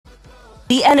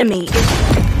The enemy is...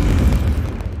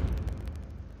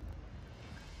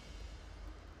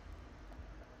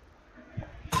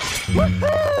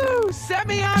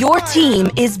 Your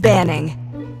team is banning.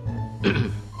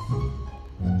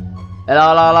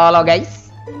 Hello, guys.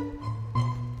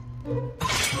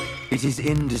 It is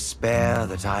in despair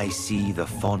that I see the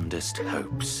fondest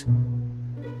hopes.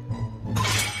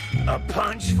 A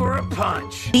punch for a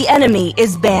punch. The enemy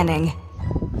is banning.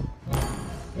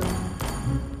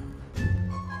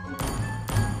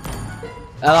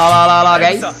 Hello,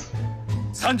 guys.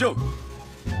 Sanjo.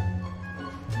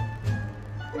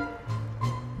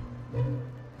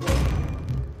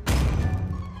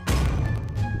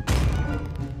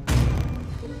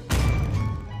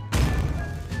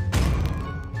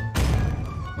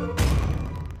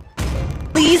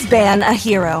 Please ban a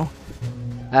hero.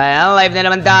 Ayan, live na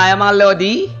naman tayo mga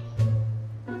Lodi.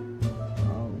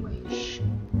 Oh my shit.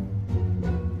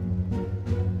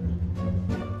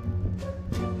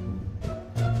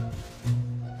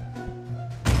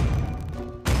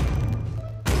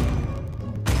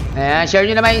 Ayan, share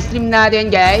nyo naman yung stream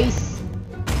natin, guys.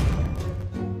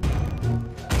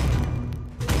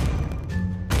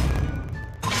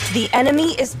 The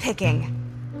enemy is picking.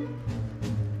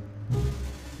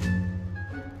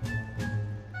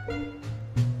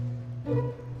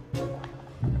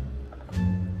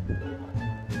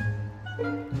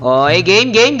 Okay,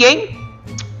 game.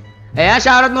 Ayan,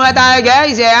 shoutout muna tayo,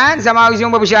 guys. Ayan, sa mga gusto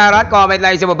yung mag-shoutout, comment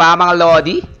lang sa baba, mga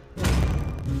Lodi.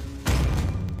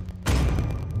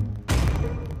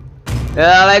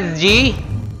 Let's G.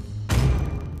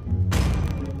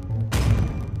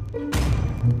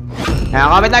 Ayan,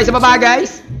 comment lang sa baba,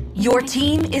 guys. Your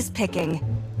team is picking.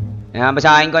 Ayan,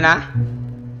 basahin ko na.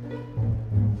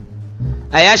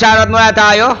 Ayan, shoutout muna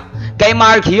tayo. Kay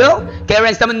Mark Hill, kay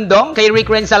Renz Tamundong, kay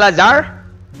Rick Ren Salazar,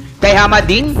 kay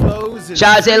Hamadin,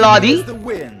 Charles Elodi,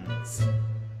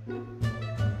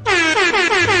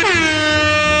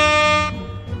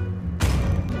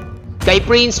 kay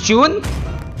Prince Chun.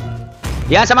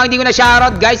 Yan, sa mga hindi ko na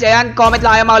shoutout, guys, ayan, comment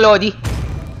lang kayo mga Lodi.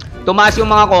 Tumaas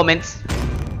yung mga comments.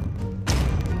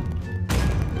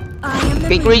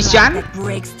 Kay Christian,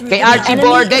 kay Archie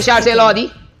Bordes, Charles Elodi.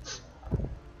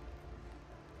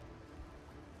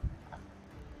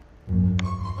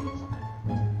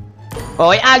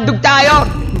 Okay, Aldog tayo!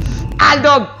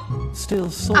 Aldog!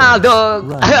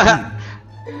 Aldog!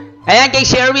 Ayan, kay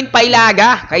Sherwin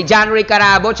Pailaga, kay John Ray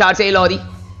Carabo, Charles Elodi.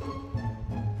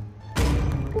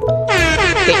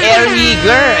 Kay Aaron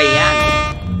Yeager, ayan.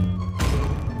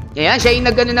 Ayan, siya yung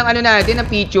nag-ano ng ano natin, ng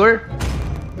picture.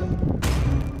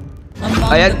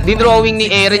 Ayan, din-drawing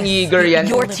ni Aaron Yeager yan.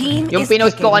 Yung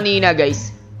pinost ko kanina,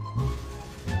 guys.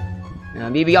 Ayan,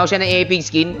 bibigyan ko siya ng epic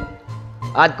skin.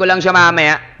 Add ko lang siya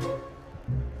mamaya.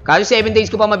 Kaso 7 days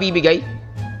ko pa mabibigay.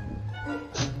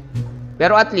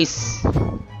 Pero at least,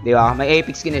 di ba, may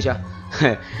epic skin na siya.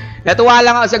 Natuwa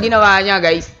lang ako sa ginawa niya,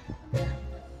 guys.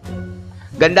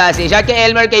 Ganda kasi. Shout kay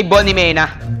Elmer, kay Bonnie Mena.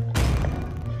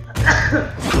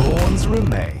 Thorns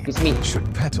remain. Excuse me. Should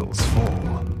petals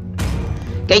fall.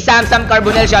 Kay Samsam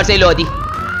Carbonell, Charles Elodi.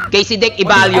 Kay Sidek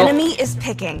Ibalio. The enemy is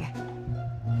picking.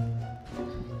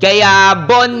 Kay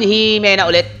Bonnie Mena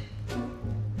ulit.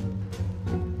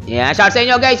 Yan, shout sa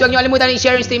inyo, guys. Huwag nyo kalimutan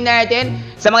i-share yung stream natin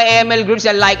sa mga ML groups.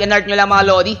 Like and heart nyo lang mga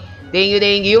Lodi. Thank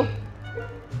you.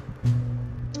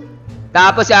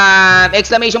 Tapos,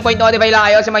 exclamation point notify lang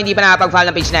kayo sa mga hindi pa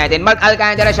nakapag-follow ng page natin. Mark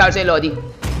Alcantara, shout sa Lodi.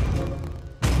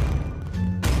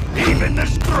 Even the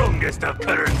strongest of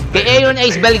currents. Kay Aaron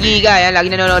Ace Belgiga, yan,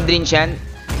 lagi nanonood din siya.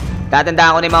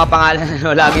 Tatandaan ko na yung mga pangalan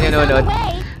na lagi nanonood.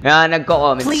 Yan,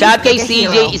 nagko-comment. Shout kay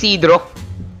CJ Isidro.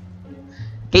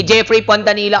 Kay Jeffrey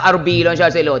Pontanila Arbilon, siya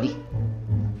sa Elodi.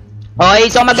 Okay,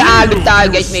 so mag-aalog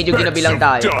tayo, guys. Medyo ginabilang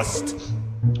tayo.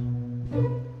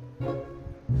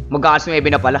 Mag-aas 9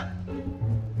 na pala.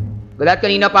 Gulat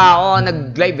kanina pa ako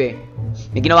nag-live eh.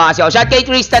 May ginawa kasi ako. Shout kay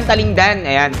Tristan Talindan.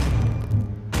 Ayan.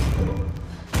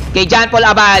 Kay John Paul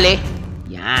Abale.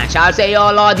 Yan. Shout sa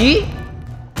iyo, Lodi.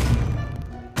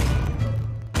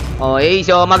 Okay,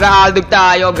 so mag-aalog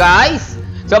tayo, guys.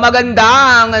 So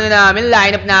maganda ang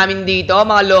lineup namin dito,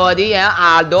 mga Lodi,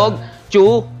 Aldog,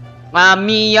 Chu,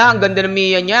 Mia, ang ganda ng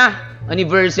Mia niya.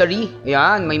 Anniversary.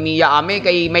 Ayan, may Mia kami,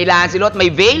 may Lancelot,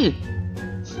 may Vale.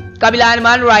 Kabila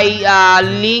naman,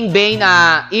 Ling, Bane,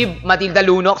 Eve, Matilda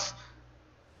Lunox.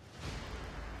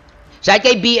 Shout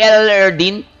kay BL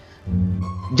Erdin.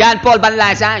 John Paul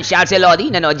Banlasa, shout sa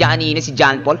Lodi. Nanood dyan kanina si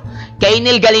John Paul. Kay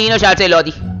Neil Galino, shout sa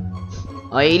Lodi.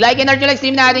 Okay, like and heart nyo lang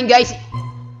stream natin, guys.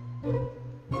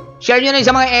 Share nyo na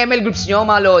sa mga ML groups nyo,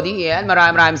 mga Lodi. Ayan,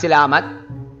 maraming salamat.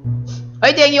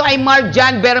 Okay, thank you kay Mark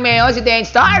John Bermeo, si 10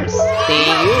 stars. Thank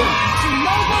you.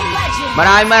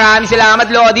 Maraming salamat,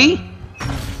 Lodi.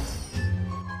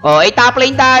 Oh, top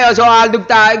lane tayo. So, Aldog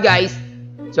tayo, guys.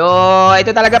 So,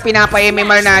 ito talaga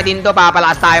pinapa-MMR natin to.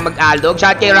 Papalakas tayo mag-Aldog.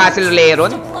 Shot kay Russell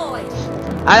Leron.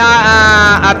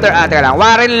 Teka lang.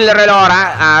 Warren Relora.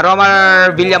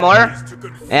 Romar Villamor.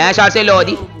 Ayan, shot sa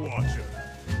Lodi.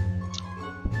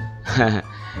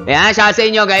 Ayan, shot sa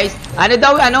inyo, guys. Ano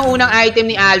daw, unang item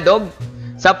ni Aldog?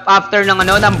 After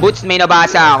ng boots, may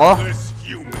nabasa ako.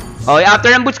 Okay, after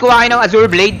ng boots, kuha kayo ng Azure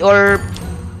Blade or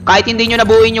kahit hindi nyo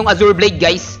nabuuin yung Azure Blade,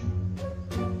 guys.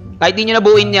 Kahit hindi nyo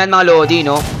nabuuin yan, mga Lodi,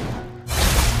 no?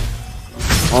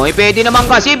 Okay, pwede naman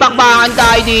kasi bakbakan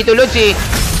tayo dito, Lods, eh.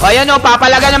 Ayan, no,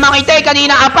 papalaga naman kita, eh.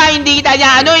 Kanina ka pa, hindi kita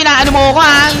niya, inaano mo ko,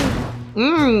 ha?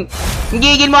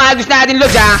 Gigil mo agos natin,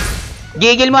 Lods, ha?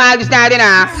 Gigil mo agos natin,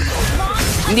 ha?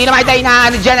 Hindi naman kita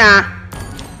inaano dyan, ha?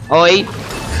 Okay.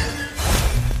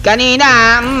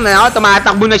 Kanina,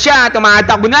 tumatakbo na siya.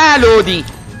 Tumatakbo na, Lodi.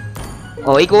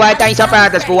 Okay, kuha tayo sa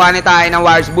patas. Kuha na tayo ng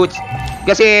Wars Boots.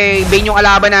 Kasi, Bane yung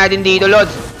kalaban natin dito, Lods.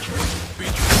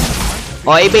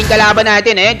 Okay, Bane kalaban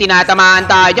natin, eh. Tinatamaan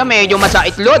tayo dyan. Medyo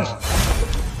masakit, Lods.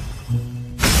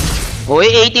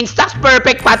 Okay, 18 stacks.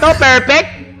 Perfect pa to. Perfect.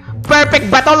 Perfect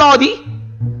ba to, Lodi?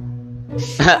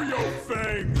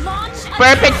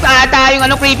 Perfect pa tayo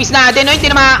yung creepies natin. No?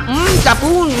 Hindi naman,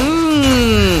 sapun.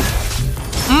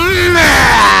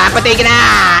 Patay ka na!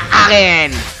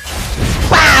 Akin!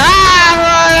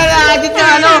 Nalasit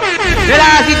na,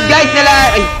 Nalasit, guys!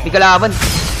 Ay, di kalaban.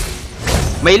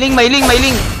 May ling.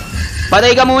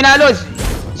 Patay ka muna, Lods.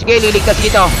 Sige, liligtas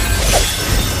kita.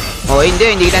 Oh,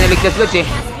 hindi kita naligtas, Lods, eh.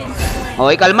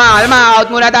 Okay, kalma.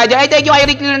 Out muna tayo dyan. Ay, thank you kay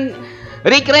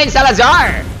Rick Ren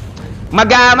Salazar.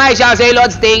 Magamay siya sa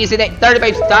Lods. Thank you, 35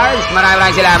 stars.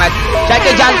 Maraming salamat. Shout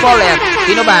kay John Paul, eh.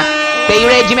 Sino ba? Kay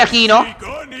Reggie Makino.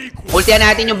 Ultihan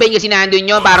natin yung Bane kasi nandun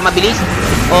nyo para mabilis.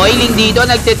 Okay, Ling dito,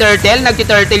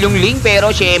 nagtiturtle yung Ling.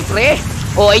 Pero syempre,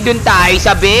 okay, dun tayo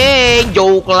sa Bane.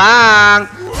 Joke lang.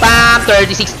 Bam,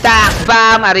 36 stacks.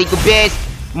 Bam, aray ko best.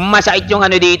 Masakit yung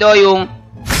dito,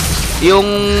 yung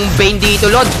Bane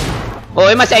dito, Lord.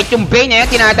 Okay, masakit yung Bane,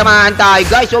 tinatamaan tayo,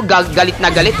 guys. So, galit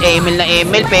na galit, ML na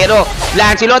ML. Pero,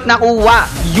 Lancelot nakuha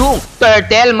yung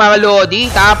turtle, mga Lodi.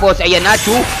 Tapos, ayan na,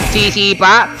 sisi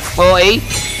pa. Okay.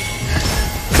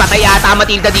 Patay ata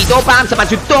Matilda dito, bam, sa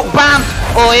pansuntok, bam.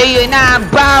 Okay, yun na,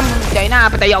 bam. Kaya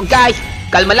na, patay ako, guys.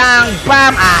 Kalma lang,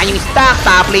 bam. Yung stack,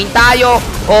 top lane tayo.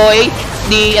 Okay,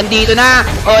 andito na.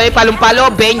 Okay, palumpalo,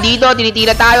 Bane dito,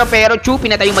 tinitira tayo. Pero,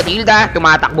 pinatay yung Matilda.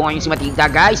 Tumatakbo ngayon si Matilda,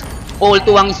 guys. All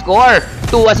 2 ang score.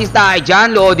 2 assist tayo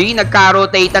dyan, Lodi.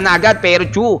 Nagka-rotate na agad. Pero,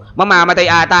 mamamatay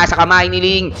ata sa kamay ni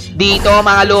Ling. Dito,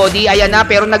 mga Lodi. Ayan na,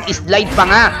 pero nag-slide pa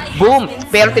nga. Boom.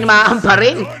 Pero tinamaan pa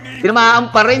rin.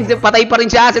 Patay pa rin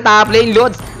siya sa top lane,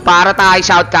 Lods. Para tayo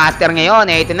shoutcaster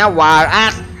ngayon. Ito na, War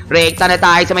Axe. Rekta na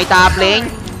tayo sa may top lane.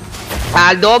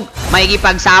 Aldog,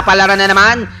 makikipagsapalaran na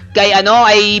naman. Kay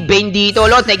ay Bane dito,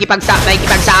 Lods.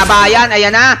 Nakikipagsabayan.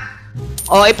 Ayan na.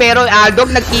 Okay, pero Aldog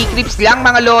nagki-creeps lang,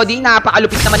 mga Lodi.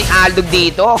 Napakalupit naman ni Aldog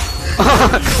dito.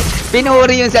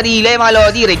 Pinuri yung sarili, mga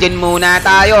Lodi. Regen muna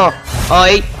tayo.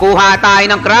 Okay, kuha tayo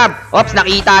ng crab. Ops,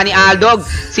 nakita ni Aldog.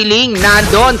 Si Ling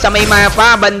nandun sa may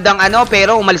mapa, bandang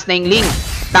pero umalis na yung Ling.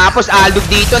 Tapos Aldog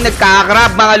dito,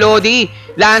 nagka-crab, mga Lodi.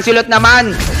 Lancelot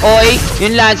naman. Okay,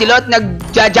 yung Lancelot,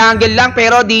 nagja-jungle lang.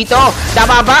 Pero dito, sa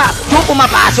baba,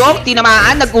 pumapasok.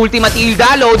 Tinamaan, nag-ulti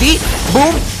Matilda, Lodi.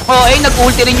 Boom. Okay,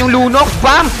 nag-ulti rin yung Lunok.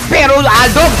 Bam! Pero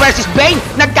Aldog versus Bane,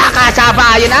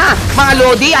 nagkakasabayan na. Mga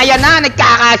Lodi, ayan na,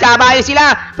 nagkakasabayan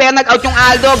sila. Pero nag-out yung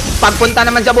Aldog. Pagpunta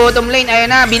naman sa bottom lane,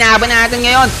 ayan na, binaba natin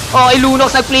ngayon. Okay,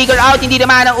 Lunok nag-flicker out, hindi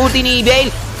naman ang ulti ni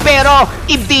Bale. Pero,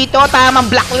 if dito, tamang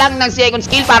block lang ng second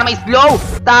skill para ma-slow.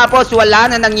 Tapos,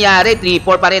 wala na nangyari.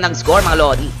 3-4 pa rin ang score, mga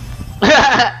Lodi.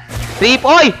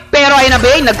 Oy, pero ayun na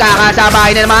Bane,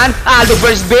 nagkakasabay na naman. Aldog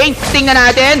versus Bane, tingnan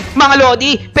natin, mga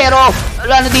Lodi. Pero,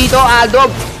 dito, Aldog.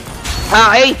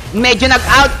 Okay, medyo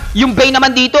nag-out. Yung Bane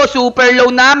naman dito, super low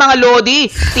na, mga Lodi.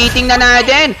 Titingnan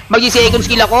natin, mag-second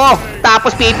skill ako.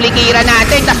 Tapos, piplikira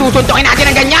natin, tapos susuntukin natin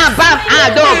ng ganyan. Bam!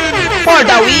 Aldog for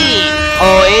the win.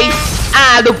 Okay,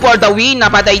 Aldog for the win,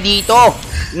 napatay dito.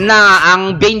 Na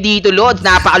ang Bane dito, Lods,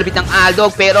 napakalupit ng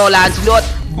Aldog. Pero, Lancelot,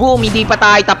 boom, hindi pa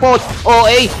tayo tapos.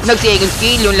 Okay, nag-second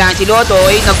skill yung Lancelot.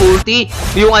 Okay, nag-ulti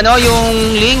yung yung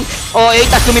Ling. Okay,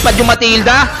 tapos lumipad yung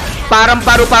Matilda. Parang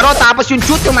paro-paro. Tapos yung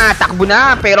shoot, tumatakbo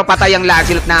na. Pero patay ang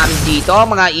Lancelot namin dito,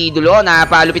 mga idolo.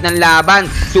 Napalupit ng laban.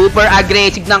 Super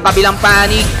aggressive ng kabilang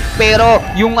panic. Pero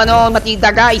yung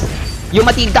Matilda, guys, yung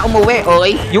Matilda umuwi,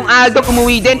 okay? Yung Aldog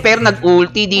umuwi din, pero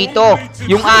nag-ulti dito.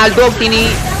 Yung Aldog,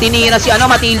 tinira si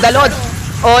Matilda, Lord.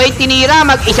 Oy, tinira.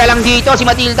 Mag-isa lang dito si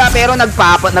Matilda pero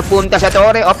nagpunta sa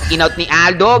tore. In-out ni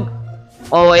Aldog.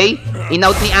 Oy,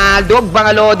 in-out ni Aldog,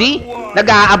 mga lodi.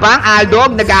 Nag-aabang,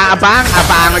 Aldog, nag-aabang.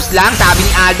 Abangers lang, sabi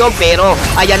ni Aldog. Pero,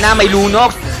 ayan na, may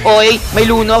Lunox. Oy, may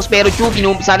Lunox, pero Chu,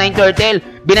 kinumpisa na yung turtle.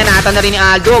 Binanatan na rin ni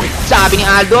Aldog. Sabi ni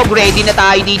Aldog, ready na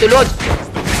tayo dito, Lods.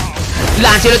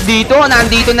 Lancelot dito,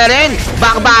 nandito na rin.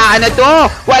 Bakbaan na to.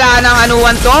 Wala nang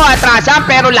anuan to. Atrasan,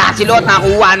 pero Lancelot,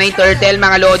 nakuha na yung turtle,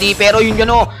 mga lodi. Pero yun yun,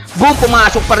 boom,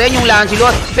 pumasok pa rin yung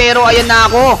Lancelot. Pero ayan na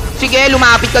ako. Sige,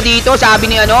 lumapit ka dito, sabi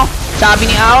ni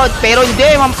Out. Pero hindi,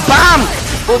 bam!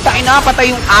 Puta ina,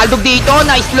 patay yung Aldog dito,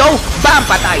 na slow. Bam,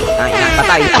 patay. Ay, na,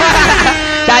 patay.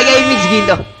 Sabi kayo, mix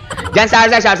ginto. Diyan, sa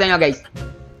nyo, guys.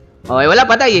 Okay, wala,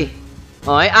 patay eh.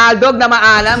 Okay, Aldog na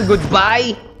maalam,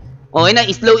 goodbye. Okay, na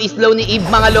slow ni Eve,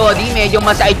 mga lodi. Medyo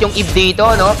masait yung Eve dito,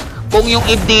 no? Kung yung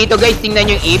Eve dito, guys, tingnan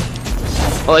nyo yung Eve.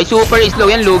 Okay, super slow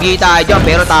yan, lugi tayo dyan.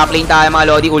 Pero top lane tayo, mga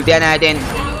lodi. Ultihan natin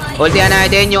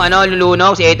yung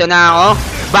Lunox. Ito na ako.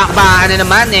 Bakbaan na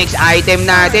naman. Next item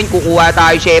natin. Kukuha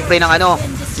tayo syempre ng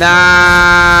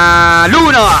na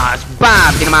Lunox.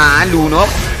 Bam! Tinamaan,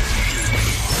 Lunox.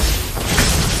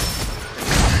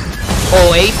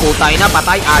 Okay, putay na,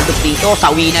 patay. Aldog dito.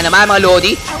 Sawi na naman, mga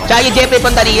lodi. Tsaka yung Jeffrey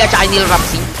Pontanilla, tsaka yung Neil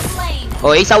Rapsi.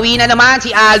 Okay, sawi na naman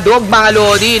si Aldog, mga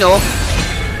lodi, no?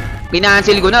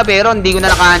 Pinancel ko na, pero hindi ko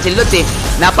na nakancel, Lods, eh.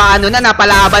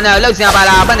 Napalaban na, Lods.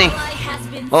 Napalaban, eh.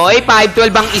 Okay,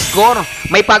 5-12 ang score.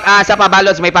 May pag-asa pa ba,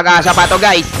 Lods? May pag-asa pa to,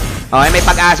 guys. Okay, may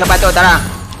pag-asa pa to. Tara.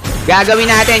 Gagawin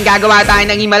natin. Gagawa tayo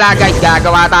ng himala, guys.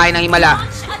 Gagawa tayo ng himala.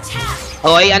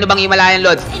 Okay, ano bang himala yan,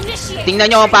 Lods? Tingnan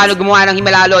nyo kung paano gumawa ng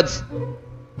himala, Lods.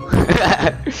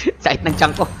 Sakit ng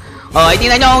tiyan ko. Okay,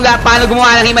 tingnan nyo kung paano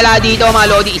gumawa ng himala dito, mga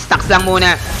lodi. Stacks lang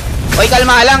muna. Okay,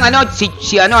 kalma lang. Si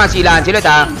Lancelot,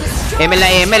 ha.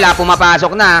 ML ha.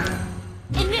 Pumapasok na.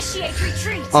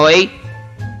 Okay.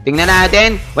 Tingnan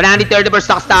natin. 130 per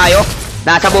stocks tayo.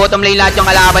 Nasa bottom lane lahat yung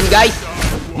kalaban, guys.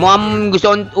 Mukhang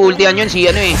gusto ultihan yun si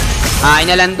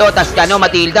inalan to. Tas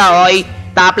Matilda. Okay.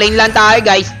 Top lane lang tayo,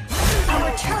 guys.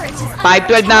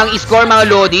 5-12 na ang score, mga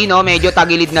lodi, no? Medyo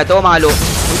tagilid na to, mga lodi.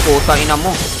 Uy, puta, ina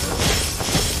mo.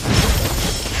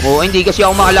 Hindi kasi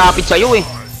ako makalapit sa'yo, eh.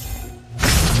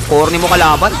 Corny mo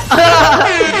kalaban.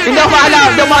 Hindi ako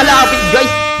makalapit,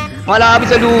 guys. Malapit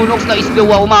sa Lunox na slow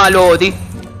ako, mga lodi.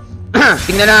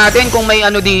 Tingnan natin kung may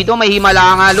dito, may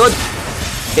himala nga, Lod.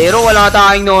 Pero wala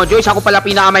tayong no choice. Ako pala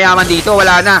pinakamayaman dito,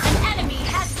 wala na.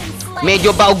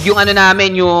 Medyo baog yung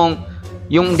namin, yung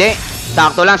hindi.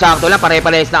 Sakto lang,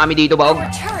 pare-pares na kami dito, baog.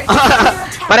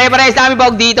 Pare-pares na kami,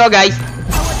 baog dito, guys.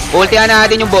 Ultihan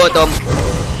natin yung bottom.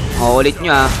 Ulit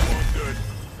nyo, ha.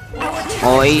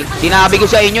 Okay, sinabi ko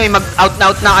sa inyo,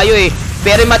 mag-out na kayo, eh.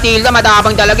 Pero yung Matilda,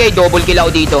 matapang talaga, eh. Double kill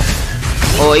ako dito.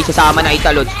 Okay, sasama na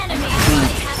italod.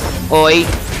 Okay.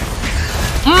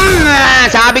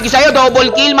 Sabi ko sa'yo,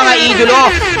 double kill, mga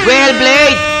idolo. Well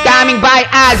played. Coming by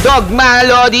Aldog, mga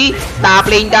lodi. Top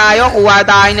lane tayo. Kuha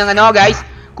tayo ng guys.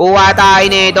 Kuha tayo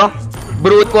nito.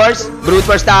 Brute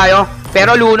force tayo.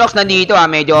 Pero Lunox nandito, ha.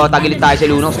 Medyo tagilid tayo sa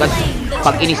Lunox.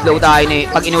 Pag in-slow tayo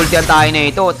pag inultihan tayo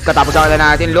nito, katapos na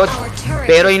natin, Lods.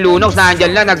 Pero yung Lunox,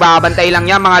 nandyan lang. Nagbabantay lang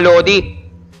yan, mga lodi.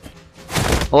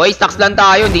 Okay, stocks lang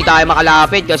tayo. Hindi tayo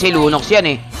makalapit kasi Lunox yan,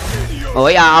 eh.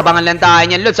 Okay, aabangan lang tayo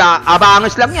niyan, Lods.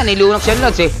 Abangers lang yan, eh. Lunox yan,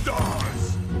 Lods, eh.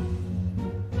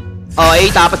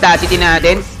 Okay, tapos dasitin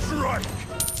natin.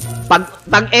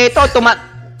 Pag eto,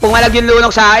 pumalag yung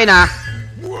Lunox sa akin, ha.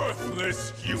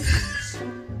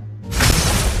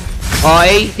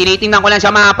 Okay, tinitingnan ko lang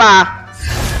sa mapa, ha.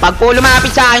 Pag po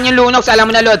lumapit sa akin yung Lunox, alam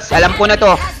mo na, Lods. Alam ko na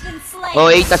to.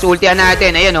 Okay, tas ultihan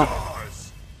natin. Ayan,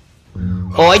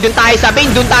 okay, dun tayo sa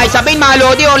Bane, mga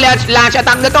lodi. Launch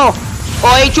attack na to.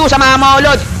 Okay, Chu, sama mo,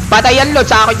 Lods. Patay yan, Lods.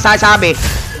 Sa akin sasabi.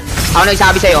 Ako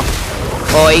nagsabi sa'yo.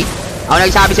 Okay, ako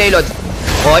nagsabi sa'yo, Lods.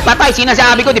 Okay, patay.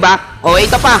 Sinasabi ko, di ba? Okay,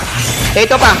 ito pa.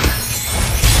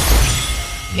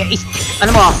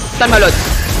 Ano mo? Saan mo, Lods?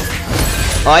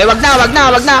 Okay, wag na.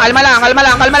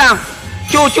 Kalma lang.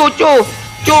 Chu,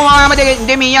 mga mati.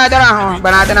 Hindi, Mia, tara.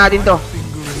 Banatan natin to.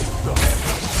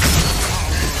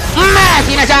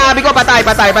 Sinasabi ko, patay.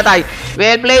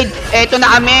 Well played. Eto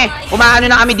na kami. Umaano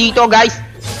na kami dito, guys.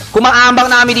 Kumakambak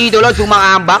na kami dito, Lods.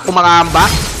 Kumakambak.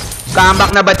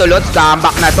 Comeback na ba to, Lods?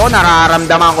 Comeback na to.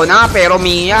 Nararamdaman ko na. Pero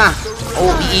Mia,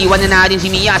 iiwan na natin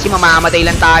si Mia kasi mamamatay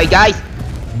lang tayo, guys.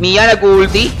 Mia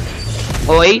nag-ulti.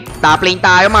 Okay, top lane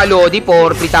tayo, mga lodi.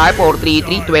 4-3 tayo,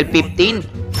 4-3-3, 12-15.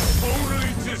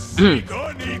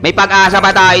 May pag-asa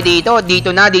pa tayo dito. Dito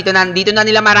na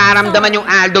nila mararamdaman yung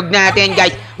Aldog natin,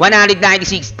 guys.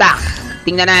 196 stacks.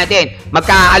 Tingnan natin.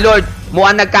 Magka-alert.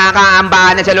 Mukhang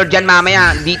nagkakaambahan na sa Lord dyan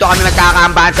mamaya. Dito kami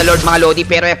nagkakaambahan sa Lord mga Lodi.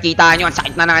 Pero kita nyo, ang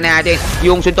sakit na natin.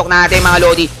 Yung suntok natin mga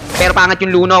Lodi. Pero pangat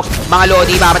yung Lunox. Mga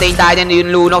Lodi, papatayin tayo din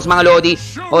yung Lunox mga Lodi.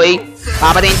 Okay,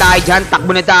 papatayin tayo dyan.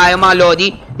 Takbo na tayo mga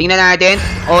Lodi. Tingnan natin.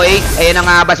 Okay, ayan ang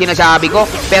nga ba sinasabi ko.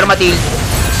 Pero matil.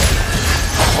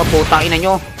 Oh, putang ina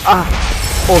nyo.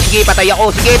 Oh, sige, patay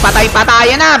ako. Sige,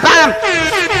 patayan na. Bam!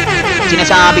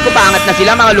 Sinasabi ko, pangat na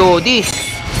sila mga Lodi.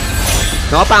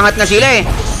 No, pangat na sila eh.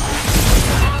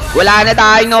 Wala na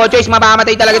tayong no choice.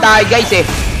 Mamamatay talaga tayo guys eh.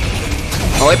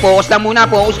 Okay, focus lang muna.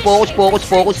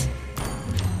 Focus.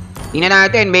 Tingnan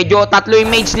natin. Medyo tatlo yung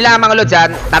mages nila mga Lods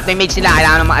ha. Tatlo yung mages nila.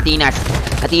 Kailangan ng mga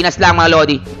Atinas lang mga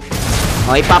Lodi.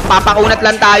 Okay, papakunat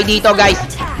lang tayo dito guys.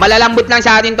 Malalambot lang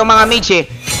sa atin itong mga mage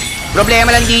eh.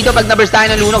 Problema lang dito pag na-burst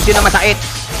tayo ng Lunox, yun ang masakit.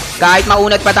 Kahit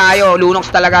maunat pa tayo, Lunox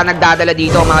talaga nagdadala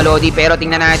dito mga Lodi. Pero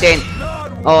tingnan natin.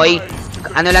 Okay,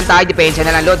 ano lang tayo, depensa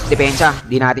na lang Lods. Depensa,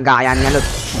 di natin kakayanin yan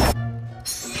Lods.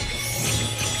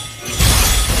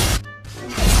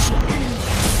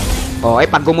 Okay,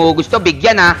 pag gumugusto,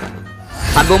 bigyan ha.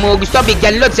 Pag gumugusto,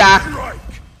 bigyan Lods ha.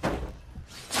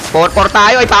 4-4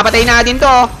 tayo, ay papatay natin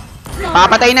to.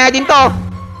 Papatay natin to.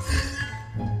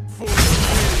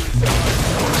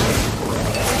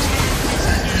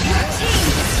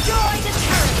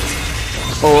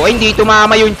 Oh, hindi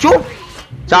tumama yung tube.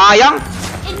 Sayang.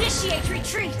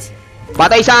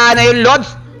 Patay sana yung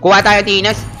Lods. Kuha tayo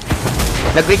Tinas.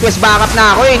 Nag-request backup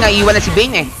na ako eh. Naiwan na si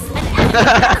Bane eh.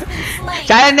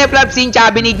 Sayang na Flapsin,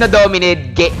 Chabinig na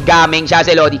dominate. Gaming siya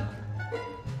si Lodi.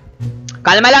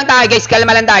 Kalma lang tayo guys.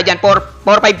 Kalma lang tayo dyan.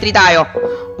 4-5-3 tayo.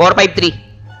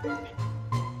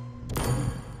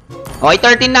 4-5-3. Okay,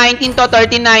 13-19 to.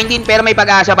 13-19. Pero may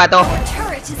pag-asa pa to.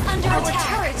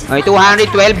 Okay,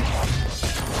 212.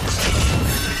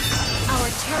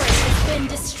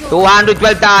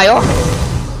 212 tayo.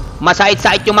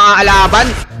 Masait-sait yung mga alaban.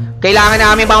 Kailangan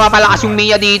namin mapalakas yung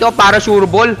Mia dito para sure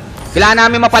ball. Kailangan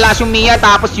namin mapalakas yung Mia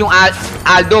tapos yung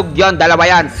Aldog. Yun, dalawa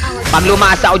yan. Pag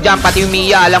lumaas ako dyan, pati yung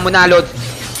Mia, alam mo na Lods.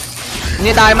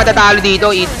 Hindi tayo matatalo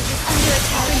dito.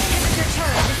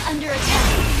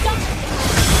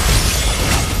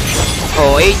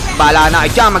 Okay, bala na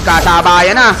kayo dyan.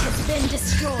 Magkasabayan na.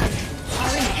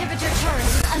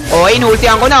 Okay,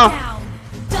 inultihan ko na.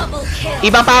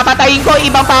 Ibang papatayin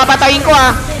ko ha.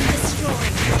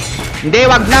 Hindi,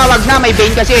 wag na, may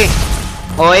Bane kasi.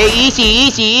 Okay, easy.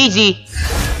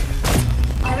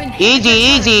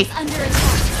 Easy.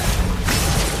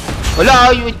 Wala,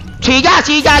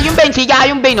 siga yung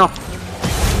Bane, oh.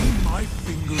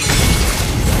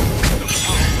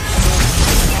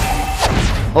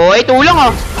 Okay, tulong,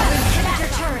 oh.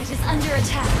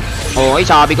 Okay,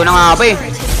 sabi ko na nga ba eh.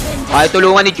 Ay,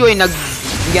 tulungan ni Chu eh,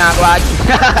 ginagawa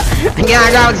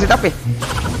mag-setup eh.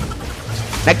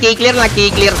 Nagki-clear.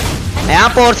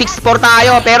 Ayan, 4-6-4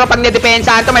 tayo. Pero pag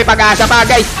nadepensahan to, may pag-asa pa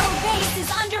guys.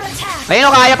 Ayun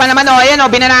o, kaya pa naman o. Ayan o,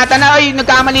 binanata na. Ay,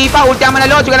 nagkamali pa. Ulti ang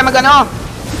manalo. Sige na mag-ano.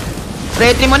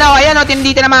 Retry mo na o. Ayan o,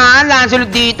 tindita naman. Lansulod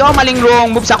dito. Maling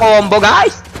wrong move sa combo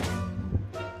guys.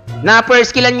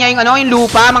 Na-first killan niya yung ano, yung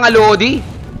lupa mga Lodi.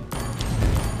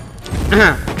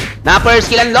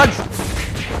 Na-first killan Lods.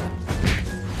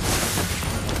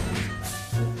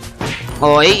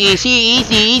 Okay, easy.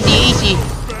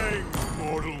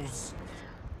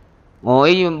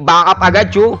 Okay, yung backup agad,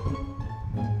 Chu.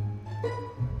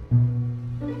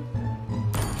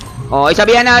 Okay,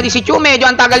 sabihan natin si Chu, medyo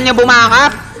ang tagal niya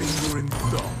bumakap.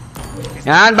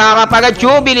 Yan, backup agad, Chu,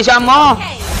 bilisan mo.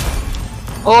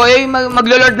 Okay,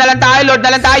 maglo-lord na lang tayo,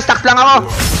 stacks lang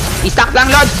ako. I-stack lang,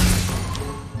 Lord.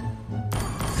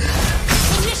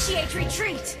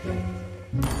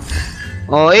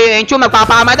 Okay, Encho,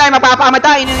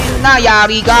 magpapamatay.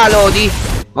 Yari ka, Lodi.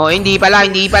 Oh, hindi pala.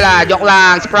 Joke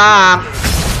lang, prank.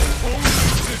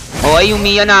 Okay, yung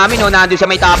Mia namin, oh, nandun sa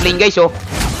may top lane, guys, oh.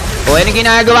 Oh, anong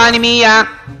ginagawa ni Mia?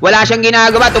 Wala siyang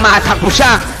ginagawa, tumatakbo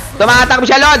siya,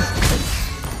 Lods.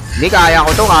 Hindi, kaya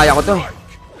ko to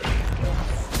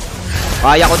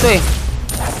eh.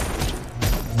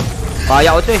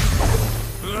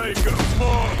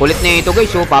 Kulit na ito,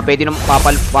 guys, oh. Pwede na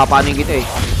papanin kita eh.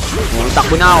 Oh,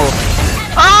 takbo na ako.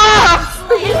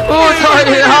 Oh,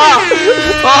 sorry ha.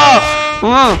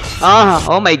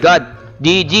 Oh my god.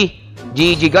 GG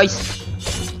guys.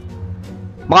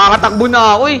 Makakatakbo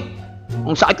na ako eh.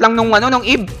 Ang sakit lang nung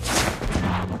ib.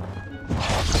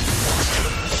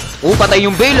 Oh, patay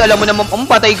yung Bale. Alam mo naman,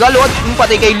 patay ka, Lord.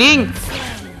 Patay kay Ling.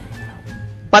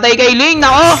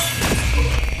 Nako.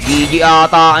 GG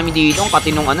ata kami dito.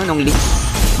 Pati nung Ling.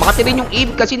 Makati rin yung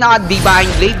ib kasi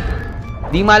naka-divine blade.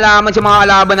 Di malaman sa mga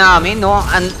kalaban namin, no?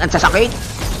 Ang sasakit.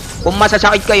 Kung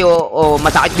masasakit kayo,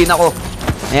 masakit din ako.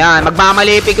 Ayan,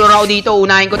 magmamalipik ko raw dito.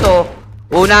 Unahin ko to.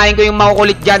 Unahin ko yung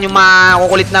makukulit dyan, yung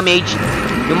makukulit na mage.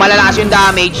 Yung malalakas yung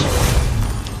damage.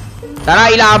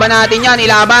 Tara, ilaban natin yan.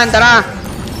 Ilaban, tara.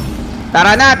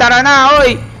 Tara na,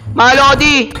 oy. Mga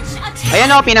Lodi.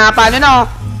 Ayan o, pinapano na o.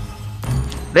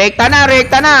 Rekta na.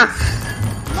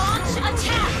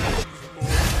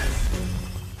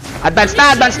 Advance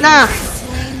na.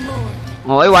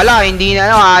 Okay, wala. Hindi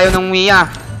na, ayaw ng Mia.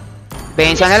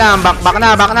 Depensa na lang. Back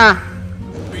na.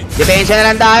 Depensa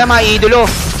na lang tayo, mga idolo.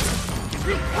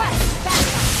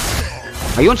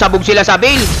 Ayun, sabog sila sa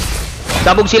bail.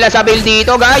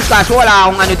 Dito, guys. Kaso wala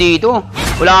akong ano dito.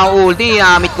 Wala akong ulti.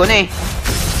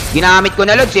 Ginamit ko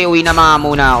na, Lods, eh. Uwi na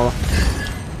muna ako.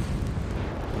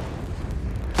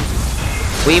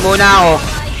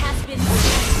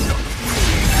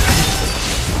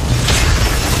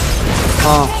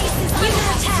 Oh.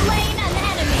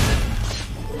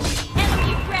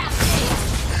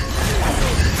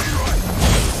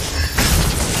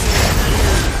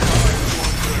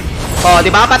 Oh,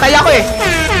 di ba? Patay ako,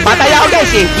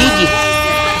 guys, eh.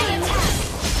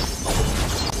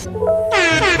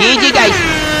 GG, guys.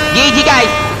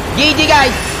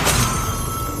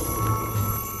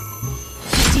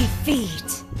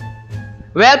 Defeat.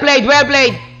 Well played.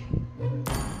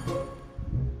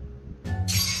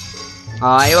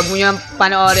 Ay, wag mo nyo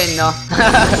panoorin, no?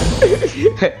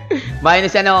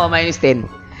 minus 10.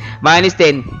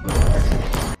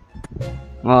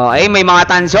 Oh, ay, may mga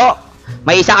tanso.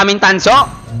 May isa kaming tanso.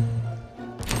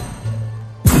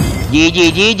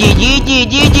 GG,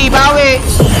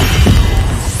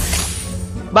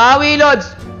 bawi,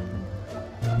 Lods.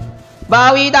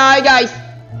 Bawi tayo, guys.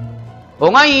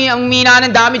 O nga, ang mina ng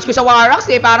damage ko sa Warax,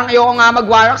 eh. Parang ayoko nga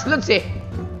mag-Warax, Lods, eh.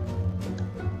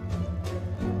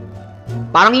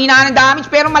 Parang hina ng damage,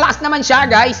 pero malakas naman siya,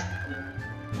 guys.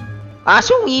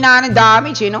 Kaso, hina ng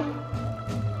damage, eh, no?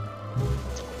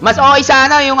 Mas okay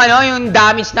sana yung, yung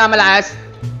damage na malakas.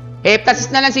 Heptasis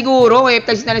na lang siguro. Okay,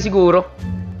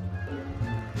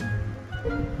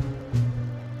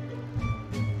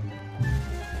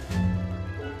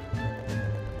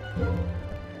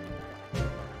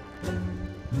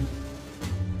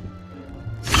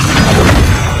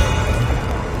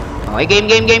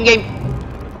 game.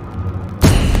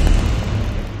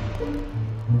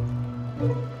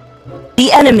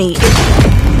 The enemy.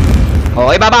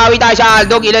 Okay, babawi tayo sa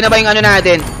Aldog. Ilan na ba yung ano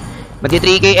natin? Mati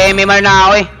 3k MMR na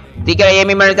ako, eh. 3k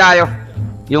MMR tayo.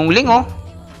 Yung Ling, oh.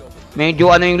 Medyo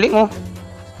yung Ling, oh.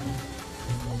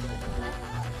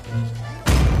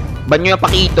 Ban nyo yung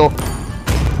Pakito.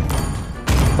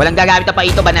 Walang gagamit na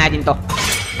Pakito, ban natin to.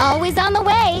 Always on the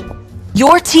way.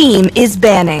 Your team is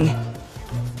banning.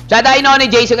 Sa dahil ni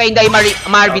Jason kay Inday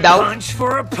Marby daw. Punch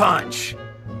for a punch.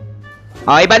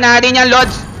 Okay, ban natin yan,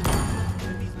 Lods.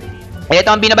 Ito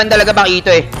ang binaban talaga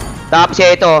Pakito, eh. Tapos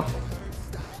ito,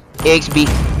 XB.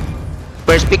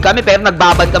 First pick kami, pero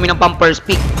nagbaban kami ng pang first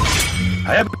pick.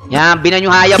 Yan, binan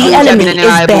nyo Hayabusa.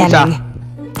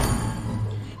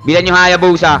 Binan nyo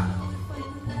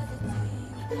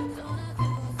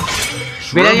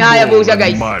Hayabusa,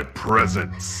 guys.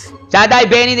 Saday,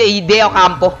 Benny de Ideo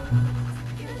Campo.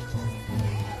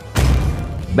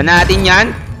 Ban natin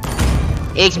yan.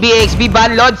 XB,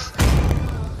 ban, Lods.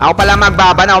 Ako pala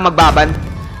magbaban.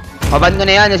 Maban ko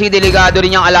na yan kasi delikado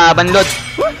rin yung alaban, Lods.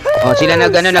 Oh, sila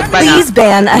nagban, Please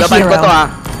ban a ibaban ko hero. to, ha.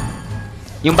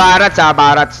 Yung Barats,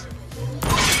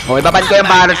 Oh, ibaban ko yung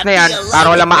Barats na yan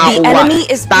para wala makakuha.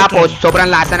 Tapos,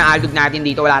 sobrang lasa ng Aldog natin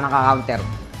dito. Wala nang kaka-counter.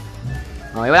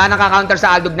 Okay, wala nang kaka-counter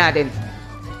sa Aldog natin.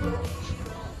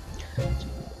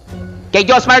 Kay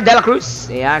Josmar de la Cruz.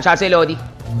 Ayan, siya si Lodi.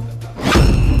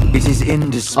 It is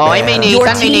in despair. Okay, may Your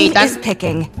Nathan, team is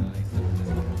picking.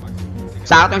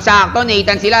 Saktong-sakto,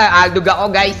 Nathan sila. Aldog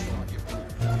ako, guys.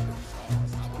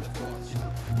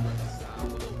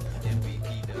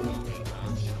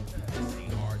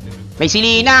 May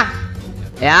Silina.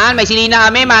 Ayan, may Silina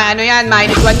kami. Ano yan,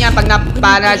 -1 yan. Pag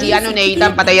napana si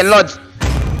Nathan, patay yan, Lods.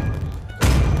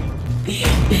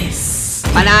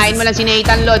 Panahin mo lang si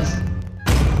Nathan, Lods.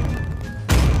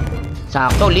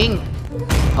 Sakto, Ling.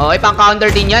 Okay, pang-counter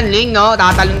din yan, Ling, no?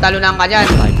 Tatalon-talonan ka dyan.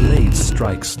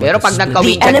 Pero pag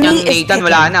nagka-win-chat niyang Nathan,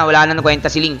 wala na kwenta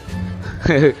si Ling.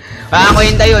 Wala na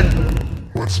kwenta yun.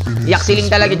 Iyak si Ling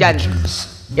talaga dyan.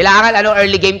 Kailangan,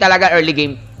 early game talaga, early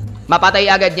game.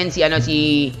 Mapatay agad yan si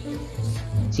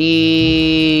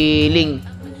Ling.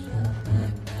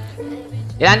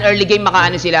 Kailangan early game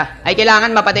makaano sila. Ay,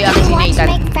 kailangan mapatay agad si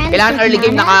Nathan. Kailangan early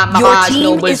game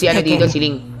maka-snowball si dito, si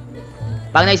Ling.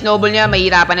 Pag na-snowball niya,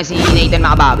 mahirapan na si Nathan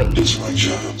makabawi.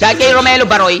 Siya kay Romelo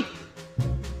Baroy.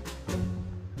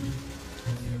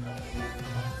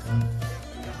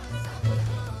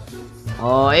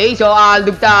 Okay, so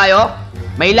aldog tayo.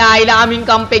 May Layla kaming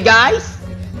kampi, guys.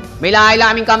 May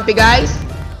Layla kaming kampi, guys.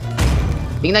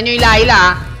 Tingnan nyo yung Layla,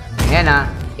 ha. Ayan, ha.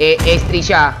 S3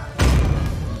 siya.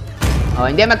 Oh,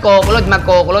 hindi,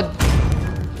 magkukulod.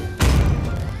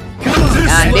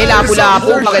 Yan, hindi,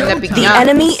 lapu-lapu. Maganda pick The niya.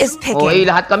 enemy is picking. Okay,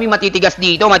 lahat kami matitigas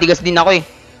dito. Matigas din ako, eh.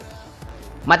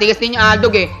 Matigas din yung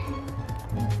aldog, eh.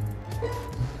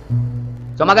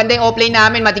 So, maganda yung offlane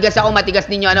namin. Matigas ako, matigas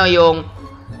din yung,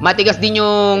 matigas din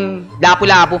yung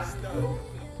lapu-lapu.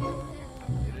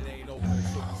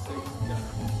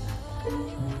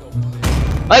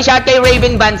 Okay, shot kay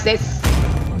Raven Banses.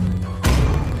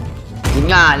 Yun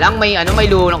nga lang, may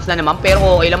lunox na naman.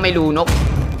 Pero okay lang may lunox.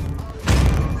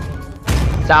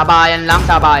 Sabayan lang,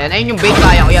 sabayan. Ayun yung bait,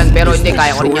 kaya ko yan. Pero hindi,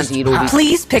 kaya ko rin yan, si Ruby.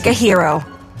 Please pick a hero.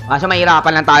 Kaso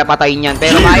mahirapan lang tayo patayin yan.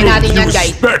 Pero kaya natin yan,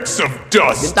 guys.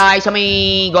 Dun tayo sa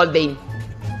may gold lane.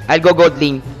 I'll go gold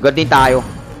lane. Gold lane tayo.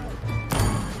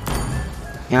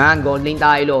 Yan, gold lane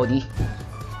tayo, Lodi.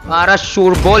 Para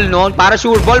sure ball, no? Para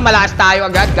sure ball, malakas tayo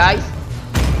agad, guys.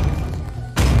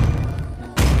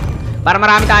 Para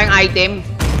marami tayong item.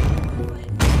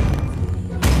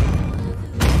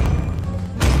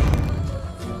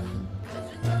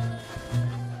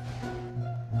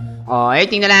 Okay,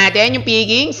 tingnan natin yung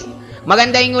pickings.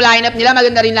 Maganda yung lineup nila.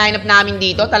 Maganda rin lineup namin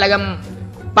dito. Talagang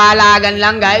palagan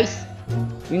lang, guys.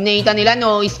 Yung Nathan nila,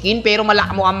 no skin. Pero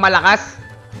mukhang malakas.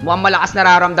 Mukhang malakas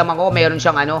nararamdaman ko. Meron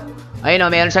siyang ayun,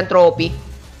 meron siyang trophy.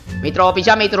 May trophy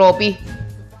siya, may trophy.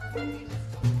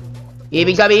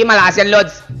 Ibig sabihin, malakas yan,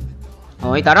 Lods.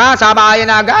 Okay, tara, sabayan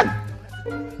na agad.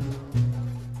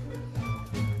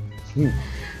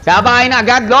 Sabayan na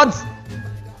agad, Lods.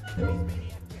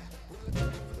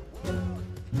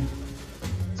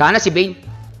 Sana si Bane.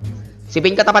 Si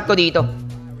Bane katapat ko dito.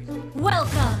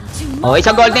 Okay,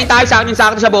 sa gold lane tayo.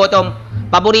 Sakto sa bottom.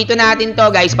 Paborito natin to,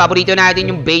 guys. Paborito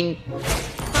natin yung Bane.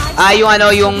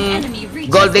 Yung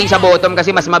gold lane sa bottom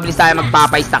kasi mas mabilis tayo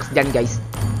magpapay stacks dyan, guys.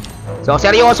 So,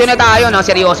 seryoso na tayo, no?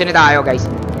 Seryoso na tayo, guys.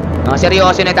 No,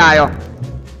 seryoso na tayo.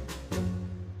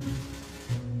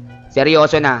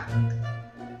 Seryoso na.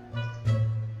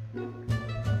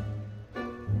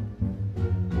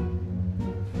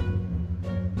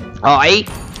 Okay.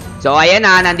 So, ayan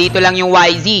na. Nandito lang yung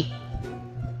YZ.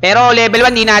 Pero, level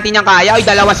 1, di natin yan kaya. Ay,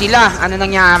 dalawa sila. Ano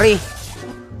nangyari?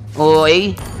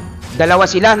 Okay. Dalawa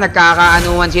sila.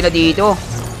 Nagkakaanuan sila dito.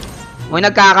 O,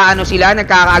 nagkakaano sila.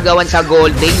 Nagkakaagawan sa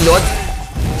gold lane, Lord.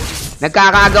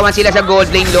 Nagkakaagawan sila sa gold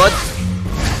lane, Lord.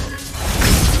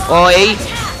 Okay.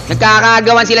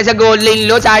 Nagkakaagawan sila sa gold lane,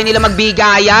 Lord. Sa akin nila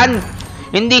magbigayan.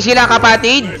 Hindi sila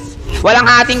kapatid. Walang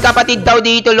ating kapatid daw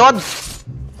dito, Lord.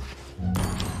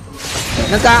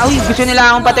 Uy, gusto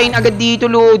nila akong patayin agad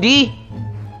dito, Lodi.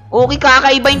 Okay,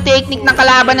 kakaiba yung technique ng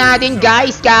kalaban natin,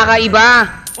 guys. Kakaiba.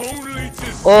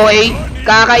 Okay.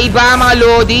 Kakaiba, mga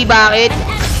Lodi. Bakit?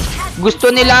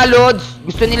 Gusto nila, Lods.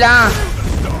 Gusto nila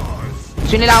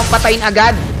akong patayin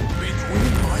agad.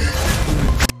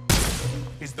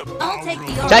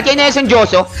 Sa kay Nelson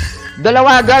Joso,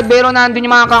 dalawa agad. Pero nandun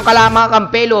yung mga kalaban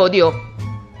kampe, Lodi, oh.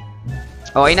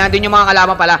 Okay, nandun yung mga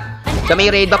kalaban pala. Sa may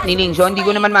red buff ni Ling. So, hindi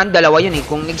ko naman dalawa yun, eh.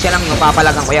 Kung siya lang yung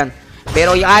papalagan ko yan.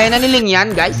 Pero kaya na ni Ling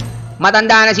yan, guys.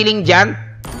 Matanda na si Ling dyan.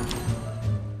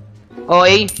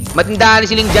 Okay. Matanda na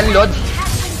si Ling dyan, Lord.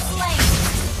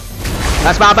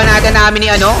 Tapos babanatan namin ni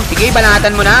Sige,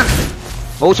 banatan mo na.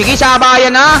 Oh, sige,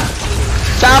 sabayan na.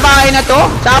 Sabayan na to.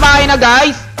 Sabayan na,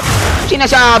 guys.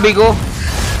 Sinasabi ko.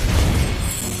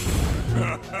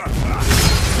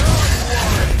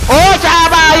 Oh,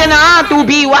 sabayan na.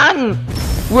 2v1.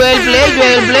 Well played,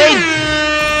 well played.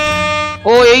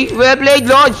 Okay, well played,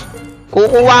 Lodge.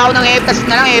 Kukuha ako ng F-task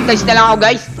na lang. F-task na lang ako,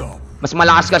 guys. Mas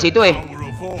malakas kasi ito, eh.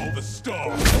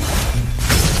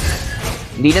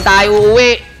 Hindi na tayo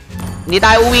uuwi. Hindi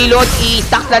tayo uwi, Lodge.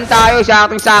 I-stack lang tayo.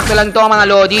 Saktong-sakto lang to, mga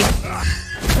Lodi.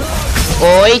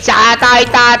 Okay, tsaka tayo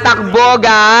tatakbo,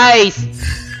 guys.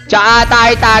 Tsaka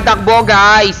tayo tatakbo,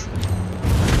 guys.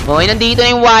 Okay, nandito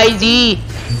na yung YZ.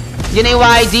 Yun na yung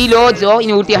YZ, Lods. Oh,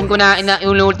 inultihan ko na.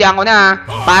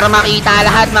 Para makita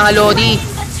lahat, mga Lodi.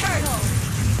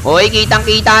 Okay,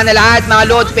 kitang-kita na lahat, mga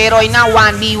Lods. Pero yun na,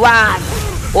 1v1.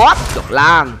 Op, joke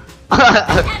lang.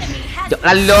 Joke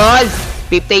lang, Lods.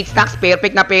 58 stacks.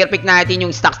 Perfect na perfect natin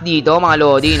yung stacks dito, mga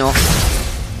Lodi, no?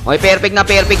 Okay, perfect na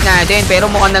perfect natin.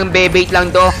 Pero mukhang nang bebait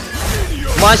lang to.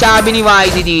 Mukhang sabi ni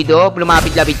YZ dito,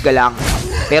 lumapit-lapit ka lang.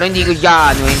 Pero hindi ko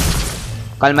siya,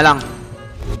 kalma lang.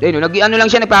 Ayun, lang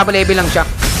siya, nagpapalevel lang siya.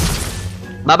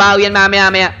 Babawi yan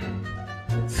mamaya.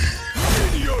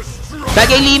 Sa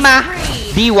kay Lima,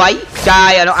 DY,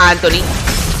 sa Anthony.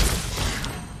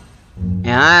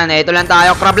 Ayan, ito lang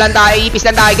tayo. Crab lang tayo. Ipis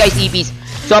lang tayo, guys. Ipis.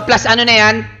 So, plus ano na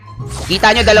yan?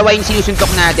 Kita nyo, dalawa yung sinusuntok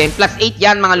natin. Plus 8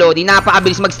 yan, mga lodi.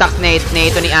 Napakabilis mag-stacks na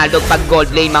ito ni Aldog pag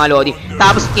gold lane, mga lodi.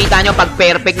 Tapos, kita nyo, pag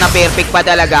perfect na perfect pa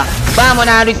talaga. Bam,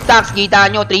 100 stacks. Kita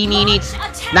nyo, 3 minutes.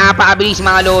 Napakabilis,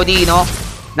 mga lodi, no?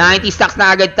 90 stacks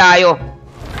na agad tayo.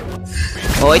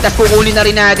 Okay, tapos kukulin na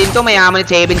rin natin to. Mayaman at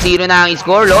 7-0 na ang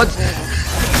score, Lods.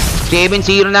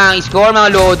 7-0 na ang score,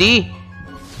 mga lodi.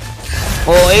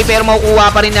 Okay, pero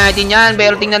makukuha pa rin natin yan.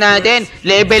 Pero tingnan natin,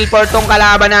 level 4 tong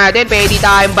kalaban natin. Pwede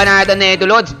tayong banatan na ito,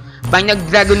 Lods. Pag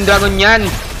nag-dragon yan.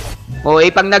 Okay,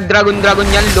 pag nag-dragon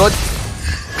yan, Lods.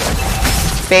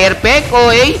 Perfect,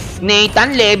 okay.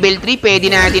 Nathan, level 3. Pwede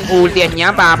natin ultihan niya.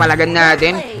 Papalagan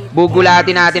natin.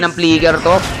 Bugulatin natin ang flicker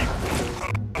to.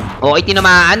 Okay,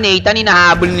 tinamaan. Nathan,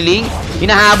 hinahabol ni Ling.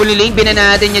 Binan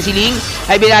natin niya si Ling.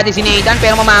 Ay, binan natin si Nathan.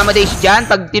 Pero mamamatay siya dyan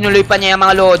pag tinuloy pa niya yung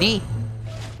mga lodi.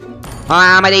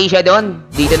 Mamamatay siya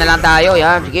doon. Dito na lang tayo.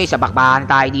 Yan. Sige, sabakbahan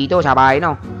tayo dito. Sabay,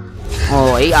 no?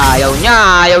 Okay, ayaw niya.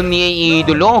 Ayaw ni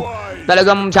idolo.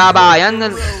 Talagang sabayan.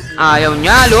 Ayaw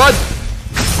niya, Lord.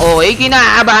 Okay,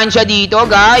 kinaabahan siya dito,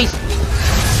 guys.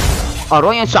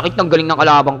 Aroy, ang sakit ng galing ng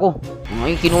kalabang ko.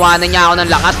 Okay, kinuha na niya ako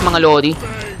ng lakas, mga lodi.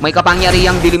 May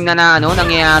kapangyarihang dilim na ano,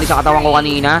 nangyayari sa katawan ko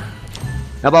kanina.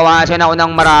 Nabawasan ako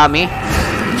ng marami.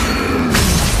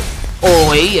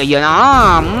 Okay, ayan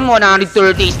na.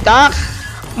 130 stacks.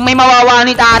 May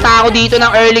mawawanit ata ako dito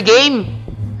ng early game.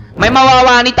 May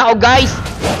mawawanit ako, guys.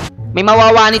 May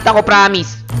mawawanit ako,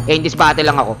 promise. In this battle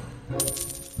lang ako.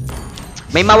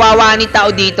 May mawawanit ako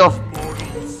dito.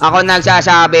 Ako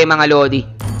nagsasabi, mga lodi.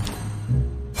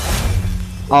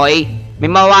 Okay. May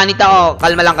mawawanit ako.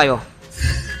 Kalma lang kayo.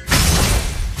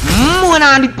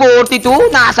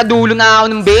 142. Nasa dulo na ako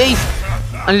ng base.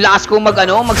 Ang lakas ko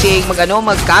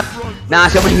mag-cap.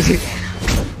 Nasa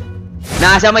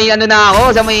may ano na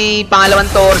ako, sa may pangalawang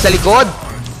tower sa likod.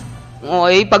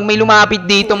 Okay, pag may lumapit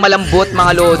dito malambot,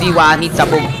 mga lodi, one hit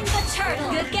sabog.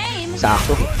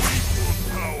 Sakto.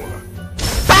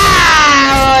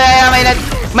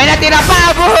 May natira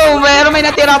pa, boom! May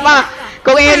natira pa.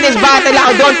 Kung endless battle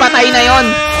ako doon, patay na yon.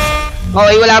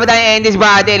 Okay, wala ba tayong endless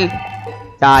battle?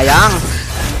 Sayang.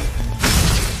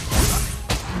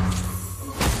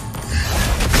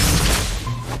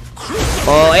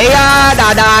 Oh,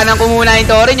 dadaanan ko muna yung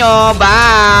tore nyo.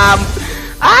 Bam!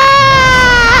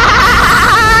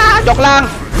 Joke lang.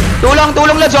 Tulong,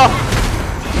 Lods, oh.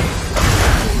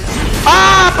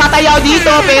 Patay ako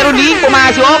dito, pero Ling,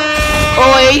 pumasok.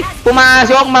 Okay,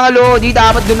 pumasok, mga lodi.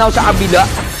 Dapat dun ako sa kabila.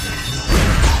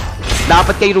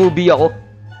 Dapat kay Ruby ako.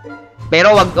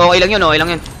 Pero okay lang yun.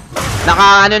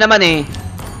 Naka, naman eh.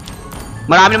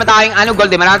 Marami naman tayong, gold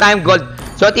eh. Marami tayong gold.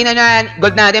 So, tingnan na,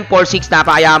 gold natin, 4-6,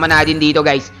 napakayaman natin dito,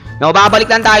 guys. No, babalik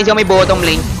lang tayo sa may bottom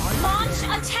lane.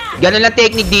 Ganun lang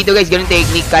technique dito, guys. Ganun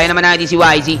technique. Kaya naman natin si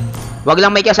YZ. Wag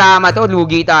lang may kasama to.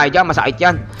 Lugi tayo dyan. Masakit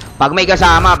yan. Pag may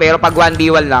kasama, pero pag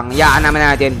 1v1 lang, yaan naman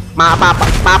natin.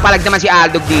 Papalag naman si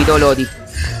Aldog dito, Lodi.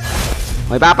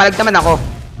 Okay, papalag naman ako.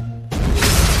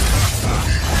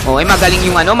 Okay, magaling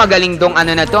yung magaling tong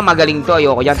na to. Magaling to.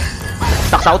 Ayoko yan.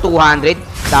 Stacks ako 200.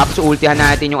 Tapos ultihan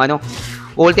natin yung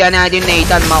ultihan natin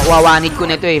Nathan, mawawanit ko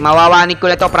na to eh. Mawawanit ko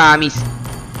na to, promise.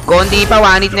 Kundi pa,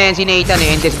 wanit na yan si Nathan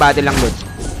eh. Endless battle lang,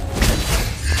 Lods.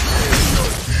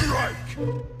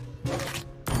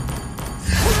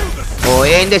 Oh,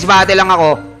 endless battle lang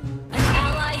ako.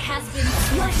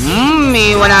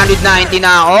 May 190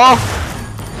 na ako.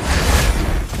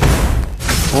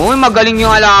 Oh, magaling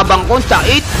yung alabang ko.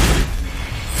 Sakit.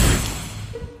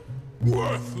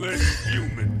 Worthless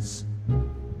humans.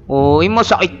 Oh,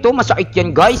 masakit to. Masakit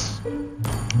yan, guys.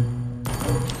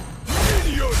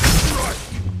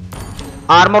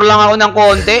 Armor lang ako ng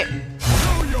konti.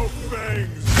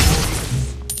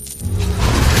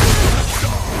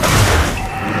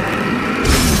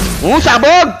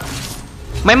 Sabog!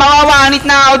 May mawawanit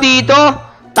na ako dito.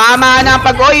 Tama na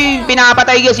pag,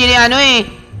 pinapatay kasi ni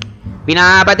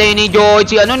pinapatay ni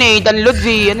George si Nathan Lods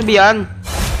eh. Ano ba yan?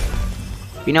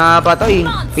 Pinapatay.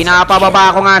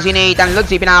 Pinapababa ko nga si Nathan Lods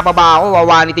eh. Pinapababa ko.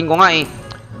 Wawanitin ko nga eh.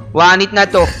 Wanit na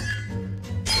to.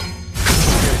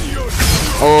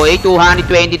 Oh,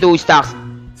 222 stacks.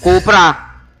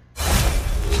 Cupra.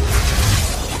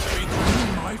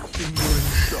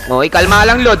 Oh, kalma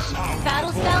lang, Lods.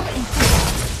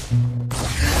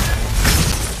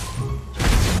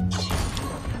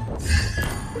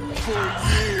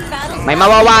 May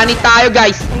mawawanit tayo,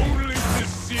 guys.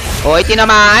 Oy,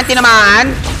 tinamaan.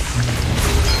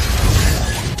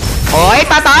 Oy,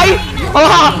 patay.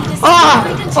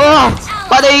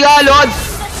 Patay ka, Lods.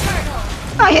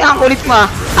 Ay, ang kulit mo.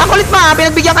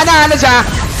 Pinagbigyan ka na, Lods, ha.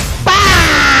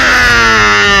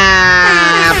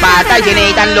 Patay si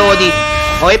Nathan Lodi.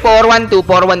 Okay, 4-1-2,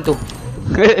 4-1-2.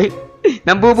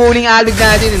 Nambubuling Aldog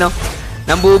natin, no?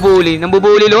 Nambubuli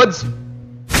Lods.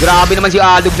 Grabe naman si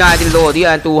Aldog natin, Lodi.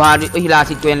 200. Uy,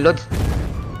 lasit ko yan, Lods.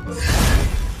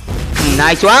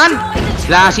 Nice one.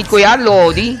 Lasit ko yan,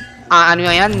 Lodi. Ano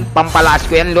yan? Pampalas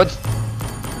ko yan, Lods.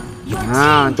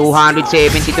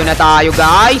 272 na tayo,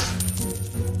 guys.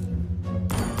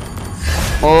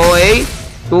 Okay.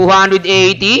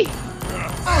 280.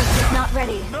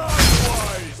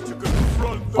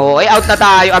 Okay, out na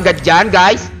tayo agad dyan,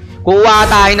 guys. Kuha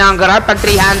tayo ng grab. Pag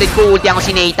 300 ko, ulti ako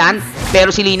si Nathan.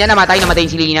 Pero si Lina, namatay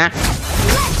si Lina.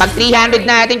 Pag 300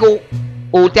 natin,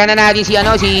 ulti na natin si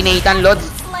Nathan, Lods.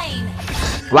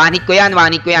 One hit ko yan,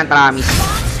 promise.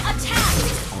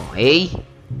 Okay.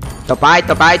 Ito pa.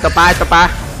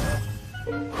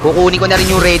 Kukunin ko na rin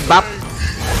yung red buff.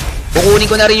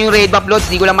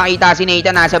 Lods. Hindi ko lang makita si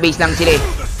Nathan. Nasa base lang sila eh.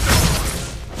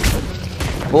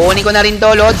 Kukunin ko na rin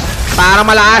to, Lods. Para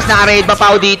malakas. Naka-red buff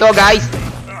ako dito, guys.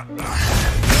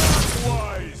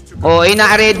 Okay,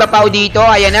 naka-red buff ako dito.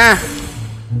 Ayan na.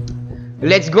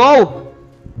 Let's go.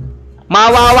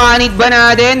 Mawawanid ba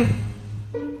natin?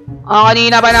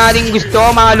 Kanina pa natin gusto,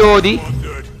 mga Lodi.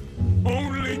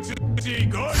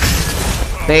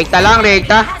 Rekta lang,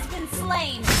 rekta.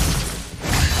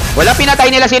 Wala, pinatay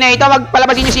nila si Nathan. Wag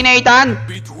palabasin nyo si Nathan.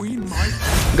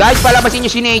 Guys, palabasin nyo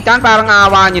si Nathan. Parang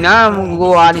awa nyo na.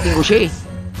 Wawanitin ko siya eh.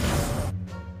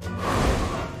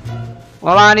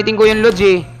 Wawanitin ko yung Lods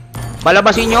eh.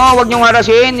 Palabasin nyo. Wag nyo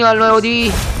harasin. Lodi.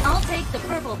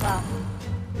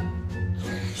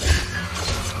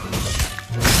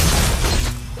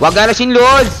 Wag harasin,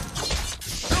 Lods.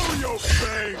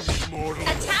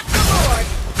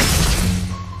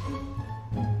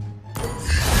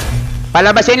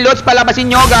 Palabasin, Lods. Palabasin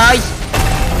nyo, guys.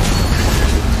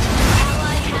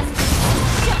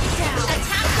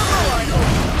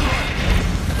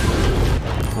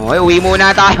 Okay, uwi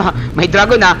muna tayo. May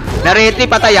dragon, ha. Na-retry,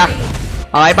 patay, ha.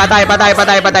 Okay, patay.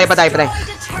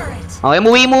 Okay,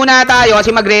 umuwi muna tayo kasi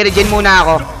magre-regen muna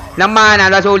ako ng mana.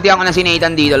 Tapos ulti ako na si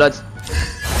Nathan dito, Lods.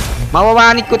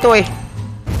 Mawawanit ko to, eh.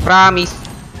 Promise.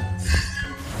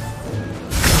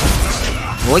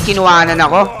 Okay, kinuhanan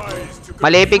ako.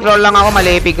 Malepic roar lang ako,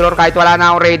 kahit wala na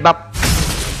akong red buff.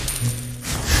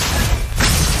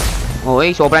 Okay,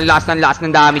 sobrang lakas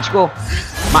ng damage ko.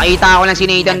 Makita ko lang si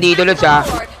Nathan dito, Lods, ha.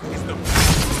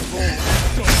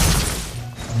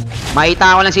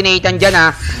 Makita ko lang si Nathan dyan,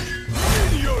 ha.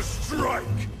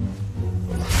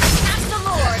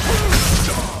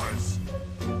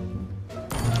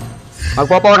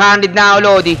 Magpo 400 na ako,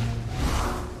 Lodi.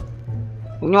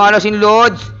 Huwag nyo alasin,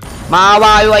 Lods.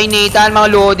 Maawayo ay Nathan,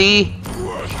 mga Lodi.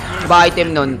 Ba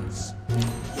item nun?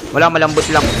 Wala, malambot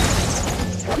lang.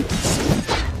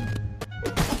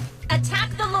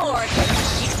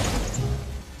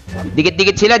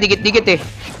 Dikit-dikit sila, dikit-dikit eh.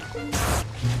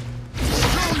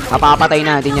 Mapapatay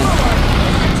natin yan.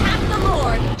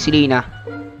 Si Lina.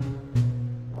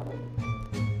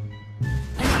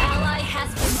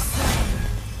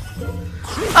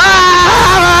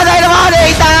 Matay na mga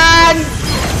Nathan!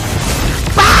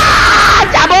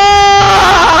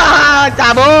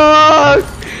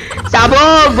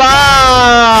 Sabog!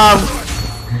 Bam!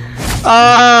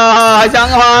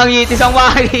 Isang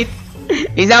wanit.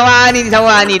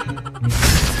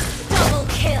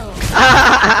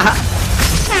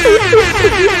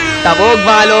 Sabog,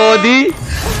 mga Lodi.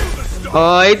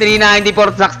 Okay,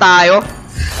 394 stacks tayo.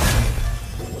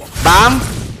 Bam!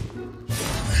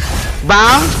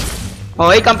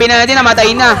 Okay, kampi na natin,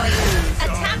 namatay na.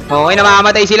 Okay,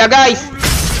 namamatay sila, guys.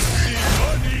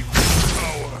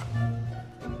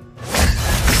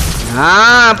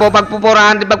 Pag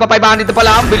 400, pagpa 500 na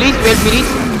pala. Bilis, 12 minutes.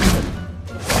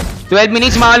 12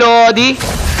 minutes, mga Lodi.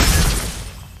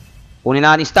 Kunin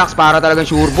natin stocks para talagang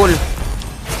sure ball.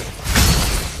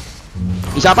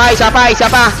 Isa pa.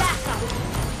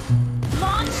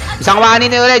 Isang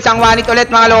wanit ulit,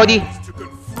 mga Lodi.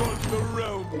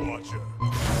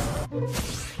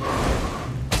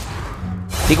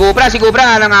 Si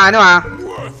Cobra ng ano, ha.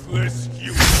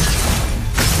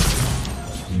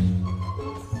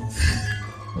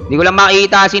 Hindi ko lang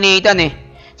makita si Nathan, eh.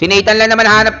 Si Nathan lang naman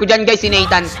hanap ko dyan, guys. Si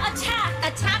Nathan.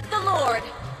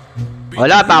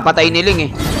 Wala, papatay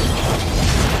niling, eh.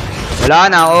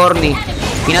 Wala na, Orni.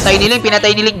 Pinatay niling,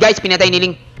 guys. Pinatay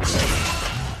niling.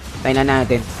 Patay na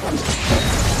natin.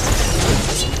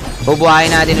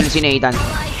 Bubuhayin natin ulit si Nathan.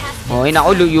 Okay,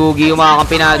 naku, Yugi yung mga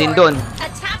kampi natin doon.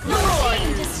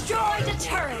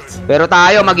 Pero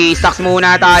tayo, mag-i-stocks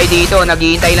muna tayo dito.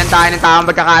 Naghihintay lang tayo ng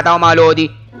tamang pagkakataon, mga Lodi.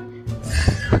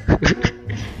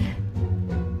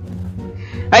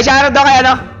 Ay, shoutout daw kay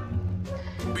ano?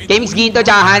 Kay Mix Ginto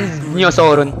tsaka Hans nyo,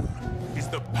 Soron.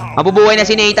 Mabubuhay na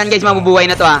si Nathan, guys. Mabubuhay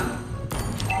na to, ha.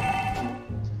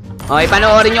 Okay,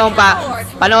 panoorin nyo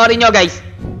panoorin nyo, guys.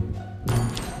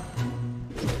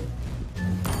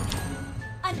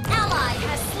 An ally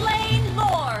has slain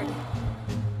Lord.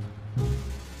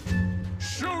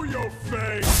 Show your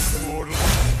face, mortal.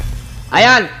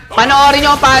 Ayan, panoorin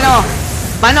nyo paano.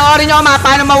 Panoorin nyo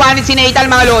paano mawanid si Nathan,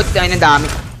 mga lods. Ay, ang dami.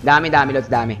 Dami, lods,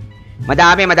 dami.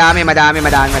 Madami.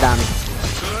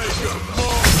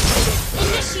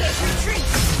 Initiate retreat.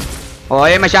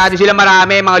 Okay, masyado sila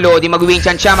marami, mga lodi.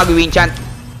 Mag-winchant siya, mag-winchant.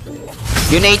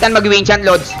 Yung Nathan, mag-winchant,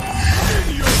 lods.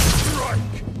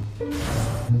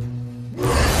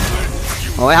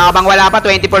 Okay, habang wala pa,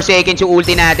 24 seconds yung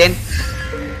ulti natin.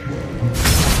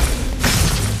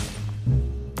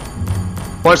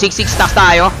 466 stacks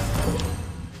tayo.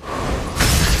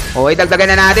 Okay,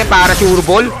 dagdagan na natin para sure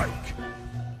ball.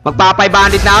 Magpa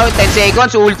 500 na ako. 10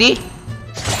 seconds, ulti.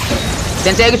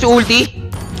 10 seconds, ulti.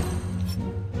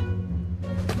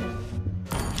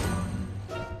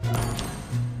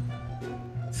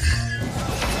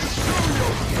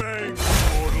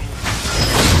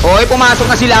 Okay, pumasok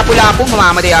na si Lapu-Lapu.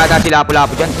 Mamamatay ata si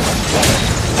Lapu-Lapu dyan.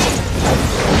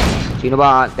 Sino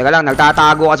ba? Teka lang,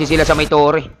 nagtatago kasi sila sa may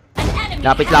tore.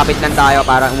 Lapit-lapit lang tayo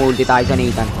para umulti tayo sa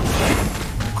Nathan.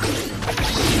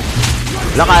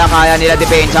 Wala, kaya-kaya nila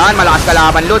depensahan. Malakas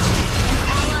kalaban, Lods.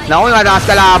 Naku, malakas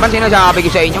kalaban. Sinasabi ko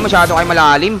sa inyo, masyado kayo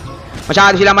malalim.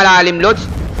 Masyado sila malalim, Lods.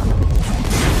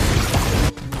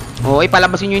 Okay,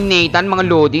 palabasin nyo yung Nathan, mga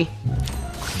Lodi.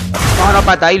 Para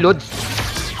patay, Lods.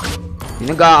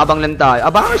 Nag-aabang lang tayo.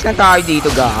 Abangers lang tayo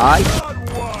dito, guys.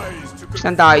 Abangers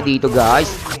lang tayo dito, guys.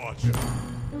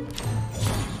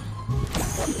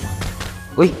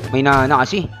 Uy, may nana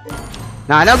kasi.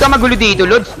 Nana, huwag ka magulo dito,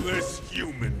 Lods.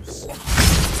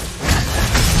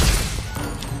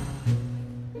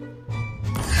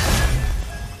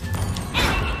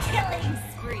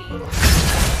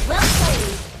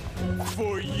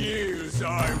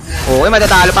 Okay,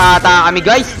 matatalo pa ata kami,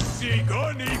 guys.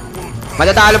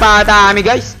 Matatalo pa ata kami,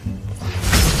 guys.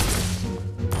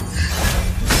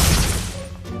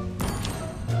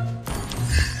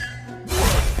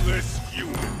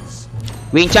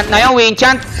 Winchant na yun,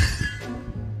 winchant.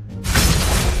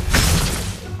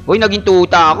 Uy, naging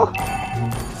tuta ako.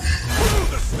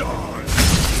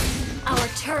 Our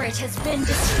turret has been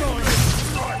destroyed.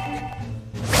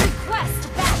 Request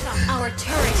backup. Our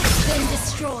turret has been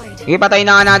destroyed. Sige, patayin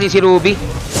na nga natin si Ruby.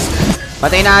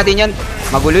 Patayin natin yan.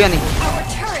 Magulo yan eh. Our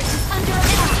turret is under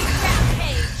attack.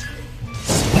 Rampage.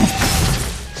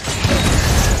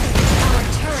 Our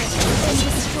turret has been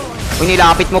destroyed. Uy,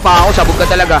 nilapit mo pa ako. Sabog ka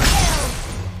talaga.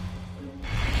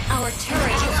 Our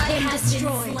turret has been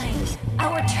destroyed.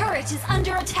 Our turret is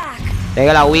under attack. Teka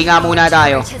lang, uwi nga muna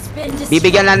tayo.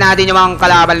 Bibigyan lang natin yung mga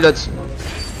kalaban, Lods.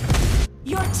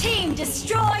 Your team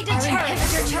destroyed a turret.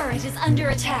 Your turret is under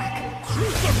attack.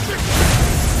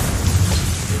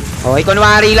 Okay,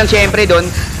 kunwari lang syempre doon.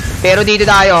 Pero dito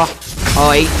tayo.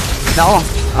 Okay. Nako,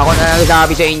 ako na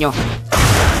nagsasabi sa inyo.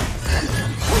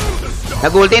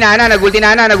 Nagulti na.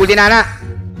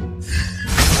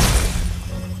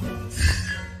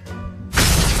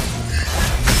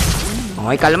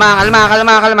 Okay, kalma.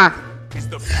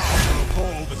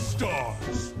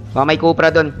 Oh, may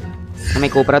Cupra doon. May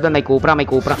Cupra.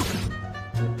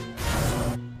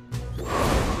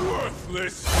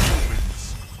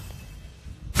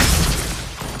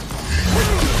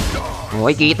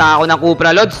 Okay, kita ako ng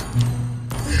Cupra, Lods.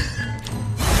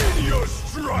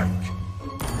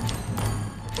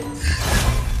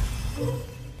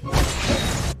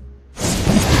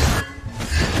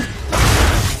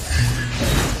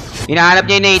 Hinahanap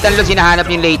niya yung Nathan, Lods. Hinahanap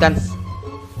niya yung Nathan.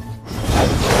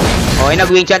 Okay,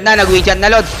 nag-winchant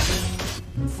na, Lods.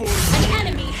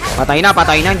 Patay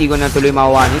na. Hindi ko na tuloy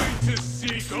mawawanit.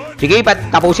 Sige,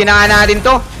 tapusin na nga natin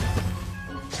to.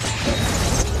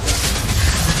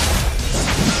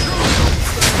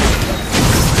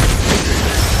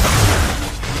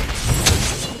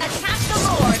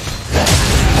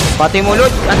 Pati mo, Lod.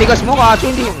 Antigas mo, kaso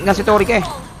hindi. Nasa Tori ka eh.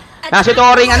 Nasa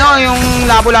Tori yung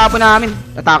labo-labo namin.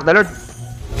 Attack the Lord.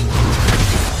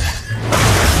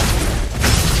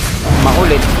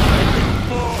 Makulit.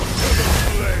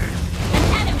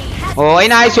 Okay,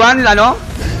 nice one.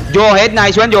 Johead,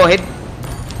 nice one, Johead.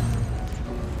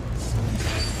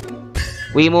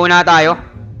 Uwi muna tayo.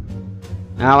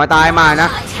 Nawa tayo,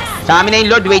 mana. Sa amin na yung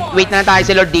Lord. Wait na tayo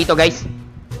sa Lord dito, guys.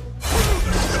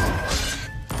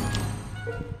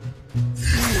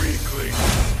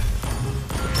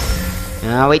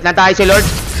 Wait lang tayo si Lord.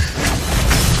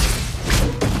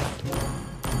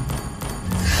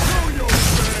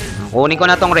 Kunin ko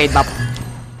na tong red buff.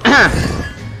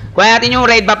 Kuha natin yung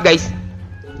red buff, guys.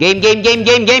 Game.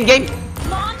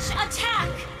 Launch attack.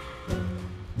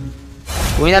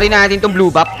 Kunin na rin natin tong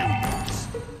blue buff.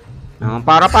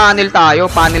 Para panel tayo.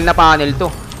 Panel na panel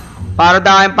to. Para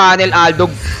dahil panel,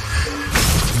 Aldog.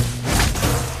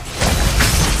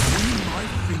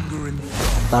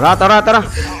 Tara.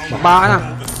 Magbaka na.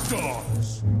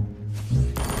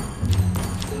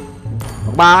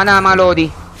 Magbaka na, mga Lodi.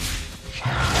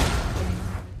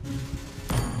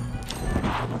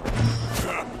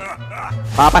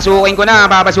 Papasukin ko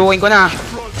na.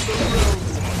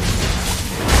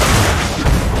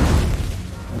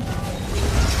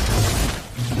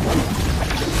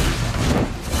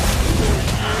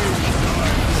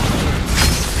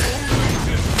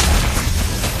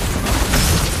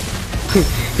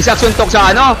 Isang suntok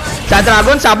sa ano? Sa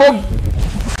dragon, sabog.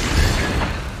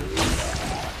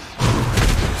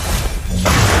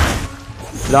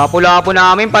 Lapo-lapo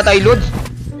namin, patay Lods.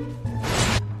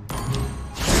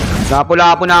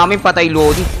 Lapo-lapo namin, patay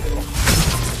Lodi.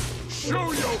 Show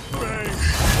your face.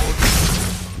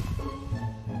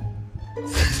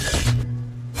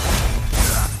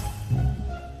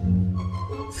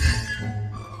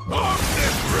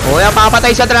 O, yan,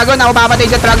 papatay sa dragon. Ako papatay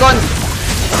sa dragon.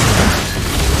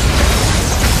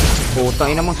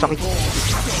 Putang ina mo, sakit.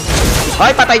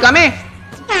 Ay, patay kami.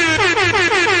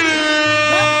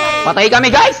 Patay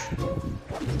kami, guys.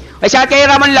 Ay, shot kay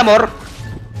Ramon Lamor.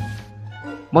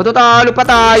 Matutalo pa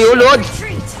tayo, Lord.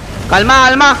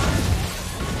 Kalma.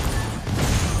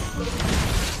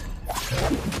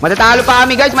 Matatalo pa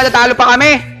kami, guys.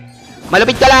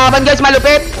 Malupit kalaban, guys.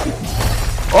 Malupit.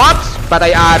 Ops.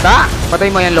 Patay ata.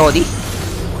 Patay mo yan, Lodi.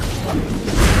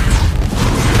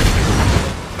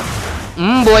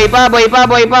 Buhay pa. Kaya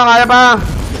pa.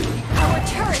 Our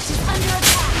turret is under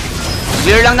attack.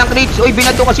 Clear lang ng creeps. Uy,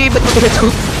 binato kasi. Ba't mo binato?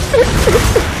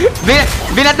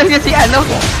 Binato niya si ano?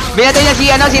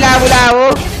 Si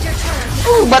Labu-Labu.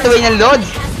 Batuin ng Lods.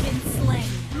 Has been slain.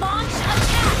 Launch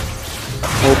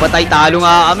attack. Oh, patay. Talo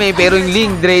nga kami. Pero yung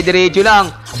Ling, dire-diretso lang.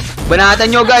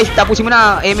 Banatan nyo, guys. Tapusin mo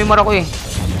na. MMR ako eh.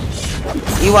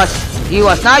 Iwas.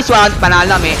 Nice one.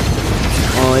 Panalo kami.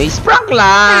 Oh, prank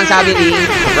lang. Sabi ni Ling.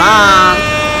 Prank.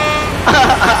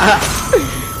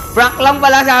 Prank lang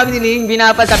pala sabi ni Ling.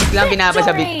 Pinapasabik lang.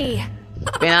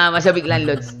 Pinapasabik lang,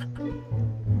 Lods.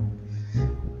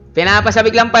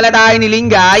 Pinapasabik lang pala tayo ni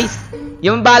Ling, guys.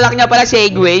 Yung balak niya pala,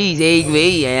 Segway.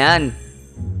 Ayan.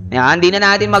 Hindi na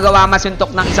natin magawa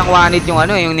masuntok ng isang one-hit yung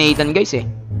yung Nathan, guys eh.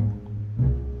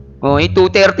 Oh,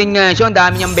 213 nga siya. Ang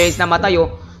dami niyang beses na matay,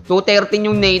 oh. 213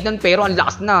 yung Nathan, pero ang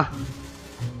lakas na.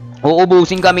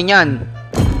 Uubusin kami niyan.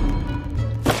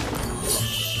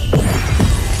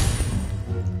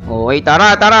 Okay,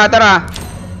 tara.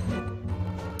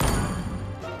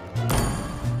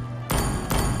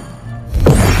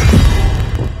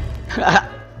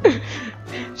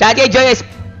 Sa kay Joy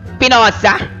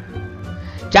Espinosa.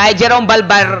 Kay Jerome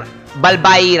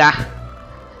Balbaira.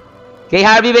 Kay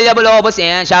Harvey Villalobos,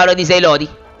 yan. Shoutout din sa Lodi.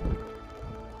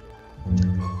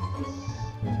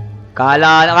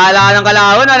 Kala ng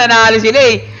kalahon, nanalo sila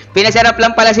eh. Pinasarap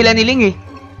lang pala sila ni Ling eh.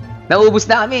 Naubos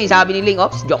na kami. Sabi ni Ling,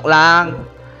 ops, joke lang.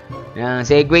 Yan,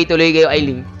 segue tuloy kayo ay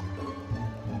Ling.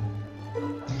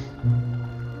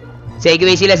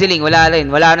 Segue sila si Ling, wala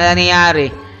na nangyayari.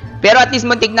 Pero at least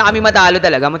muntik na kami matalo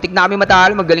talaga.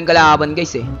 Magaling kalaban,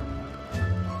 guys eh.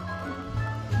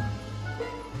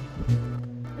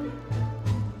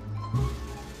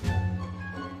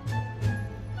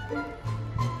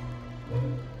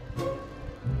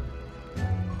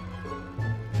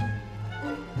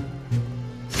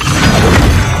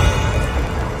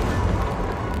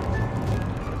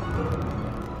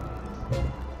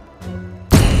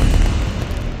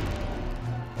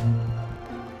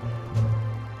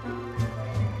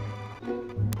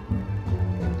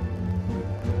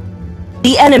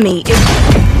 The enemy is...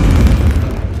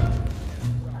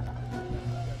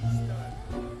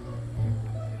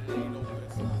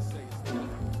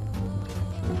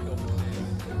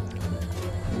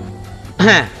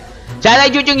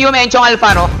 Chalay Juchung Yumenchong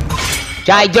Alfaro.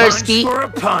 Chai Jersky.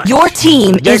 Your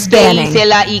team is banning.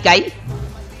 Sela Ikay.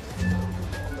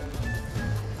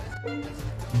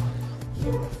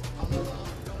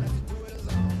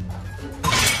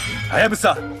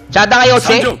 Hayabusa. Chada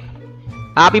Kayose.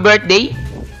 Happy birthday.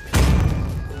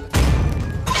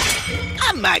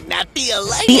 I might not be a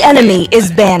lady. The enemy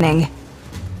is banning.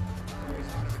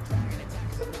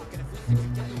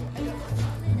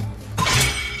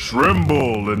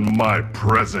 Tremble in my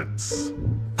presence.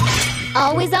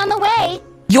 Always on the way.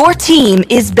 Your team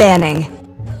is banning.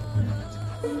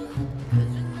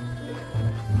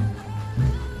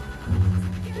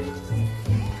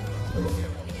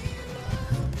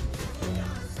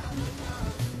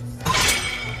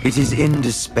 It is in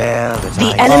despair that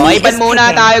The I... enemy Okay, ban is muna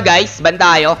picking. tayo guys. Ban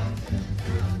tayo.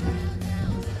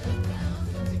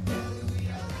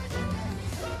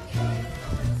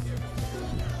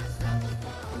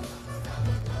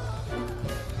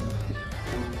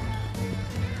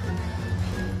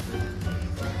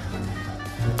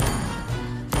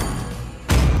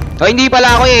 Oh, hindi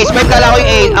pala ako yung X5. Kala ko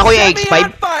yung ako yung X5.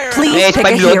 Please Yes,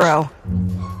 pick a 5 loads. hero.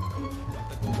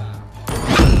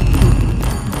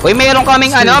 Uy, meron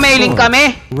kaming ano, may link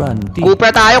kami. Run deep.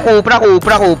 Kupra tayo, kupra.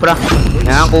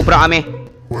 Yan, kupra kami.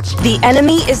 The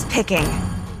enemy is picking.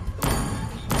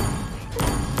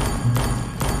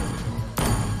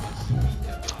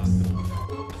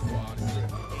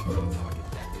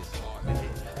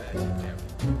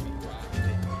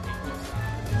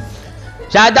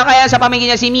 Sada kaya sa pamilya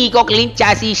niya si Miko, Clint,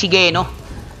 tsaka si Shigeno.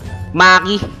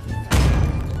 Maki.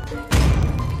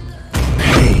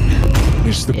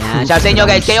 Yan, shout sa inyo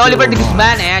guys. Kay Oliver de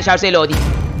Guzman, ayan, shout sa Lodi.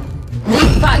 We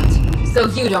fight, so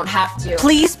you don't have to.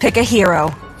 Please pick a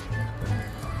hero.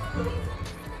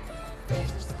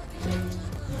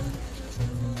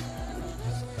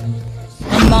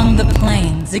 Among the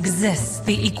planes exists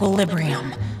the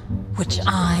equilibrium, which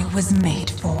I was made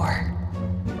for.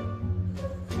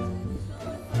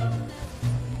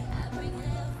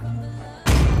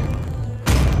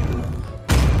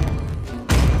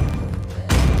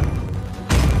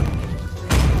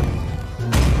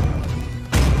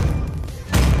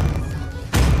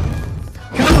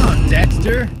 Come on,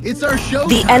 Dexter. It's our show.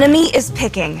 The enemy is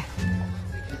picking.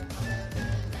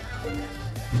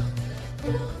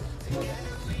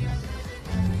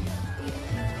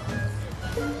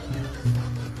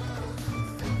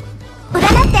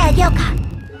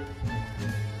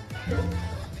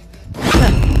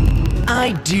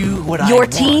 I do what Your I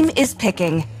want. team is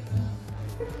picking.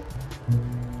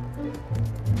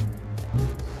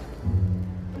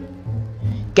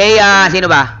 Kay, sino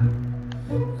ba?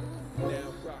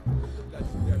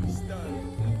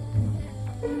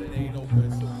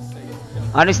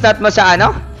 Ano start mo sa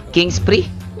ano? King's Spree?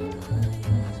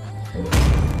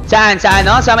 Saan? Sa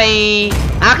ano? Sa may...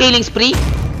 Killing Spree?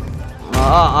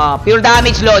 Oo. Pure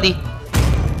damage, Lodi.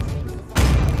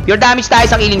 Pure damage tayo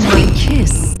sa Killing Spree.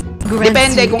 Kiss.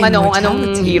 Depende kung ano, kung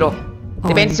anong hero.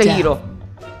 Depende sa hero.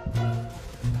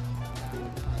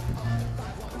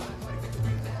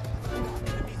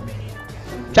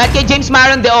 Chat kay James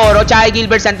Maron de Oro, tsaka kay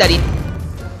Gilbert Santarin.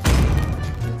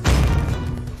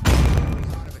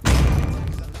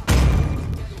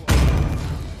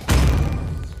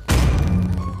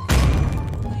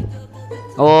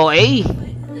 Okay.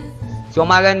 So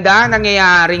maganda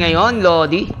nangyayari ngayon,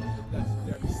 Lodi.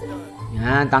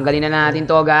 Yan, tanggalin na natin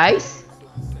to, guys.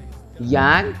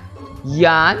 Yan.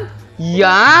 Gang!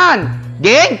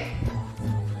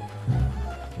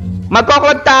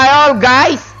 Magko-cloud tayo,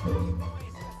 guys.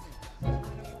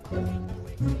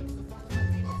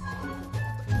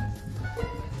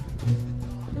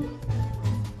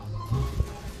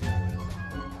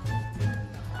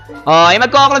 Okay,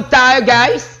 magko-cloud tayo,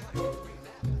 guys.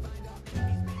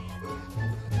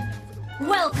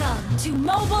 Welcome to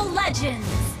Mobile Legends.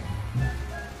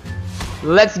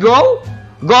 Let's go!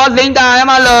 Gold lane tayo,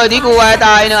 mga Lodi. Kuha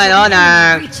tayo ng ano,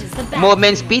 ng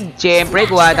movement speed. Siyempre,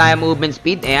 kuha tayo movement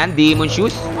speed. Ayan, Demon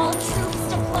Shoes. All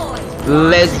troops deployed.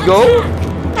 Let's go!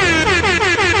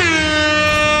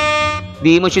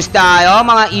 Demon Shoes tayo,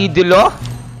 mga idolo.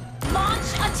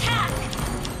 Launch attack.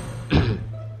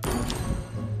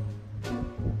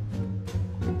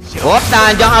 Oh,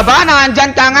 nandiyan ka ba?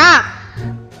 Nandiyan ka nga!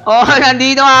 Oh,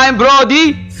 nandito nga yung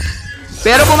Brody.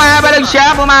 Pero pumapalag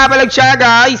siya,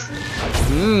 guys.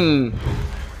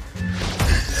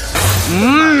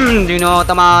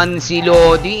 Tinatamaan si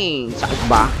Lodi. Sakit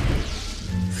ba?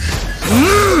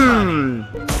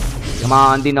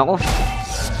 Tamaan din ako.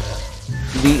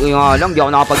 Hindi ako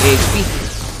nakapag-XP.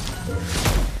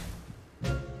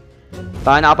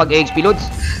 Tayo nakapag-XP, Lods.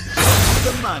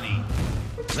 The money.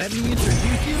 Let me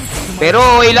introduce you to my Pero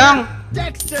okay lang.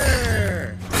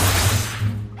 Dexter.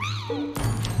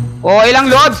 Okay lang,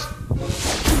 Lods.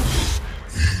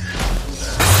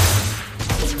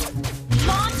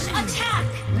 Launch attack.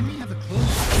 Let me have a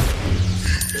close.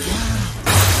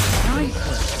 Nice.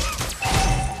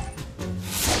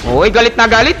 Okay, galit na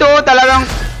galit, oh. Talagang...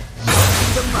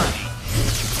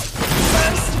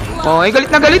 Okay, galit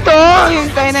na galit, oh.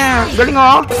 Yung tayo na. Galing,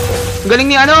 oh. Galing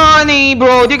ni, ni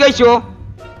Brody, guys, oh.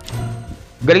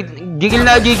 Galit, gigil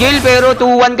na gigil, pero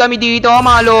 2-1 kami dito,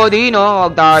 mga Lodi, no?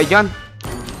 Huwag tayo dyan.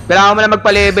 Kailangan mo na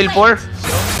magpa-level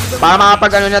 4 para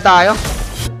makapag na tayo.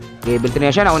 Level 3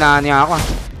 na siya, naunahan niya ako.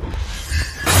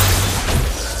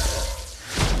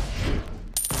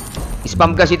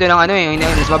 Spam kasi ito ng ano eh.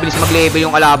 Mas mabilis mag-level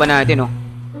yung kalaban natin, oh.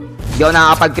 Hindi ako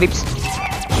nakakapag-creeps.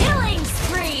 Killing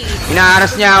spree.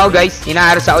 Inaharas niya ako, guys.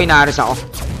 Inaharas ako.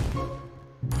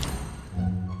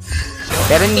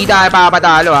 Pero hindi tayo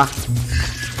papatalo, ha.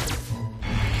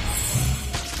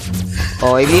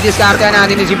 Oh, i-discard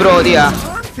natin si Brody, ha.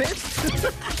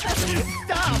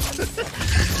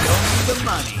 The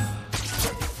money.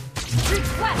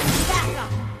 Request backup.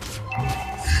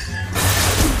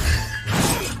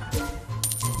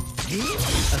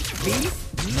 A thief?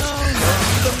 No,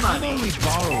 the money. I'm only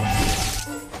borrowing.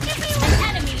 An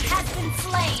enemy has been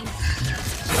slain.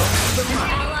 An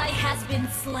ally has been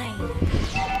slain.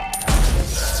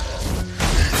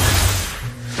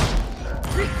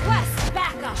 Request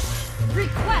backup.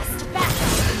 Request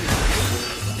backup.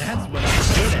 That's what I'm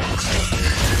good at.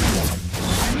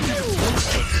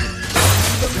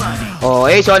 The money. Oh,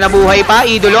 so nabuhay pa,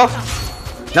 idolo.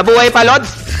 Nabuhay pa, Lods.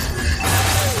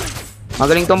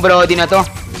 Magaling tong Brody na to.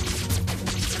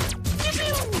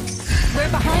 We're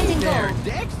behind in There, gold.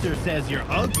 Dexter says you're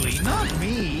ugly, not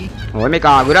me. Oh, may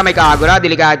kagura.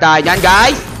 Delikado tayo dyan,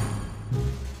 guys.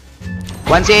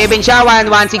 1-7 siya,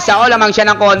 1-6 ako. Lamang siya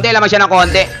ng konti.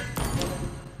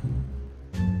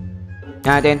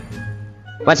 Natin.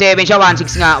 1-7 siya,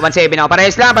 1-6 nga. 1-7 ako.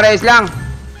 Parehas lang.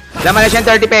 Laman na siyang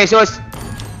 30 pesos.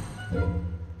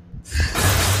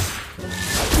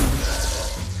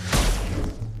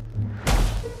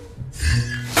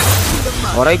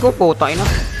 Oray ko, puta ina.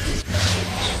 The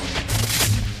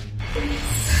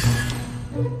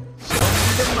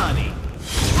money.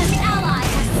 An ally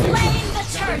has slain the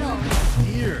turtle.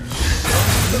 Here.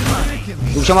 The money.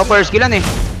 Hindi siya ma-first killan eh.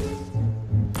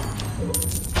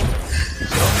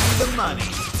 The money.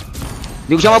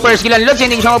 Hindi ko siya ma-first killan, Lods.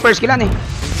 Hindi ko siya ma-first killan eh.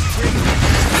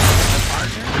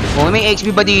 Oh, may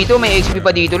XP pa dito.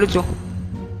 Lods, oh.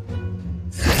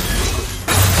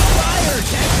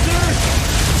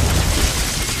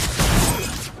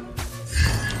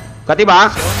 Kati ba?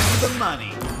 The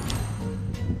money.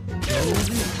 Gold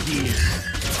is here.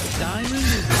 Diamond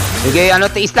is Sige,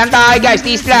 tiis lang tayo, guys.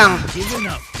 Tiis lang. giving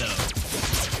up, though.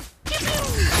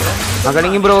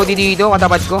 Magaling yung Brody dito,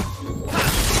 katapat ko.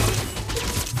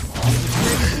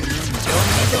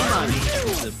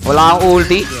 Wala akong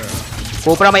ulti.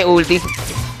 Cupra may ulti.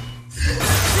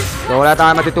 So wala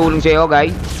tayong matutulong sa'yo,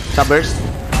 guys. Sa burst.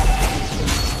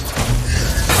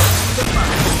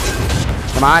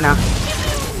 Samahan, ha.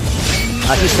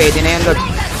 Assist, pwede na yan, Lord.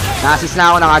 Na-assist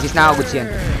na ako. Goods yan.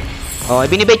 Oh,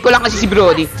 binibait ko lang kasi si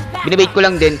Brody. Binibait ko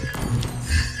lang din.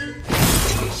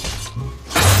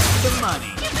 The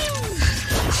money.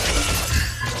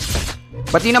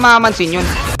 Ba't di namamansin yun?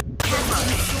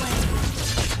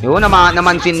 Yun,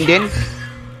 namansin din.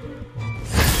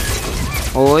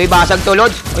 Uy, basag to,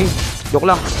 Lods. Uy, joke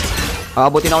lang.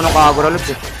 Aabutin ako ng kagura,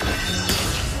 Lods eh.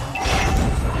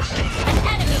 An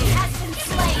enemy has been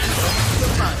slain.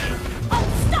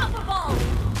 Unstoppable.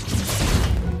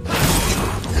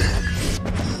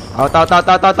 Out.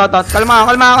 Kalma.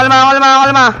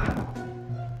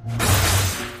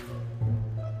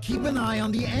 Keep an eye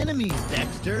on the enemies,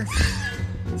 Dexter.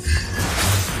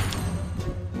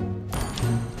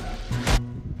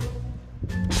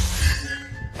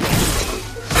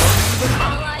 An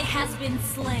ally has been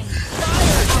slain.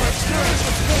 Our turret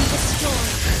has been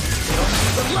destroyed.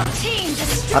 Your team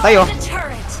destroyed Patay, oh. the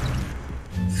turret.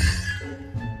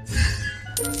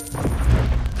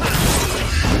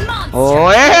 Monster. Oh,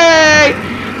 hey!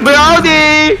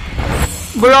 Brody!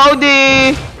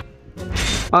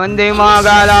 Maganda yung mga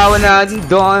galawan natin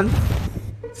doon.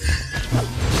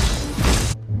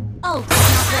 Oh,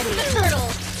 not ready. The turtle.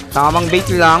 Tamang bait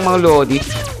lang, mga Lodi.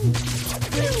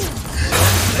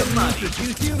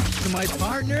 Introduce you to my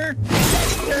partner.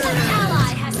 An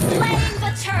ally has slain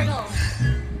the turtle.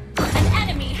 An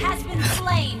enemy has been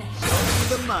slain.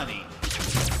 The money.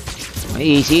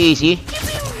 Easy.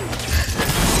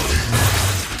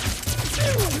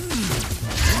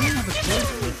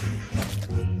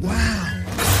 Wow.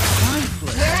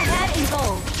 Conflict. We're ahead in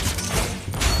gold.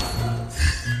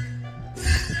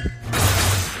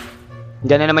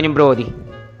 Diyan na naman yung Brody.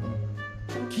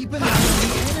 Keep an eye on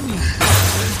the enemies.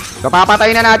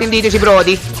 Papatayin na natin dito si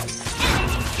Brody.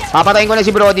 Papatayin ko na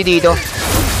si Brody dito.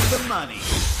 The money.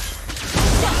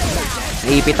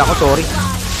 Naipit ako, sorry.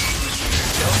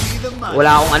 The money.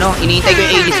 Wala akong iniintay ko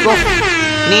yung Aegis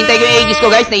ko.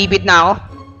 Guys. Naipit na ako.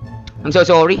 I'm so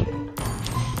sorry.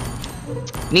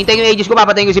 Iniintay ko yung Aegis ko,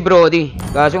 papatayin ko si Brody.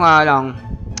 Kaso nga lang,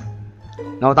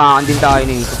 nautakan din tayo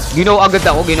nito. Ginawa agad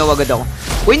ako.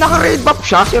 Uy, naka-red buff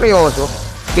siya, seryoso.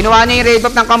 Ginawa niya yung red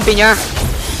buff ng kampi niya.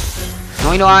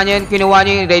 Nung kinuha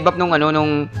niya yung red buff nung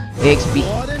XP.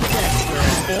 Claude and Dexter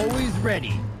are always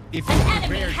ready. If you An prepare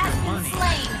enemy your has been money.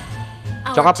 slain.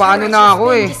 Our Tsaka paano turret na has ako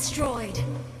been eh. destroyed.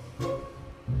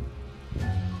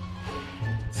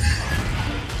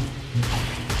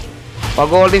 Pag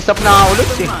golden stop na ako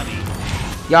ulit eh.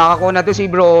 Yaka ko na to si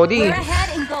Brody. We're ahead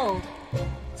in gold.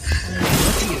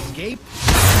 Lucky escape.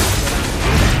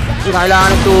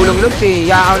 Kailangan ng tulong Lutz eh.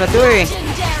 Yaka ko na to eh.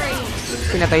 Legendary.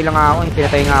 Pinatay lang ako eh.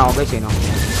 Pinatay nga ako guys eh no.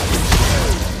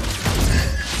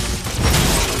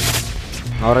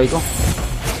 Aray ko.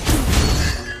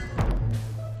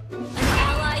 An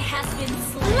ally has been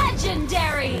slain.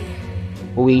 Legendary.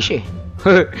 Uwi siya eh.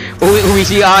 Uwi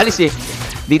si Alice eh.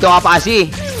 Dito ka pa kasi.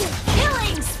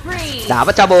 Killing spree.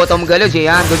 Dapat sa bottom galos eh.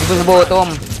 Yan. Doon sa bottom.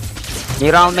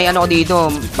 May round may ano ko dito.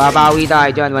 Babawi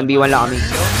tayo dyan. 1v1 lang kami.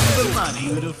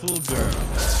 Beautiful girl.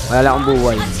 Wala lang akong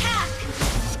buhay. Attack.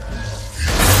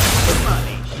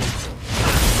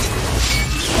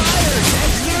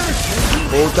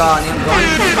 Pucha, ano yan guys?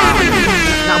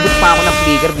 Nakabot pa ako ng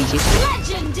flicker, bisit.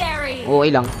 Legendary. Okay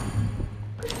lang.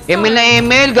 ML na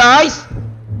ML, guys!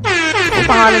 Ang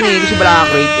pangalan nito si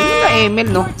Black Raid. ML na ML,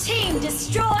 no? Your team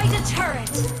destroyed a turret.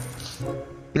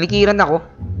 Pilikiran ako.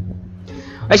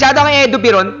 Ay, shout out kay Edo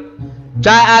Piron.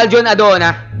 Tsaka Aljon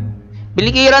Adona.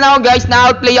 Pilikiran ako, guys.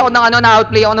 Na-outplay ako ng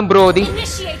na-outplay ako ng Brody.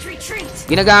 Initiate retreat.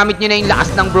 Ginagamit niya na yung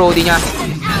lakas ng Brody niya. An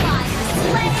ally has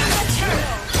slain the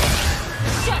turtle.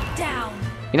 Shut down.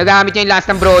 Ginagamit niya yung lakas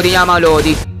ng Brody niya, mga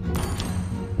Lodi.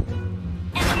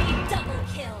 Enemy double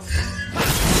kill.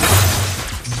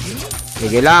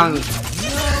 Sige lang.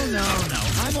 No.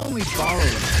 I'm only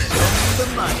borrowing. The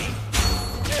money.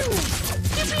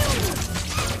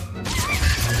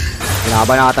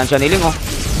 Pinabanatan siya niling, oh.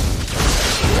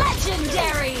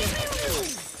 Legendary.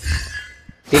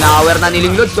 Tinower na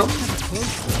niling Lods, oh.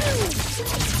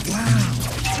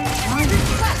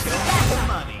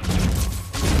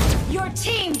 Your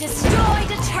team destroyed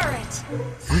a turret.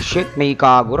 Oh, shit, may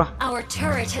Kagura. Our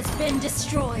turret has been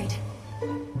destroyed.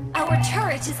 Our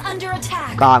turret is under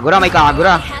attack. Kagura, may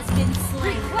Kagura. Has been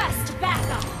slain. Request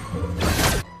backup.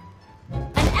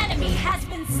 An enemy has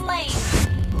been slain.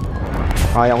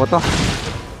 Kaya ko to.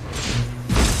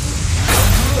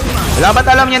 Wala ba't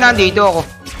alam niya nandito ako?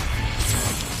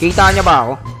 Kita niya ba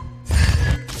ako?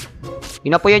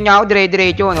 Inapuyan niya ako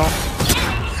dire-diretso, no?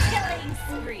 Killing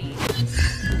spree.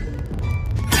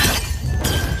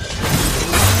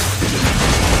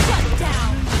 Shut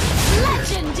down.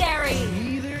 Legendary.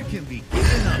 Neither can be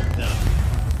given up though.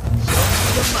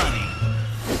 The money.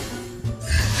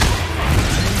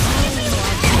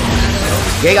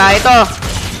 Okay, kaya ito.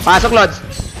 Pasok, Lods.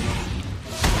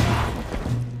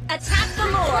 Attack the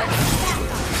Lord.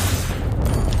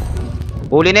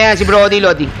 Huli na yan si Brody,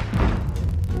 Lodi.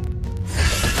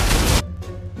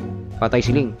 Patay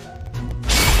siling.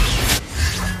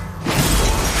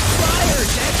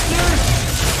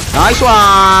 Nice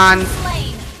one!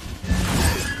 Slain.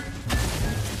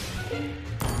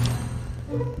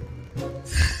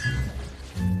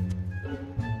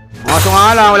 Kaso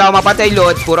nga lang, wala akong mapatay,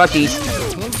 Lods. Puro assist.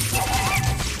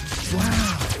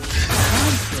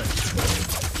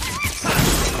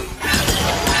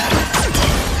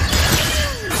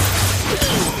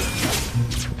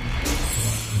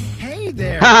 Hey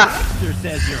there. Haha. Master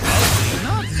says you're ugly,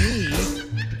 not me.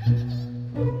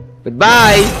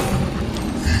 Goodbye!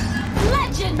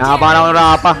 Legendary. Nakapangan ako ng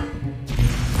rapa.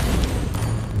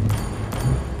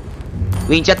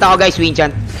 Winchat ako, guys.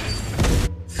 Winchat. An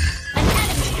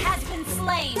enemy has been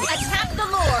slain. Attack the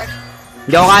Lord.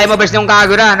 Hindi ako kaya ma-burst ng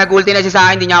Kagura. Nag-ulti na siya sa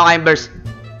akin. Hindi niya ako kaya burst.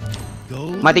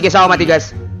 Gold Matigas ako,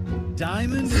 matigas.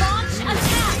 diamond. Launch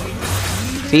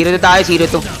attack. 0-2 tayo,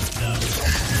 0-2.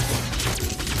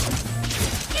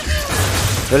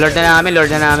 So, Lord na namin,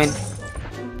 Lord na namin.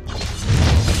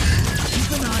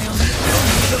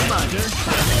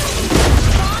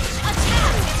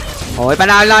 Okay,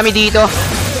 panalo namin dito. Ally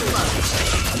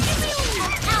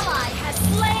has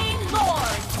slain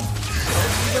Lord.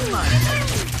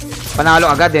 Panalo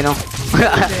agad eh, no?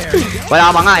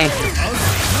 Wala ka mga eh.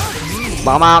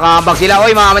 Baka makakambak sila.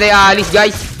 Oy, mamamatay Alice,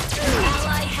 guys.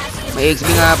 Ally has been May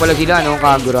XP nga pala sila, no?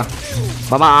 Kagura.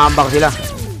 Baka makakambak sila.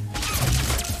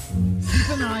 Keep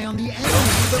an eye on the enemy.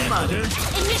 The money.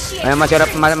 initiate. Ay,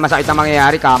 masakit na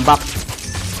mangyayari, comeback.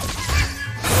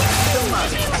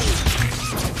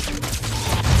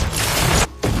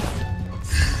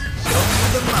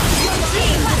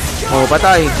 Oh,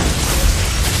 patay.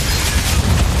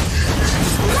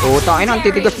 Oh, tangin, ang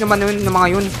titigas naman yun, ng mga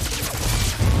yun.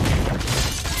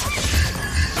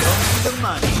 The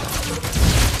money.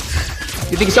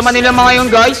 Titigas naman nila mga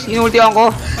yun, guys. Inultihan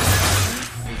ko.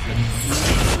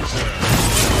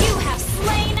 You have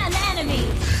slain an enemy.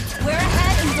 We're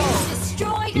ahead in gold.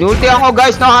 Destroyed a Inulti ako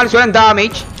guys, no? Halos walang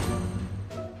damage.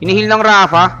 Hinihil ng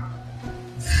Rafa.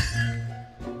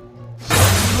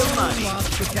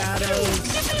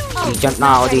 Jump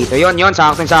na ako dito. Yun,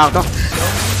 sakto.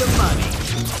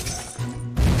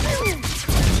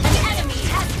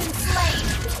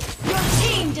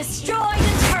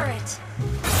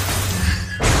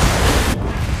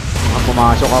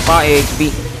 Pumasok ka pa, XP.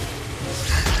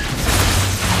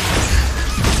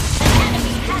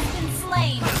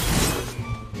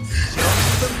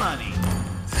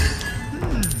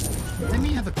 Let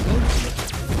me have a close look.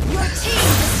 Your team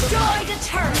destroyed a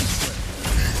turret.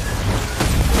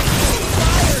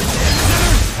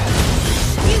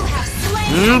 You have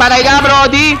slain. Patay ka,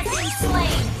 Brody.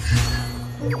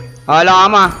 Hala ka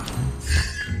ma.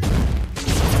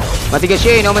 Matigas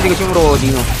siya, no? Matigas yung Brody,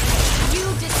 no? You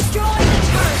destroyed a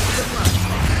turret.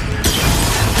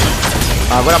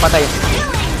 Bago na patay.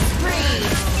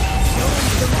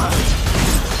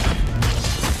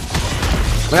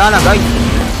 Kaya na, guys.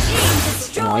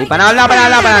 Okay, panalo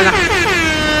na.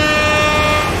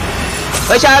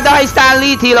 Uy, shout out kay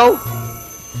Stanley, Tilo.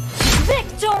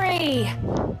 Victory!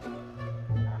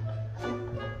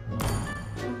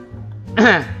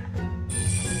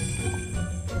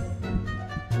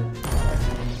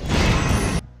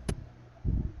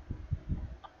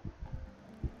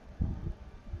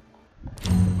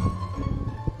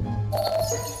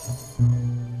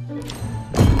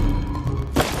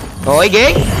 Okay,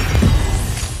 gang.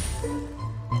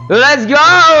 Let's go!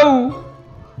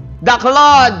 The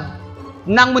Claude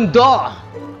ng mundo.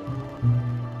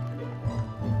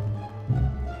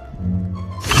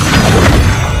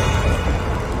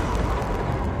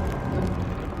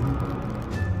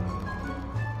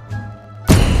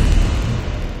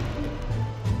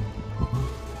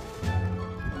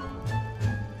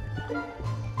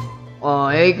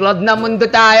 Okay, Claude ng mundo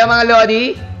tayo mga Lodi.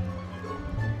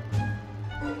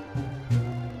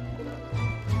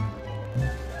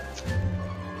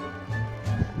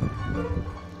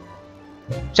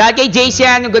 Shout kay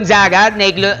Jason Gonzaga,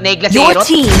 Your Neglasero.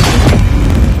 team.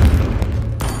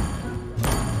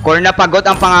 Core na pagod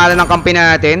ang pangalan ng kampi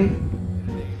natin.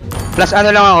 Plus ano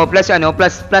lang ako, plus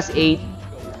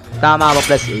 8. Tama ba,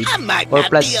 plus 8? Or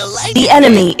plus... The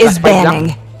enemy is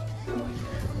banning.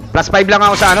 Plus 5 lang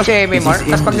ako sa ano, si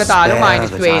MMR. Tapos pag natalo,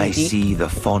 minus I 20. see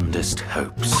the fondest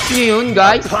hopes. Yun,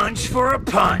 guys. Punch for a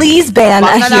punch. Please ban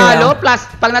Pag a nanalo, hero.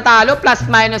 pag natalo, plus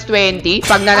minus 20.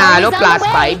 Pag nanalo, plus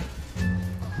 5.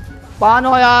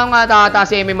 Paano kaya matataas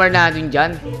si MMR natin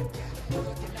dyan?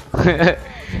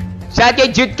 Shout kay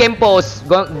Jude Kempos,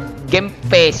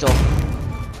 Gempeso.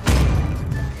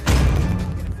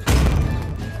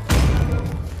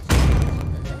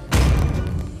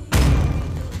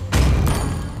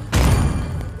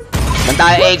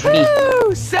 Bantay XD.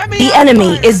 The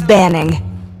enemy is banning.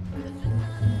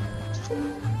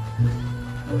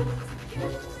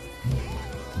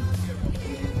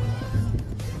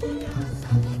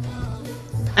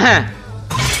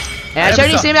 Ayan, share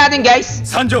yung stream natin, guys.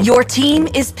 Your team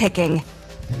is picking.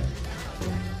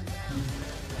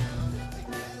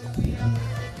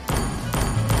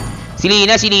 Si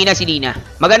Lina.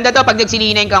 Maganda to pag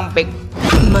nagsilina yung kampik.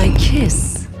 My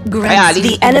kiss Ay, Ali.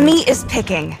 The enemy is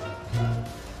picking.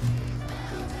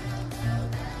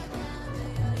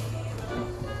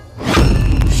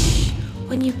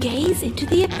 When you gaze into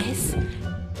the abyss,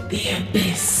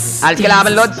 Alis ka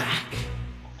laban, Lods.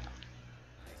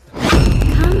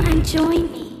 come and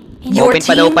join me. In Your Open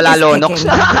pa daw team pala, is Lonox.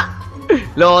 picking.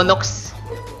 Lonox.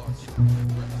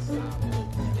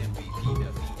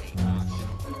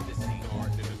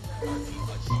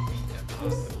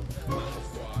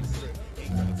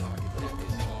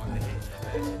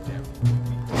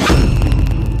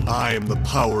 I am the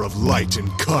power of light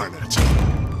incarnate.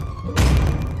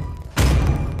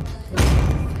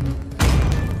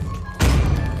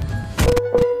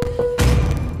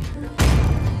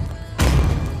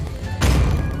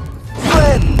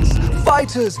 Friends,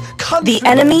 fighters, country. The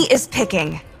enemy is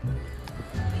picking.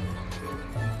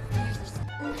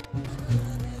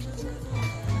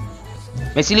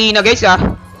 May silina, guys, ah.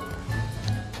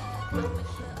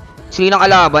 Silinang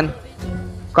kalaban.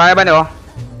 Kaya ba, no?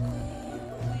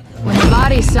 When the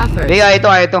body suffers,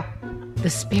 Ito. the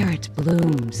spirit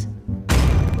blooms.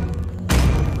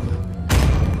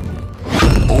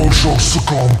 All shall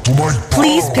succumb to my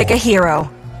Please pick a hero.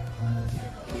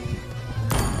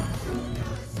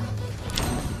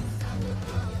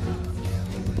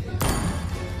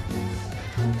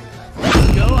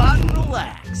 Go out and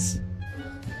relax.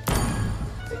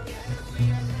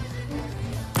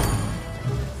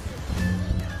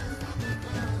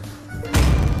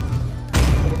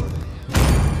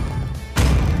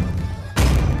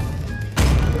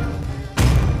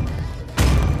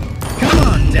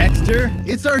 Dexter.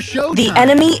 It's our show The time.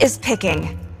 enemy is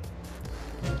picking.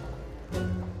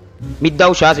 Mid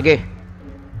daw siya, sige.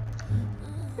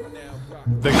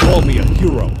 They call me a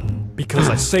hero because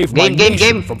I saved my Game.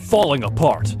 nation from falling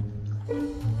apart.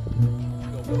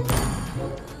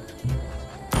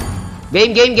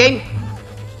 Game.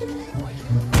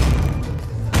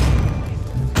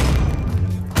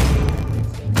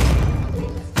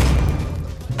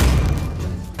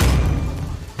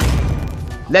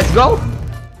 Let's go.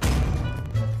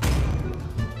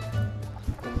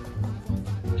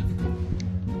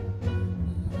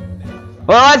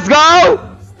 Let's go.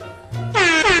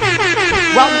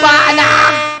 Wag ba na?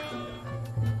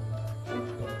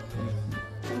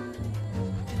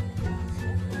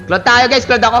 Claude tayo guys,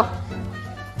 Claude ako.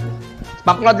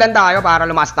 Spam-Claude lang tayo para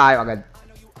lumas tayo agad.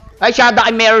 Ay, shadow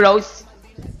kay Mary Rose.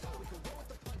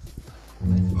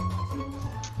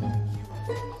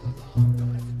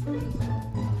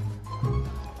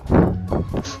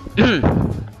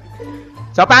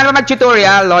 So, paano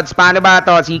mag-tutorial, Lods? Paano ba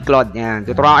to si Claude? Yan,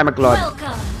 tuturuan kayo mag-Claude.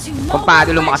 Kung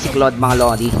paano lumakas si Claude, mga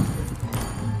Lodi.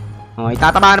 Okay,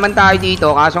 tataba naman tayo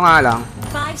dito, kaso nga lang.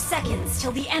 5 seconds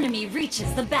till the enemy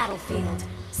reaches the battlefield.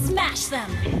 Smash them.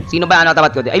 Sino ba ano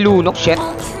tapat ko? Ay, Lunox, shit.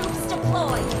 All troops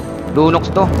deployed.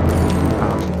 Lunox to.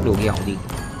 Lugi ako dito.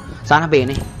 Sana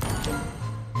Bene.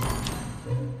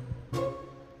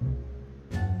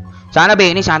 Sana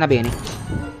Bene.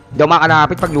 Daw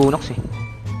makalapit pag Lunox eh.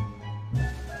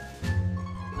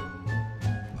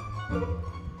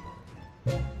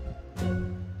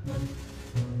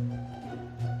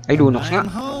 Ay, Lunox nga.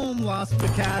 I'm home, Los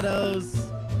Picados.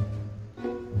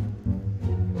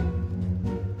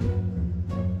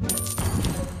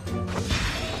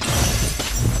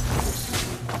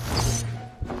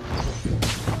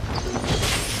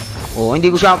 Oh, hindi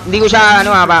ko siya ano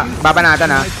babanatan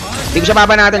ha. Hindi ko siya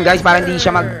babanatan guys para hindi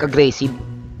siya mag-aggressive.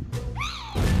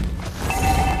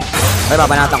 Ay,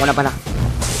 babanatan ko na pala.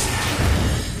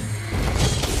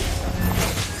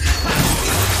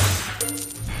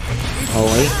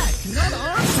 Okay.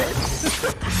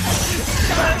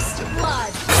 First blood.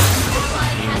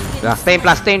 Plus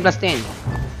 10.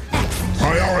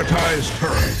 Prioritize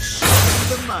turrets.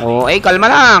 Oh, ay, kalma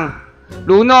lang.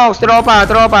 Lunox, tropa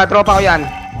ko yan.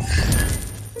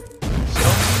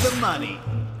 The money.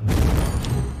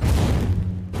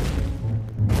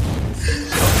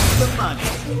 The money.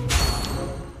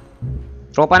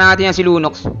 Tropa natin yan si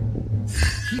Lunox.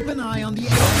 Keep an eye on the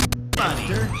enemy.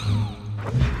 Dexter.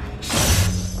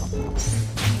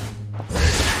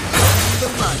 The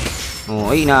money.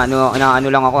 Oh, ay, inaano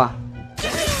lang ako ah.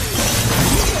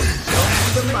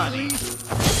 The money.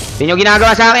 Hindi nyo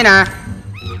ginagawa sa akin ha.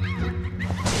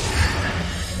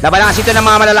 Laban lang kasi ito ng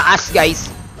mga malalakas guys.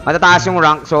 Matataas yung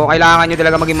rank, so kailangan nyo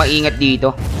talaga maging maingat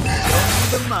dito.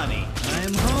 The money.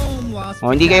 I'm home, Los Oh,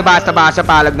 hindi kayo basta-basta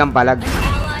palag ng palag.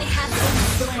 Ally has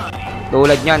been slain.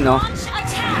 Tulad nyan, no? Launch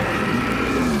attack.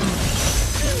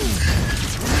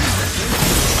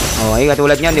 Oh, ay,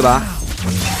 katulad nyan, di ba? You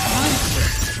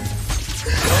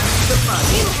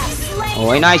have slain.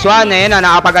 Oh, ay, nice one. Ayan na,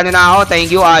 nakapag ano na ako.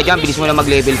 Thank you. Dyan, bilis mo na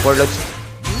mag-level 4, Lods.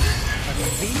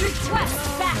 Request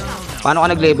backup. Paano ka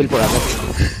nag-level 4 agad?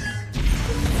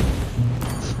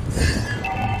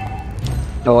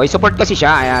 Oh, ay, support kasi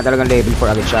siya. Ayan, talagang level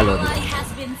 4 agad siya, Lodi. Ally has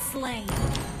been slain.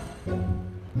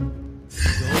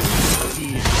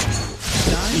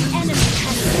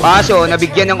 Kaso,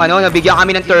 nabigyan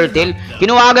kami ng turtle.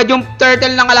 Kinuha agad yung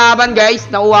turtle ng kalaban, guys.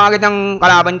 Nakuha agad ng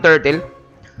kalaban turtle.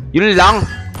 Yun lang.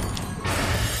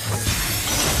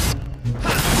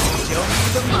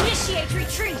 Initiate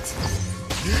retreat.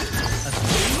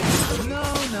 No.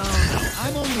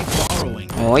 I'm only borrowing.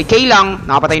 Okay lang.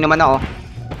 Nakapatay naman na, oh.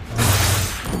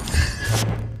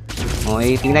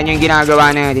 Okay, tingnan nyo yung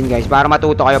ginagawa natin, guys. Para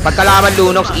matuto kayo. Pag kalaban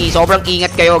Lunox, sobrang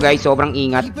ingat kayo, guys. Sobrang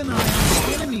ingat. Keep an eye on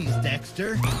the enemies,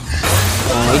 Dexter.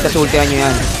 Okay, tas ultihan nyo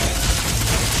yan.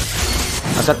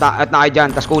 At na kayo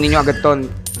dyan. Tas kunin nyo agad ton.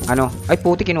 Ano? Ay,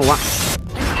 puti, kinuha.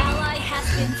 An ally has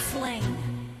been slain.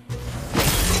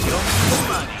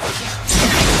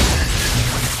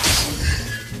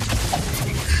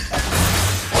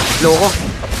 Loko.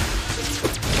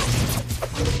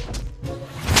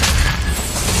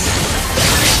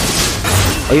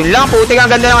 Ayun lang, puti,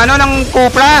 ang ganda ng ng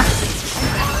Cupra.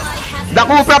 The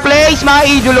Cupra plays, mga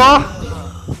idolo.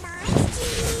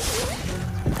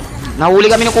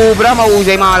 Nahuli kami ng Cobra,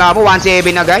 mausay mga kalabo.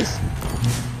 1-7 na, guys.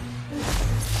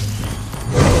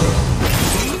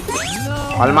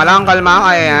 Kalma lang,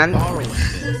 kaya yan.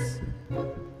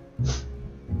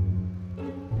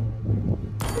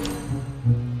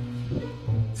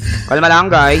 Kalma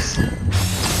lang, guys.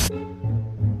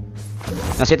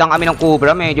 Nasitan kami ng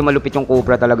Cobra. Medyo malupit yung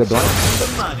Cobra talaga doon.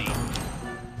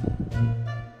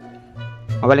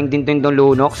 Magaling din yung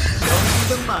Lunox.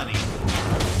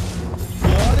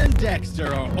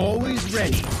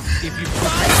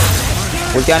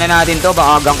 Ultihan na natin to.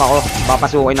 Baka gank ako.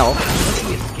 Papasukin ako.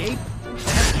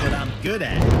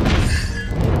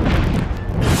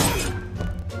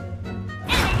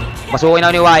 Pasukin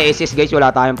ako ni YSS guys. Wala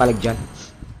tayong palag dyan.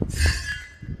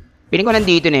 Piling ko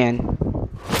nandito na yan.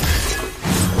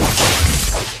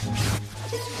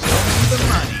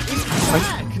 Ay,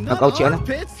 nag-out si ano?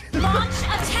 Launch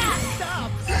attack.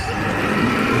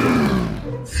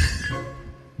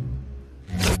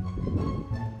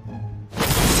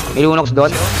 May Lunox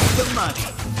doon.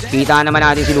 Kita naman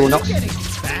natin si Lunox. Ally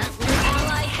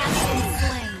has been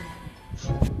slain.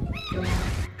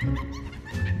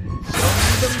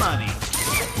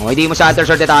 Okay, di mo sa Hunter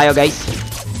Sword na tayo guys.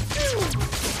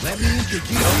 Let me introduce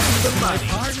you to my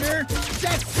partner,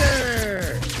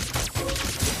 Dexter!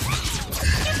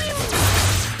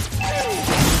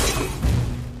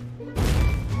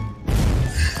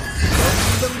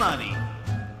 The money.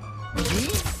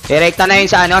 Direkta na yun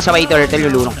sa ano, sa White Turtle,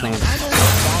 yung Lunox na yun.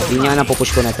 Hindi niya na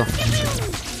pupush ko na to.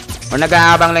 O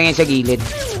nag-aabang lang yan sa gilid.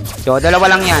 So,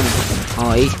 dalawa lang yan.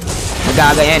 Okay.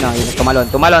 Nag-aaga yan, oh. Tumalon,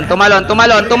 tumalon, tumalon,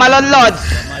 tumalon, tumalon, Lods!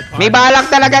 May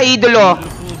balak talaga, idolo.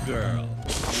 Beautiful girl.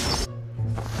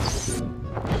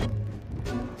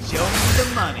 Show me the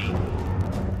money.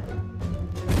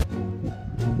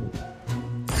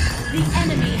 The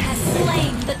enemy has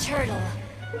slain the turtle.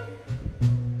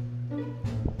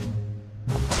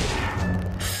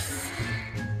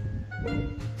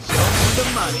 The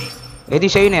money. Eh di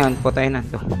sa'yo na yan. Putayin na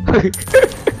to.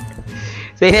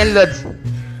 Sa'yo na yan, Lods.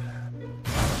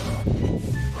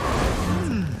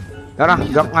 Tara,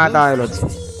 gank nga tayo, Lods.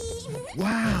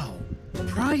 Wow.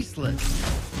 Priceless.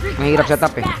 Mahirap sa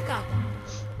top eh. Backup.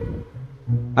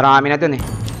 Marami na dun eh.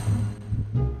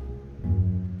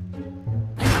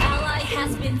 An ally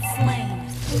has been slain.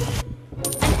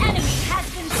 An enemy has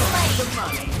been slain.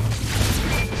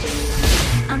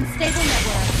 Unstable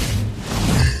network.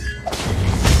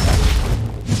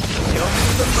 Show me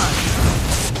the money.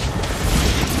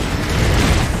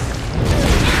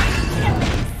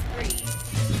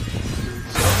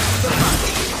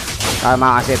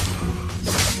 Tama kasi.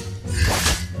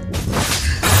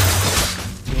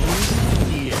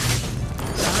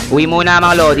 Uwi muna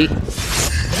mga Lodi.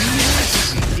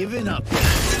 Giving up.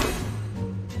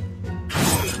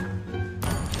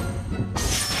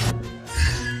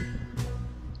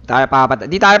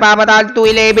 Di tayo papatal.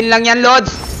 2-11 lang yan,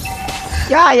 Lods.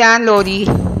 Yeah, yan, Lodi.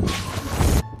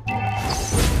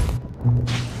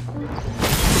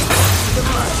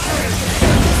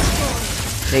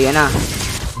 Sige na.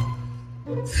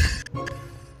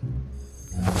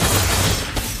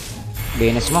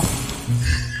 Benes mo.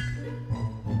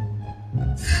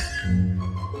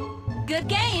 Good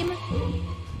game.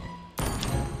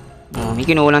 Oh, may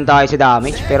kinulang tayo sa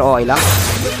damage, pero okay lang.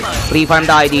 Free farm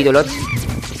tayo dito, Lods.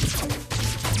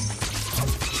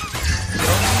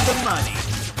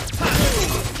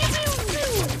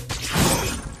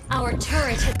 Our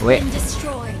turret has Wait. been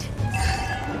destroyed.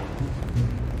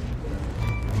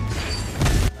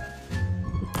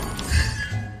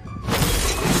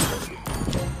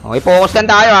 Okay, focus lang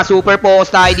tayo ha. Super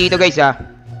focus tayo dito guys ha.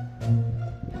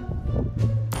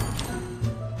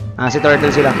 Si Turtle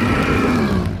sila.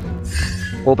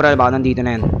 Cobra, baka nandito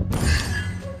na yan.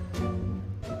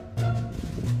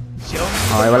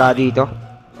 Okay, wala dito.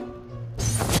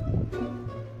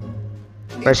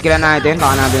 First kill natin,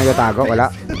 baka natin nagtatago.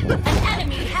 Wala. An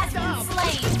enemy has been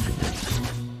slain.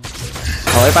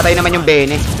 Okay, patay naman yung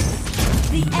Bene.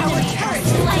 The enemy has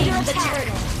slain the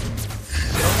turtle.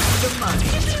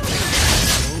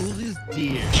 Gold is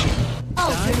dear. Oh,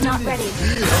 you're not ready.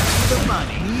 The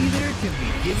money. Neither can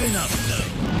be given up though.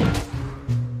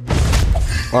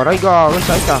 Aray, gawin,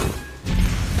 sakit ah.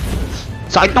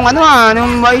 Sakit nung ano ah,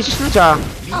 nung Vices Lodge ah.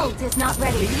 Ult is not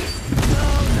ready.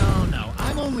 No.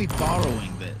 I'm only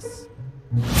borrowing this.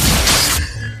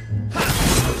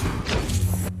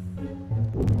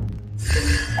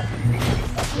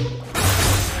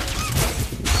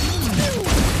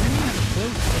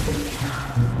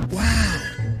 Wow.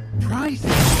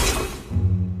 Priceless.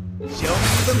 Show me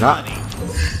the Wala. money.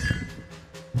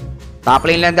 Top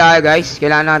lane lang tayo guys.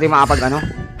 Kailangan natin makapag ano,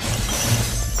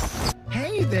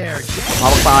 Hey there, Jack.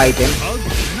 makapagpa-item. Oh,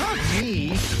 not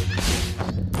me.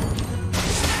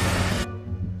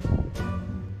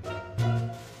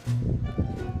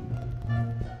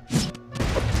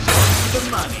 The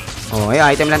money. Okay,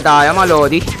 item lang tayo mga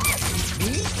Lodi.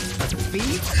 Me? A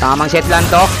thief? Tamang set lang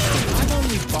to. I'm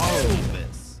only borrowing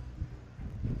this.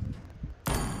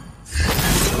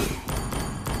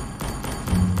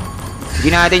 Hindi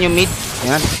natin yung mid.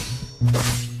 Yan.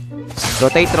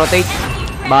 Rotate, rotate.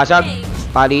 Basag.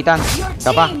 Palitan. Isa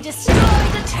pa.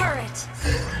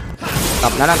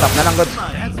 Tap na lang, God.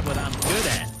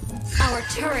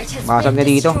 Basag na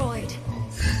dito.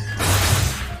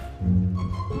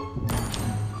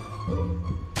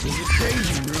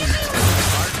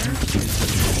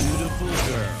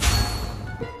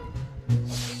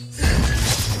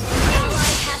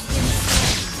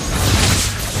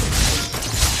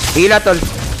 Hila, tol.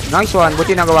 Nice one.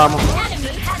 Buti nagawa mo.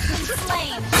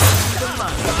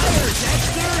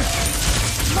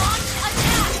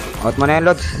 Out mo na yan,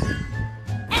 Lods.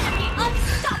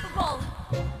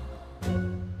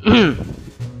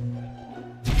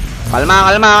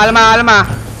 Kalma.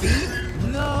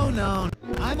 No.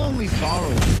 I'm only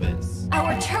borrowing this.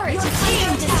 Our turret is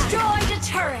being destroyed. A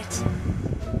turret.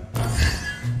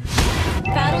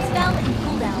 Battle spell and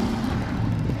cooldown.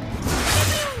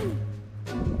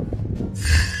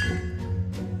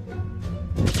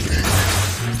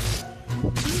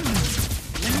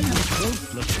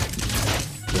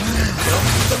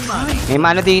 May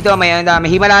mana dito, may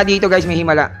himala dito, guys, may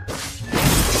himala.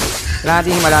 Wala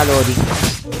natin himala, Lodi.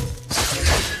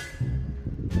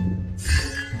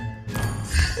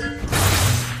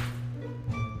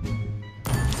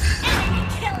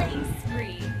 Killing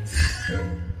spree.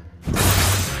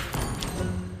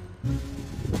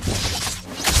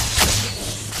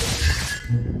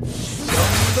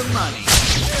 The money.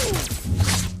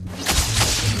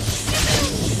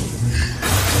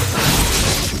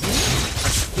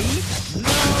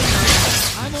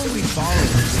 I'm only borrowing.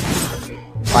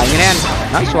 Pahin nyo na yan.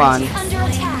 Nice one. Under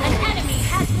attack. An enemy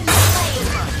has been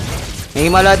slain. May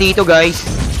himala dito, guys.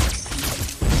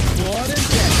 Claude and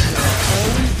Dexter are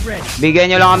always ready. Bigyan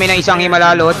nyo lang kami ng isang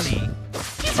himala, Lods.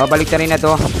 Babalik na rin na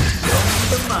to.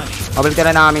 The money. Babalik na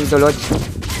rin namin to, Lods.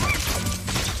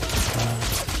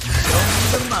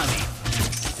 The money.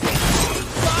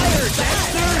 Fire,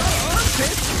 Dexter!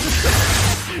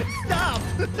 Stop!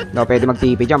 No, pwede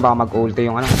mag-TP dyan. Baka mag-ulti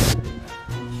yung ano.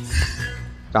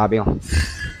 Sabi ko.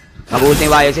 Mag-ulti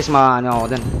yung YSS, ano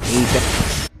ako dun. Iset.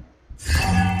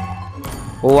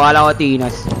 Kuha lang ako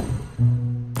Tinas.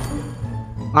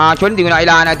 Actually, hindi ko na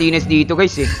kailangan na Tinas dito,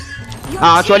 guys, eh.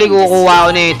 Actually, kukuha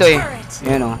ko na ito, eh.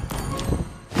 Ayan, oh.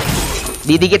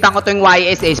 Didikitan ko to yung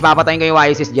YSS. Papatayin ko yung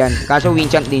YSS dyan. Kaso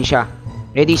winchant din siya.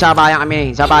 Ready, sabayan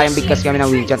kami. Sabayan bigkas kami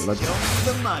ng winchant, Lord.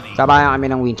 Sabayan kami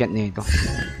ng winchant na ito.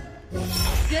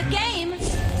 Good game.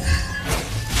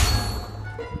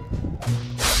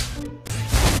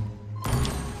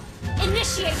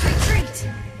 Initiate retreat.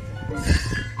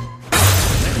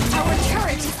 Our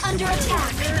turret is under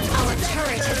attack. Our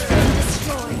turret has been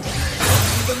destroyed.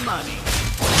 The money.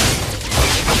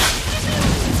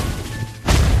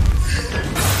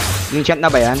 Winchant na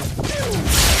ba yan?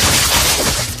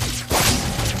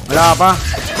 Wala pa.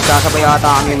 Sasabay ata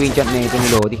kami yung winchant na ito ni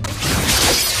Lodi.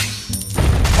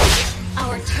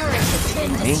 Our turret has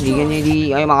been Eh, destroyed.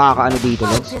 hindi ay makakaano dito,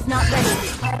 Ult Lods. is not ready.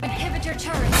 Our inhibitor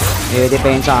turret is Eh,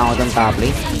 depensa ako ng top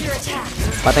lane. under attack.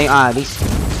 Patay yung Alice.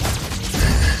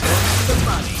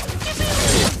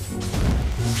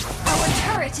 Our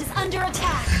turret is under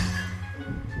attack.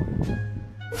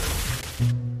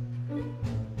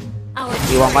 Our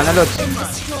Iwan ka na, Lods. been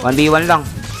destroyed. 1v1 lang.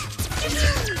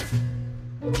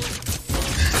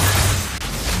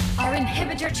 Our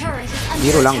inhibitor turret is under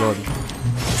Zero lang, attack. Lodi.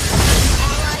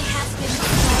 Ally has been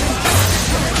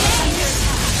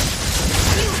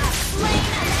You have slain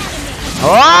an enemy.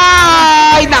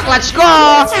 Oy! Na-clutch ko!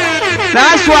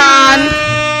 Nice one!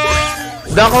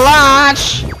 The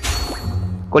clutch!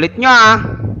 Kulit nyo, ah.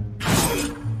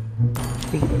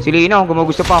 Eh, si Lino,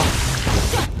 gumugusto pa ako.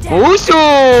 Uso!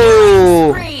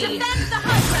 Defend the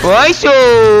high ground. Uso!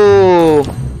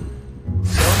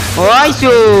 Uso!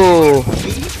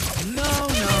 No.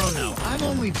 I'm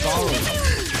only borrowing.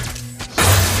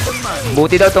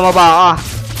 Buti daw tumaba ka.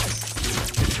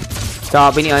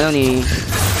 Sabi ni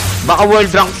baka world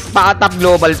rank, baka top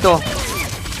global to.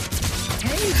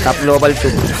 Top global 2.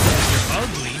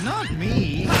 Ugly, not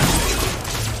me.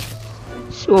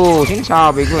 So,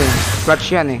 sinasabi ko eh. Clutch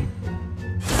yan eh.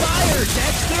 Fire,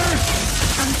 Dexter!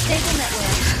 Unstable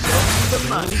network. The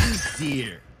money's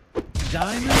dear.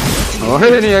 Diamond. Oh,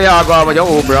 niyayagawa mo dyan,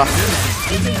 Obra.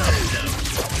 Defend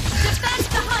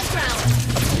the high ground.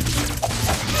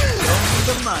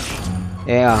 The money.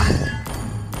 Yeah.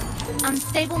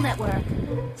 Unstable network.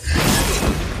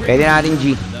 Pwede natin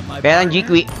G. Pwede natin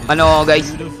G-Quick. Ano, guys?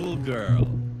 Beautiful girl.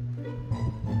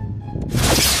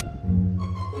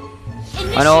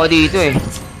 Ano ako dito eh.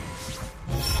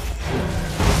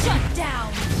 Shut down.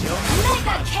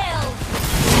 Mega kill.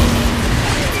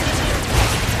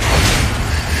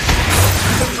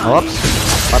 Oops.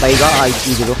 Patay ka, kahit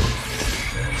siguro.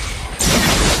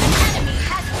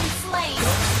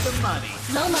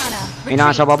 No mana. May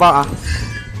nasa baba, ah.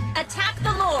 Attack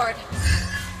the Lord.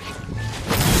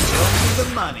 The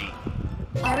money.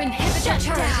 Our inhibitor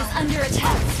turret is under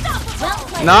attack. Well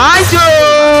played. Nice!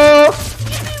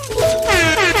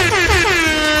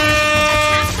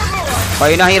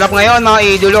 Kayo nahirap ngayon, mga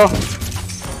idolo.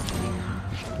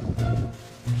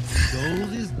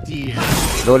 Gold is dear.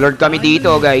 Lord kami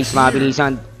dito, guys.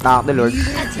 Mabilisan. Attack the Lord.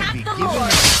 Attack the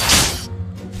Lord.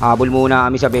 Habol muna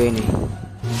kami sa Bene.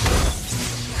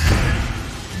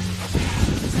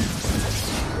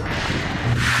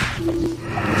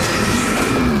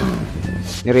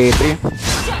 Ni-retry.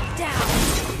 Shut down.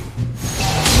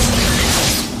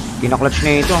 Kinaklutch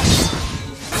na ito.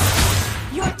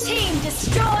 Your team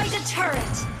destroyed a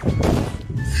turret.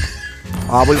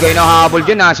 Habol kayo ng habol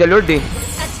dyan, ha. Sa Lord, eh.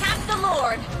 Attack the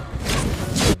Lord.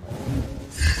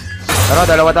 Tara,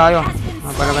 dalawa tayo.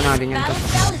 Palagan natin yan to. Battle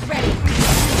spell is ready.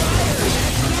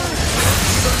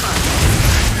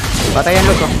 Patayan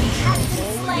lo to. Has been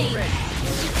slain.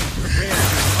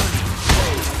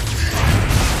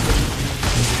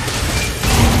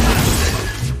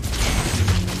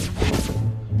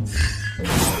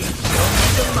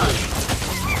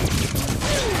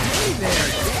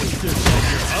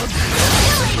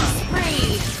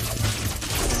 Spree.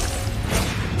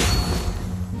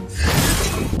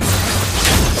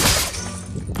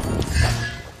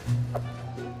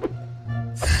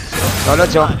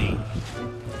 Tolods, oh.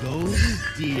 Gold is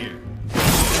dear.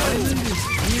 Diamond is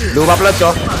dear. Lupa plots,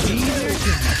 oh. Neither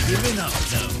can be given up,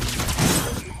 though.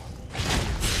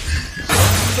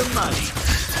 The money.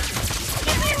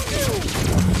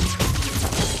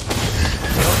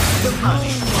 The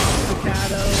money.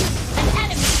 Staccato. An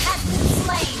enemy has been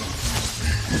slain.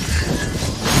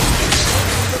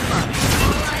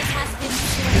 Ally has been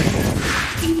slain.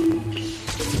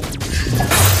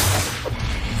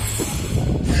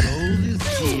 Gold is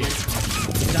dear.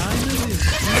 Diamond is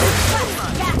dear.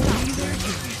 Neither can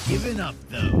be given up,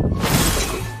 though.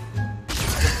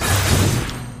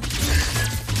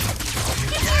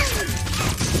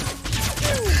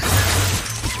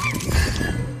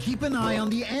 Keep an eye on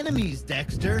the enemies,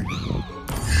 Dexter.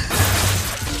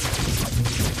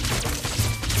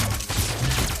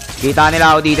 Kita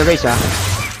nila ako dito, guys, ha.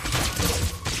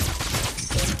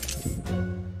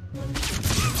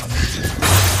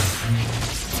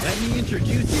 Let me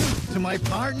introduce you to my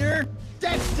partner,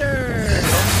 Dexter.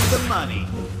 The money.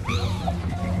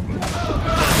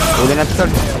 Uli na to.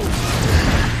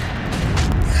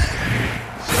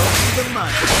 The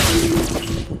money.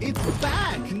 It's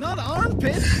back, not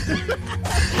armpits.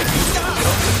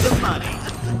 The money.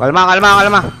 Kalma, kalma,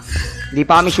 kalma. Hindi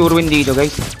pa kami sure win dito,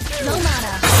 guys. No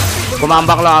mana.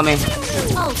 Kumambak lang kami.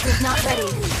 Ult is not ready.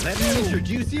 Let me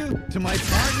introduce you to my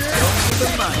partner, the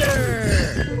money.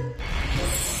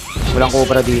 Walang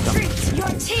Cobra dito. Your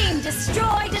team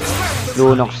destroyed a turret.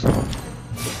 Lunox.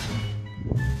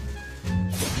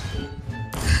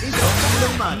 It's the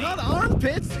money. Not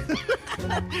armpits.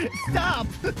 Stop.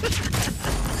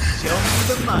 Show me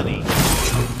the money.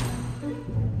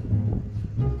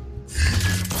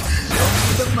 Show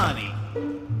me the money.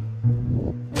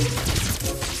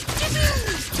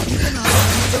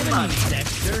 The money,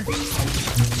 Dexter.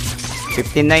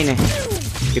 15-9, eh.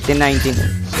 15-19.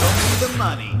 The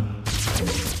money.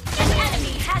 An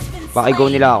enemy has been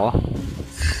Pakigo slain. nila ako.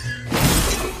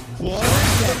 Claude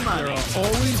and Dexter are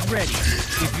always ready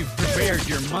if you've prepared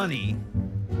your money.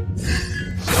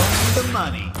 Show me the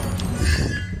money.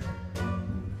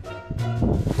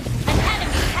 An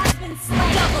enemy has been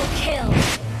slain. Double kill.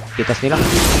 Kitas nila.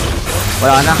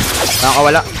 Wala na.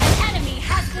 Nakakawala. An enemy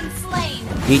has been slain.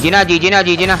 GG na, GG na,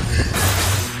 GG na.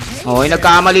 Okay,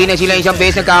 nagkamali na sila isang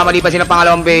beses. Nagkamali pa sila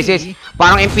pangalawang beses.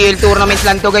 Parang MPL tournaments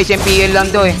lang to, guys. MPL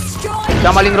lang to, eh. Destroyed. Sa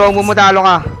maling Romo mo, talo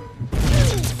ka.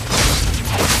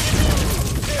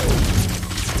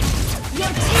 Your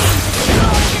team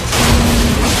destroyed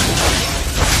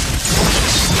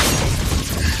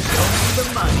The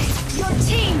money. Your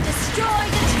team destroyed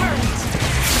a turret.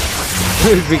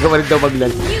 Hindi ka malig daw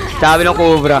maglan. You have Sabi ng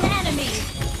Cobra. slain an enemy.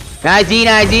 Nice G,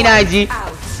 nice G, nice G.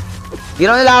 Out. Di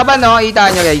na nalaban, no?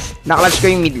 Kita nyo, guys. Naklatch ko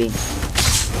yung mid lane.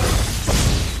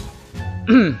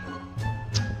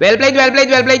 Well played, well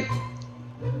played, well played.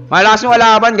 Malakas yung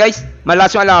alaban, guys.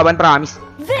 Malakas yung alaban, promise.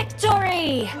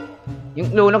 Victory.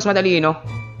 Yung Lunox madali, no?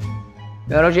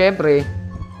 Pero syempre,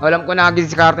 alam ko na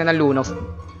diskarte ng Lunox.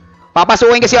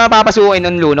 Papasukin kasi ako papasukin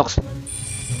ng Lunox.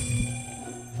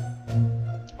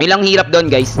 Ilang hirap doon,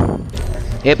 guys.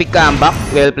 Epic comeback,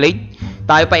 well played.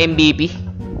 Tayo pa MVP.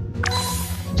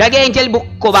 Sige, Angel,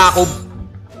 Kubakob.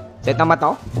 Set na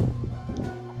mata ko.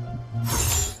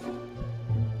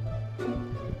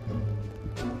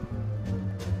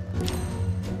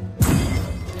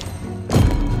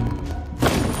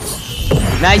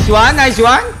 Nice one, nice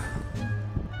one.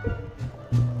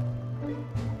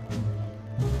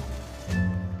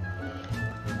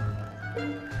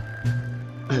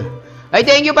 Ay,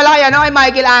 thank you pala kay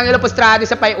Michael Angelo Postrado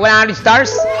sa 100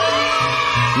 stars.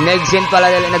 Nag-send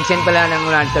pala ng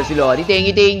 100 stars si Lodi.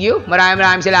 Thank you.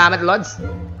 Maraming salamat, Lods.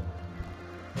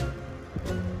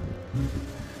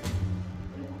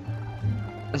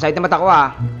 Ang sakit na mata ko,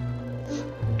 ah.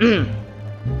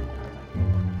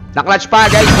 Na-clutch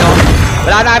pa, guys, no?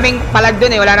 Wala naming palag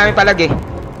dun, eh. Wala naming palag, eh.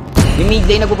 Yung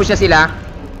midday, nagpupush na sila.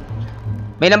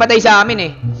 May namatay sa amin,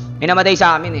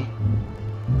 eh.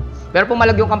 Pero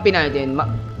pumalag yung kampi natin.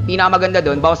 Pinakamaganda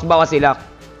dun, bawas-bawas sila.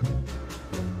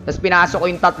 Tapos pinasok ko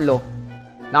yung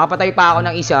 3. Nakapatay pa ako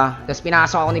ng isa. Tapos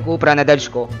pinasok ako ni Cupra na dodge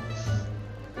ko.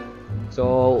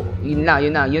 So, yun na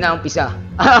umpisa.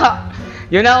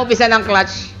 Yun na umpisa ng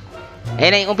clutch.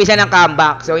 Ayun na yung umpisa ng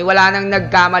comeback. So, wala nang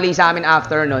nagkamali sa amin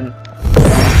after nun.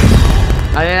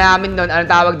 Ano na namin nun?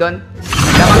 Anong tawag doon?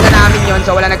 Lamang na namin yun.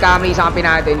 So, wala nagkamali sa kampi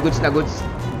natin. Goods na goods.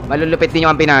 Malulupit din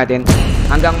yung kampi natin.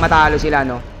 Hanggang matalo sila,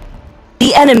 no?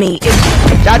 The enemy is...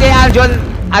 Shout out kay Aljon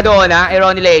Adona,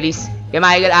 Ronnie Ladies, kay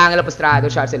Michael Angelo Postrado,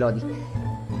 Charles Elodi.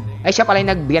 Ay, siya pala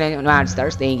yung nagbigyan ng 100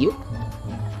 stars. Thank you.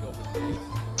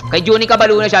 Kay Juni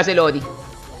Cabaluna, Charles Elodi.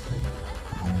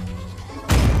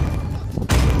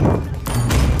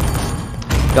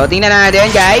 So, tingnan natin,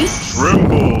 guys.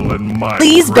 Tremble in my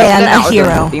Please ban a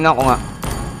hero. Tingnan ko nga.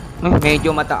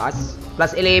 Medyo mataas.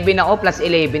 Plus 11 ako, plus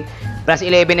 11. Plus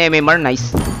 11 MMR,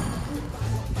 nice.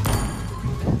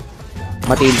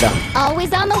 Matilda.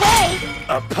 Always on the way.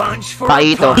 A punch for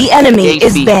Paito. The enemy HP.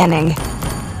 is banning.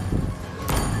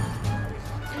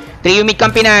 3 yung mid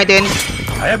campi natin.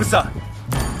 Hayabusa.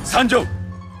 Sanjo.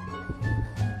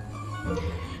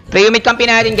 3 yung mid campi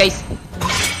natin, guys.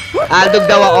 Aldog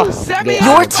daw ako. Okay.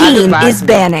 Your team Aldog ba? is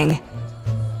banning.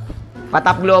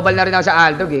 Patap global na rin ako sa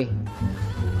Aldog, eh.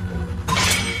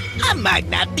 I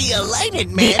might not be a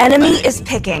lighted The man. enemy is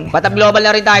picking. Patap global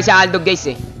na rin tayo sa Aldog, guys,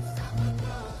 eh.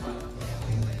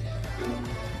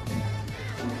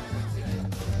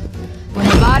 When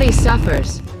the body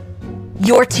suffers,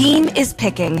 Your team is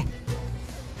picking.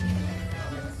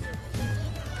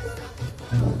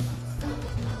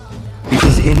 It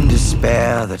is in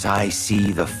despair that I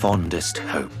see the fondest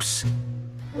hopes.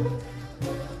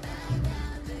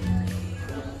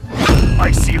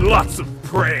 I see lots of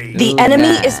prey. The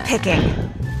enemy is picking.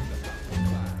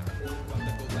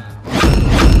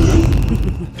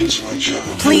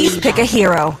 Please pick a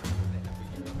hero.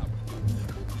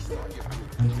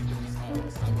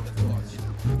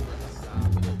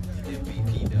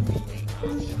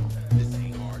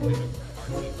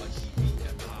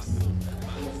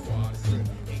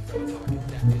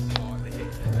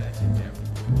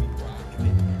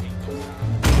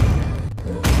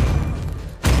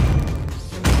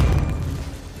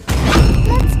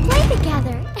 Let's play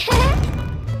together.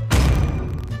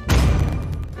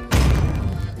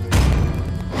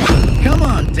 Come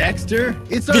on, Dexter.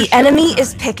 It's our The enemy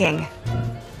is picking.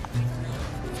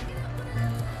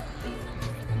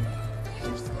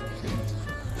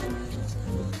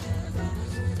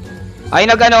 Ay,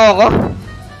 nag-ano ako?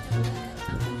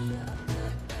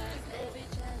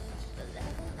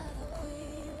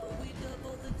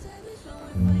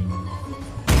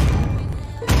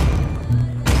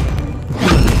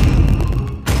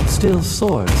 Still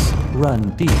swords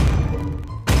run deep.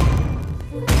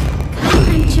 Come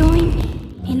and join me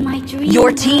in my dream.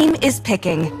 Your team is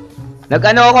picking.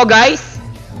 Nag-ano ako, guys?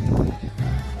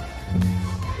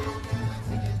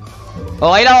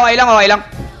 Okay lang. Okay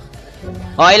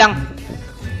lang.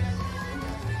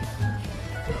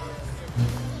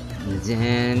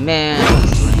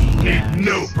 Need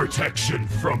no protection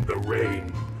from the rain.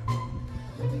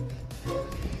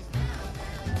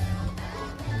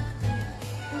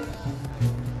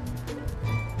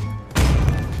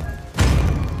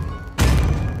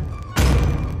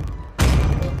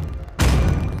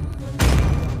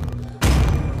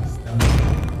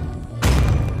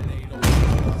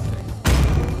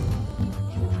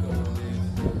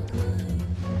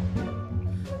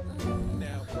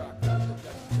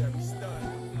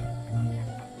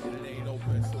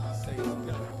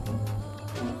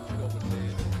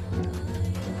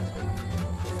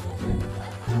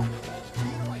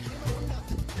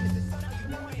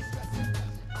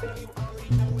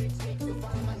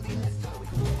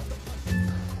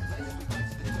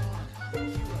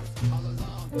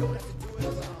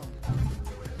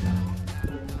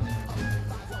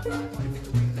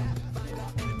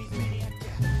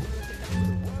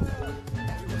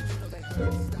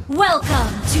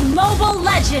 Welcome to Mobile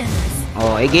Legends.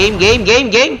 Oh, game. 5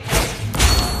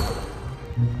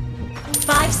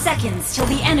 seconds till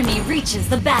the enemy reaches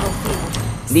the battlefield.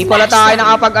 Hindi pala tayo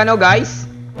nakapag ano, guys.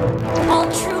 All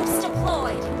troops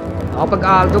deployed. Nakapag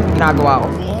Aldo, ginagawa ko.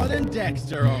 Claude and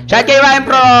Dexter are Shout kay Ryan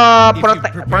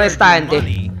Protestante.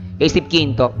 money. Kay Steve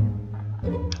Quinto.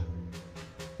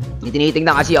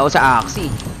 Tinitingnan kasi ako sa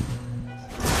Axie.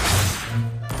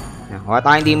 Wala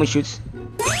tayong demon shoots.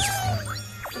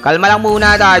 Kalma lang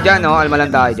muna tayo dyan, no? Kalma lang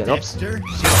tayo dyan. Oops. Dexter,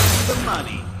 show the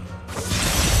money.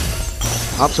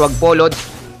 Oops, wag po, Lods.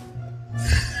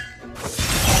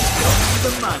 The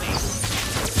money.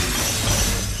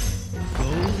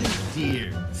 Gold is dear.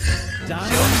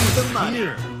 Diamond is the money.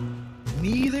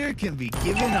 Neither can be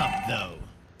given up, though.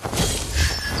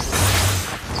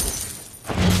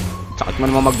 Sakit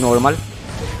mo naman mag-normal.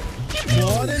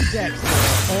 Claude and Dexter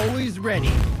are always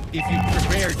ready if you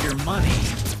prepared your money.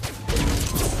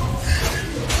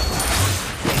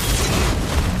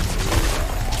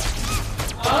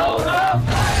 Oh no!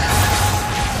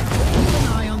 Keep an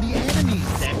eye on the enemies,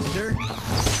 Dexter.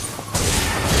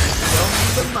 Show me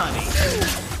the money. Show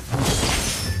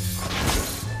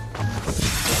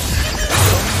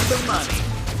me the money.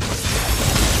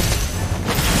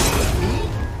 Me?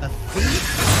 A thief?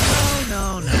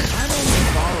 No. I'm only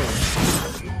borrowing.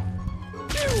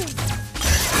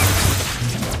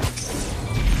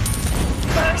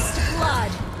 First blood.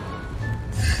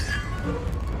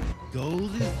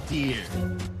 Gold is dear.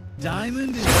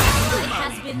 Diamond is Ally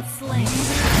has been slain.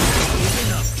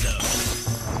 given up, though.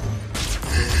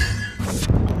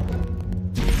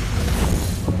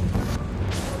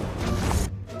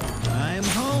 I'm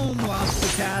home, Los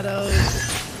Staccatos.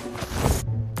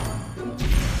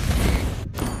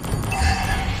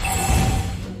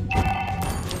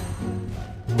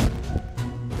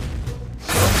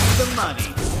 The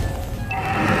money.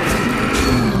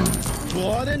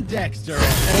 Claude and Dexter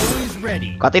are always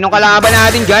ready. Katinong kalaban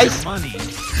natin, guys. Money.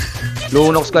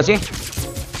 Lunox kasi.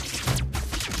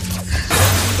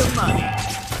 The money.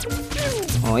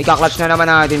 Oh, ika-clutch na naman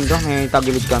natin to. May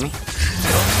tagilid kami.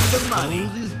 The money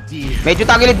is dear. Medyo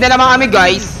tagilid na naman kami,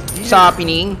 guys. Sa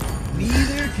pining.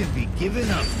 Neither can be given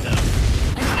up, though.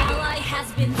 An ally has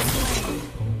been slain.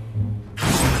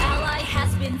 An ally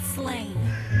has been slain.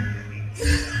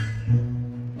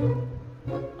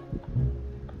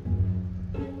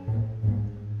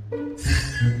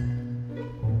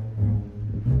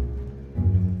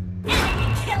 Enemy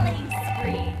killing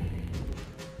spree.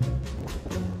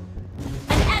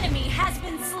 An enemy has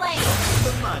been slain.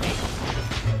 The money.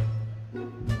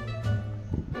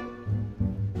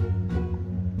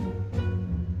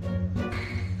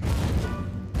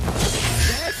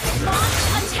 Launch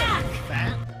attack.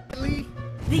 Family.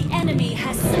 The enemy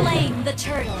has slain the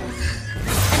turtle.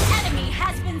 An enemy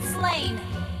has been slain.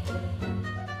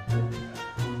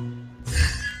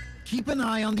 Keep an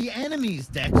eye on the enemies,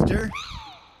 Dexter.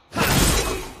 Show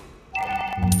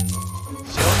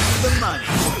me the money.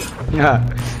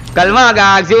 Kalma,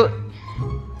 Gagsu. Show me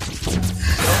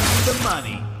the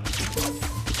money.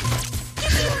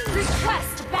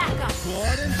 Request backup.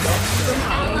 Claude and Dexter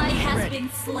are Ally always has ready. been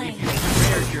slain. If you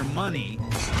prepared your money.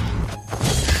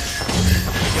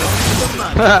 Show me the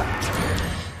money.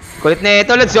 Kulit na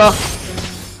ito, Lods, oh.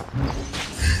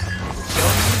 Show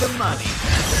me the money.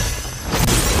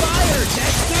 Fire,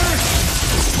 Dexter!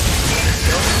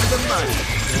 Show me the money.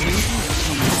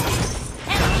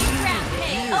 Enemy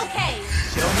rampage. Okay.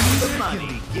 Show me the money. Can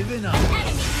be given up.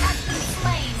 Enemy has been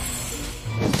slain.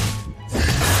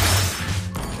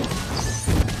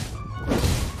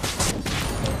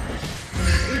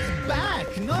 It's back,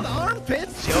 not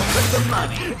armpits. Show me the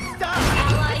money. Stop.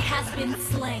 Ally has been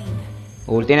slain.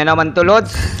 Ulti na naman to,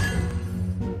 Lods.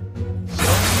 Show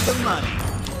me the money.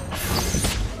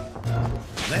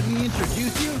 Let me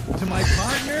introduce you to my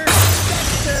partner,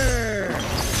 Dexter.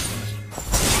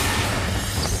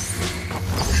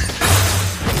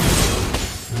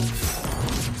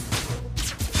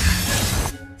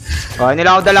 Kaya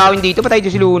nila ako dalawin dito. Patay dito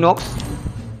si Lunox.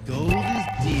 Gold is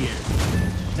dear.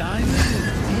 Diamond is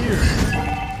dear.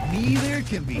 Neither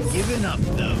can be given up,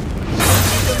 though. Show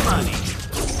me the money.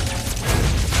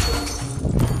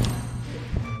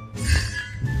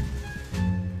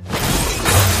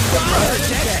 Fire,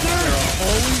 Dexter!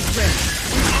 Always ready.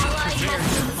 Ally has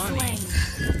been slain.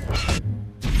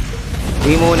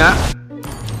 Hindi muna.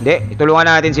 Hindi, itulungan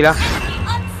natin sila. Enemy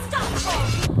unstoppable.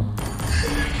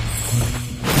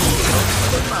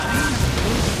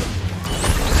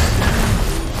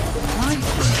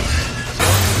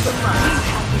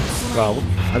 Gago.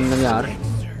 Ano nangyari?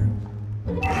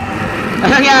 Ano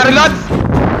nangyari, Lods?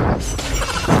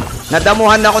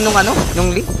 Nadamuhan ako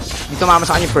nung Lee. Hindi tumama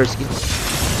sa kanya yung first kill.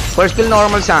 First kill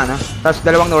normal sana. Tapos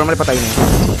dalawang normal patay na yun.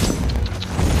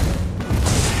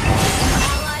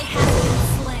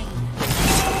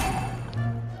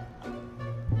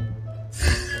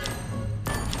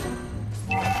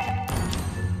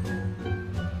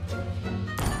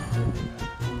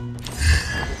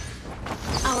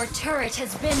 Our turret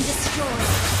has been destroyed.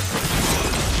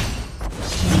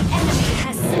 The enemy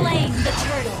has slain the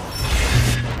turtle.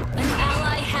 An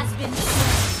ally has been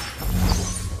slain.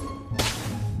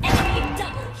 Enemy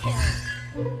double kill.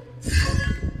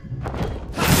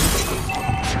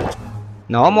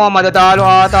 Naku, mga matatalo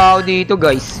ata ako dito,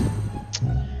 guys.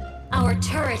 Our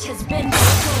turret has been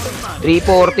destroyed.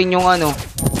 314 yung ano. An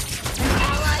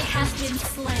ally has been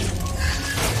slain.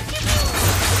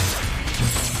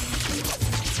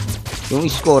 Yung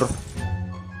score.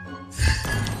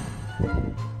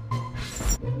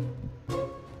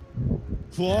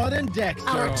 Claude and Dexter.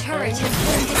 Our turret has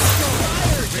been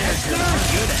destroyed. Dexter,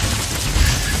 good at.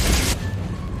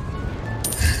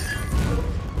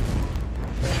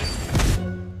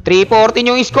 314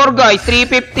 yung score, guys.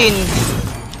 315.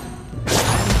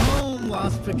 Home,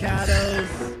 Los Picados.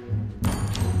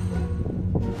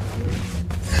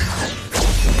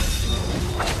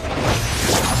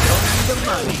 The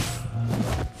money.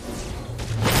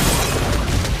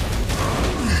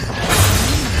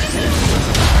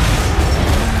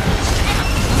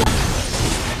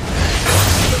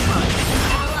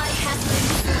 Ally has been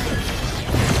slain.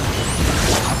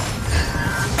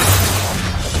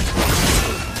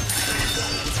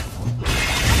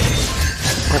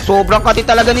 Sobrang kati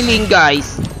talaga ni Ling,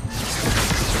 guys.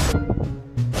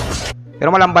 Pero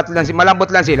malambot lang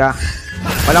sila.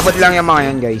 Malambot lang yung mga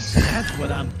yan, guys. That's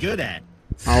what I'm good at.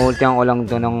 Mahultihan ko lang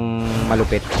to ng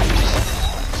malupit.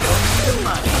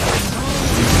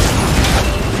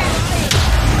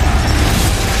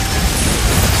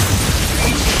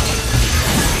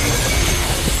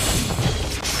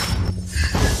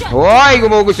 Hoy!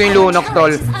 Gumugusto yung lunok,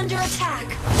 tol. Under attack.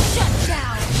 Shut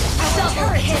down.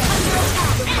 Double hit. Under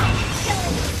attack.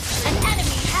 An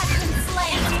enemy has been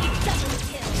slain. Double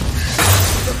kill.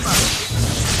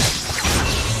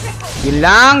 Yun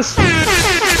lang.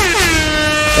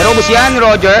 Pero ubus yan,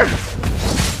 Roger.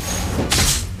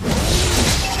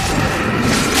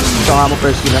 Ito nga mo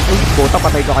first kill lang. Uy, puta,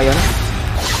 patay ka kayo na.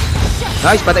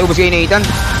 Nice, patay ubus kayo Nathan.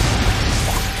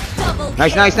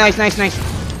 Nice, nice, nice, nice, nice.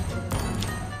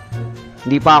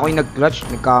 Hindi pa ako yung nag-clutch.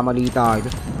 Nagkamali tayo.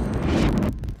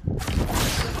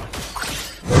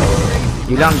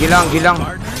 Gilang.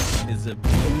 Is a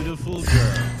beautiful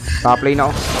girl. Top lane ako.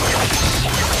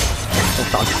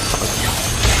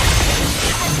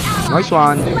 Nice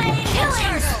one.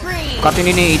 Katin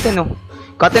ni Nathan, no?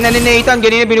 Katin na ni Nathan.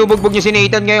 Ganyan binubugbog niya si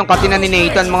Nathan ngayon. Katin na ni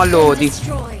Nathan, mga Lodi.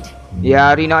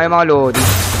 Yari na kayo, mga Lodi.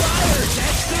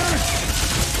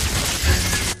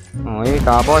 Okay,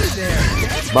 tapos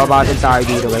babattle tayo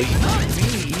dito, guys.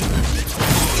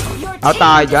 Out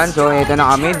tayo dyan. So, eto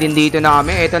na kami. Dito na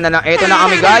kami. Eto na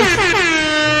kami, guys.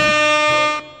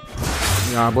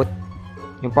 Yabot.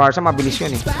 Yung parsa, mabilis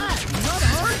yun, eh.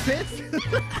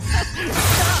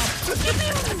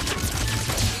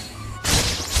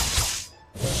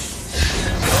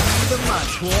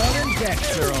 Claude and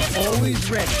Dexter are always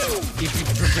ready if you've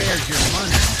prepared your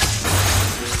money.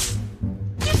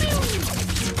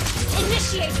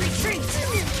 Initiate retreat.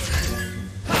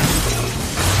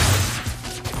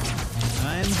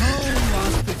 I'm home,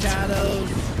 Los Picados.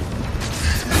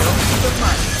 Show me the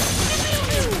money.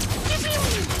 Show me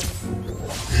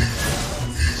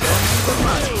the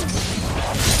money.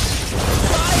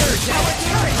 Fire tower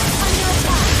turret Under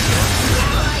attack.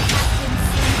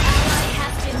 Ally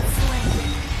has been slain.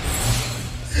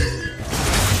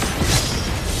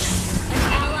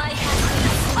 An ally has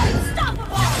been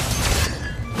unstoppable.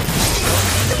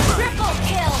 Triple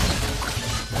kill.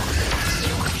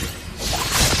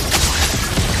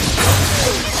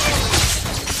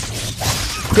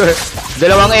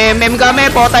 Dalawang MM kami.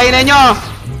 Potay na nyo.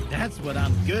 That's what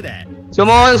I'm good at.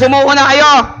 Sumuko na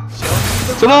kayo.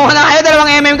 Sumuko na kayo.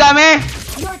 Dalawang MM kami.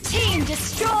 Your team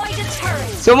destroyed a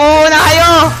turret. Sumuko na kayo.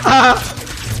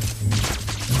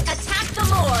 Attack the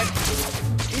Lord.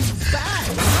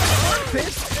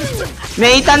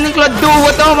 Nathan ng Claude duo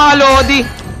to, mga Lodi.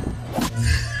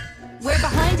 We're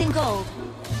behind in gold.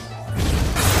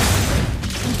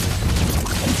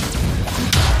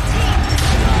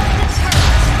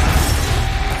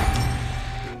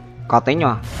 Katay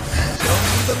nyo, ah. Show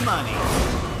me the money.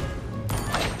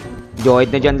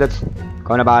 Joid na dyan, Lods.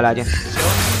 Ikaw na bahala dyan.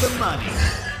 Show me the money.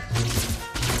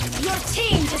 Your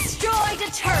team destroyed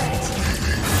a turret.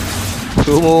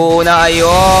 Sumuko na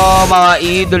kayo, mga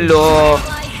idolo.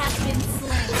 Ally has been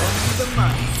slain.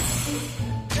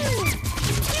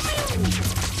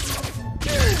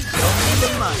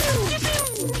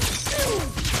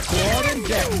 Claude and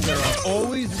Dexter are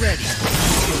always ready.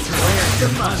 It's rare the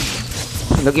money.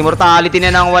 Nag-immortality na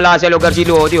nang wala sa lugar si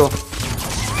Lodi, oh.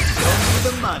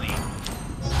 The money.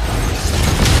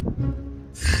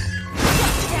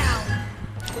 Down.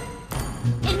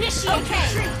 Initiate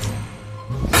retreat.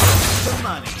 The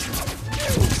money.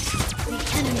 The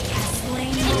enemy has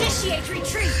slain. Initiate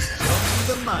retreat.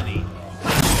 The money.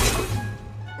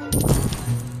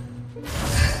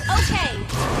 Okay.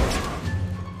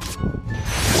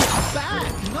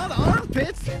 Back, not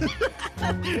armpits.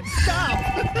 Stop.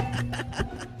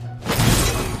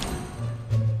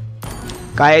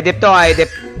 Kaya dip to, kaya dip.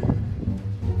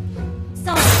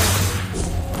 Sorry.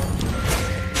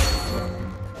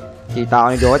 Kita ko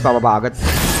ni Joey, pababa agad.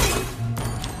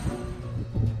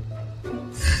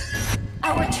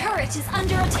 Our turret is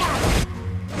under attack.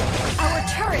 Our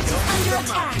turret is under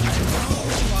attack.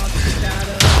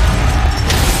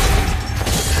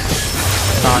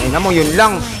 Tangina mo, yun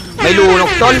lang. May lunox,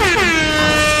 tol.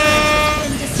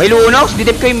 May lunox,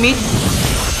 didip ko yung mid.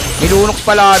 May lunox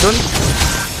pala dun.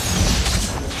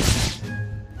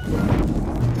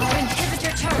 Our inhibitor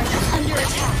turret is under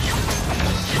attack.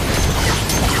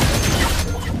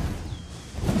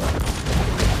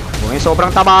 Okay,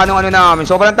 sobrang taba nung ano namin.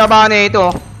 Sobrang taba na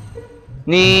ito.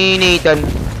 Ni Nathan.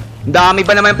 Ang dami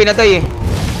pa naman yung pinatay eh.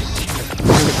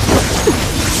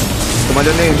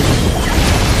 Tumalon na yun.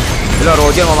 Wala,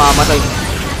 Roger, mamamatay.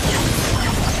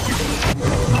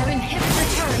 Our inhibitor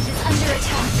turret is under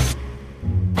attack.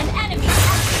 An enemy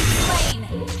has been slain.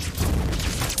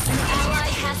 An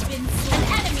ally has been slain.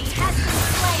 An enemy has been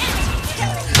slain.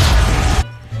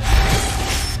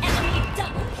 Enemy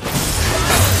double.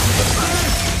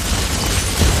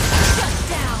 Shut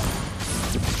down.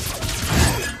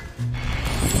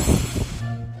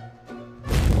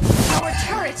 Our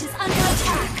turret is under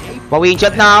attack. Pa-win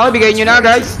shot na ako. Bigay nyo na,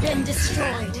 guys. Been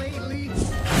destroyed.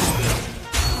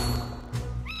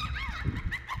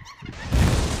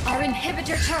 Our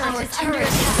inhibitor turret is under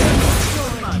attack.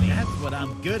 That's what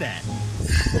I'm good at.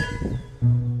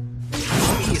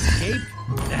 We escape.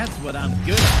 That's what I'm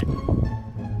good at.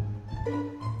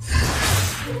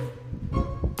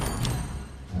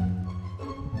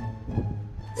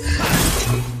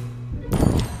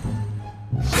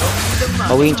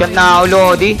 Pa-win shot na ako,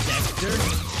 Lodi.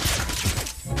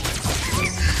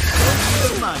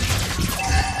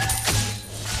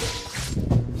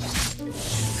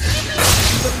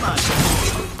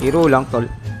 Hero lang, tol.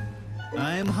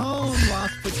 I'm home,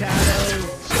 lost potato.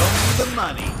 Show me the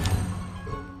money.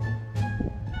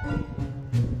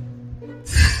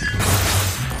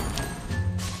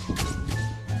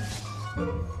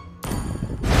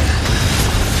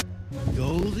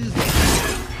 Gold is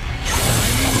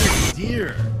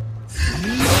dear.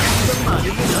 Need the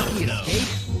money. We escape.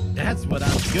 That's what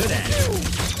I'm good at.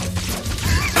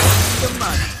 The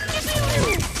money.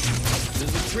 There's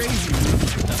a crazy room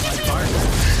that my partner.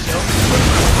 Show me the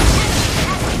money.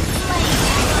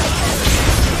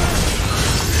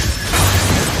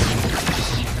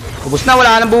 Ubus na,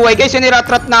 wala nang buhay guys.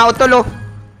 Niratrat na ako, tol, oh.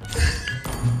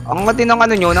 Ang ngati ng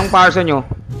ano nyo, ng parsa nyo.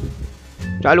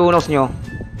 Tsaka lunos nyo.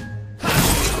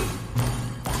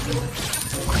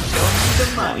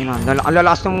 Ina, ang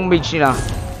lalakas ng mage nila.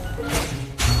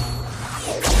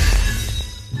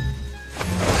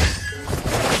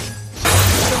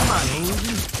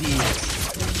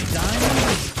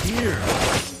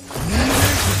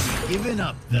 Given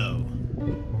up though.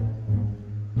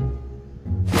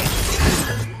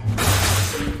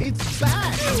 It's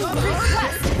back.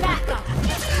 Request backup.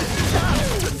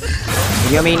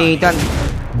 Hindi kami iniitan.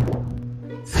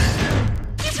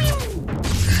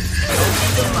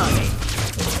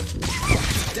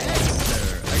 Dexter,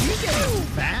 are you getting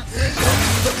fat lately?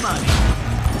 The money.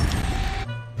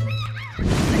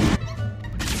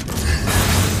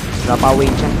 Wala pa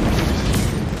win siya.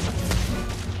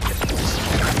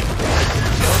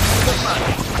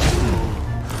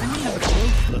 Let me have a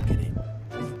close look at it.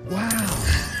 Wow,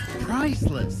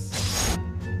 priceless.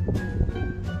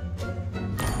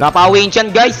 Wala pa win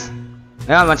siya, guys.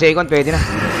 Ayan, 1 second, pwede na.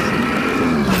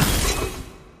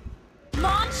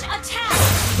 Launch attack.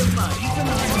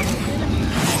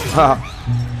 Ha.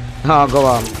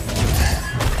 Nakagawa mo.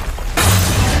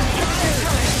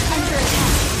 Under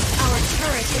attack. Our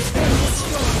turret has been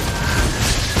destroyed.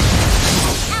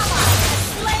 Ally has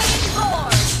slain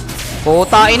Lord.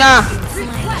 Puta, ina!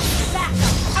 Request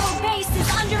backup. Our base is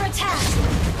under attack.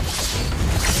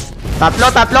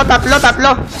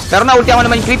 Tatlo. Pero na-ulti ako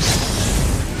naman yung creeps.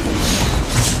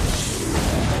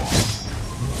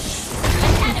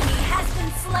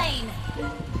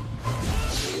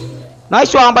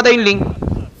 Nice one, patay yung link.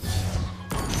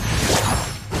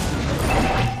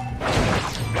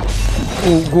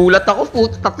 Gulat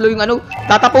ako. Tatlo yung ano.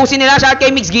 Tatapusin nila siya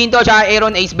kay Mix Ginto siya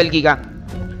Aaron Ace Belgica.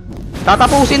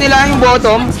 Tatapusin nila yung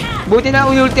bottom. Buti na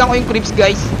unultihan ko yung creeps,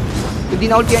 guys. Kung di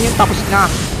na ultihan yung tapos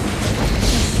na.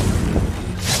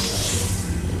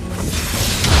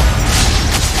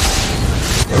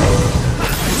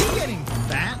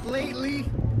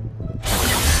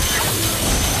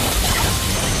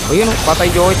 Oh, yun, patay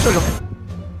Joey tol.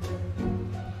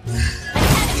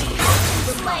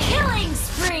 Killing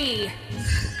spree.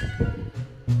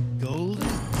 Gold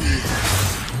is dear.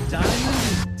 Diamond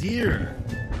is dear.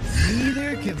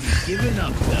 Neither can be given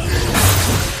up, though.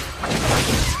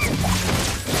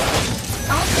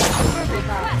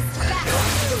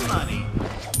 Money.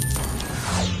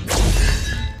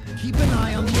 Keep an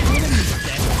eye on the enemy,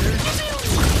 Dexter.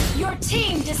 Your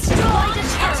team destroyed a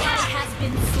turret has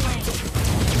been slain.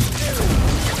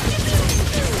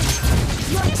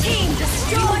 Your team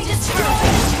destroyed a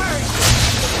turret.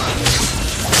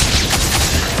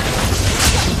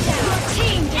 Your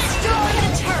team destroyed a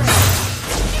turret.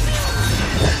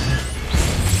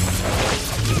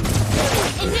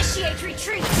 Initiate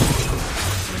retreat.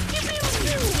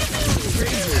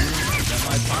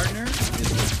 My partner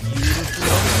is beautiful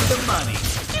the money.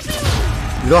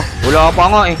 Loh, wala pa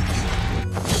nga eh.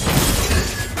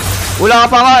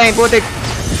 Wala pa nga eh, putik.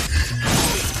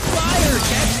 Fire,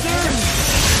 Dexter!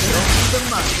 Show me the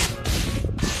money.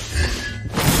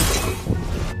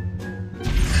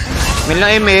 Email na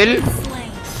email.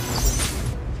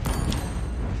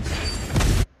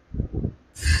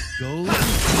 Gold,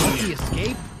 lucky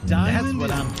escape. That's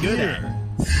what I'm good at.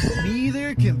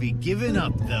 Neither can be given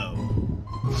up, though.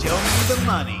 Show me the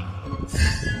money.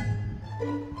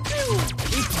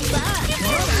 It's back!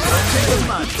 Show me the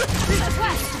money.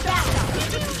 Request backup.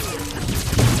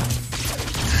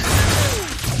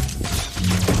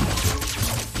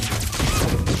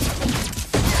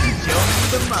 Show me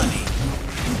the money.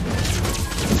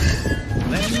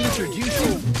 Let me introduce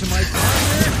you to my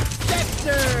partner,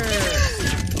 Dexter!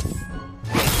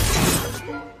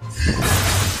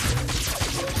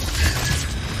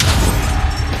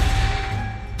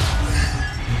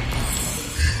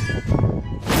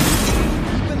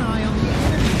 Keep an eye on the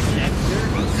enemies, Dexter.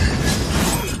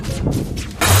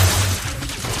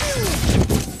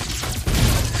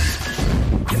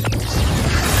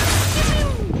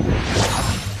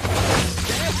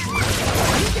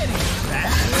 Are you getting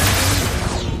fat?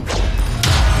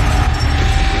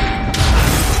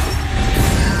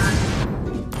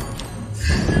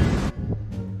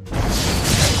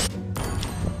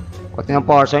 Pati ng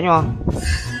parsa nyo ah.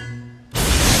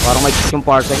 Parang may cheat yung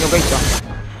parsa nyo, guys ah.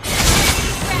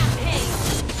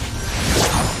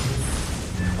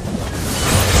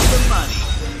 The money.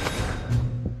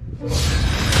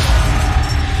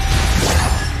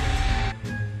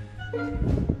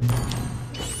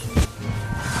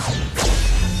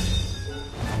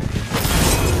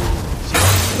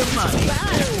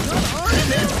 The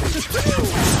money.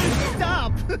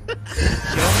 Stop.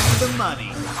 Show me the money.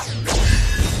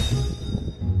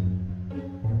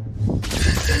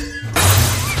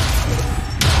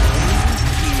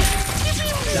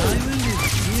 Diamond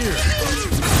is here.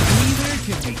 Neither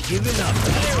can be given up.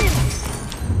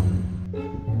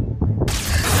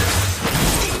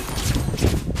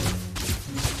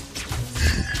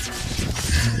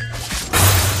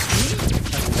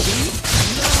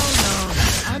 No.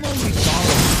 I'm only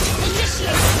following.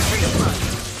 Initiate retreat.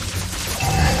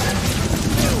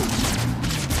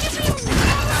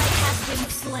 Ally has been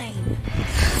slain.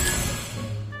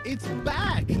 It's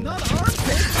back, not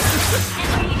armpit.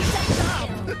 Enemy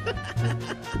double kill.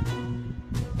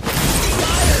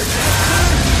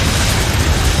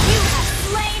 You have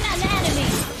slain an enemy.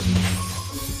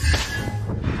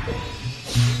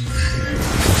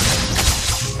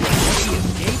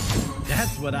 Escape?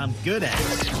 That's what I'm good at. I'm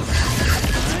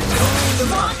going to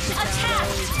Launch attack.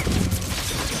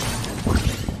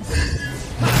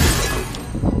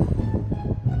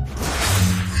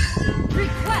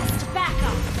 Request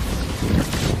backup.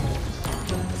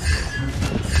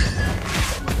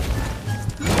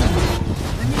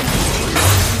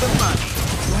 the money.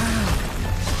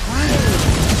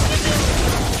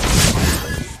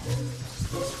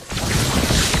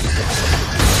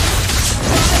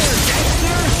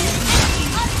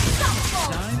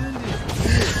 Diamond is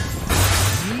here.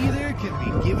 Neither can be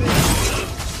given up.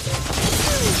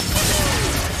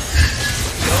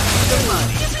 Show me the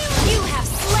money. You have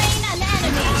slain an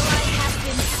enemy. Ally has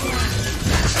been slain.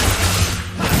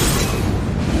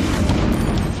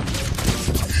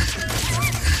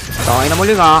 Takay na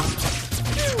muli nga.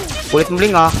 Kulit mo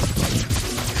bling, ha?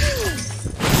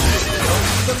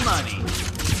 The money.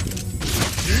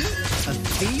 A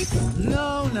thief?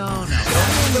 No.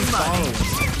 The money.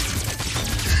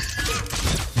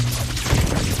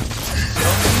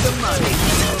 The money.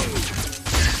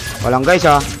 Walang guys,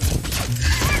 ha?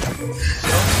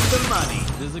 The money.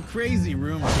 There's a crazy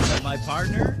rumor that my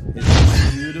partner is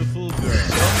a beautiful girl.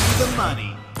 The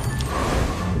money.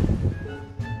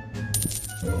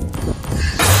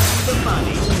 The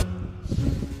money.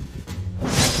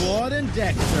 Claude and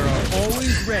Dexter are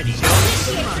always ready.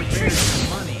 Initiate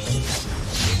Money.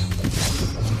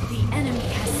 The enemy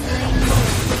has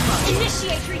slain.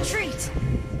 Initiate retreat.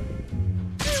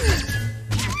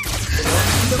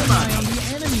 The money.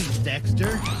 The enemies,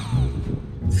 Dexter.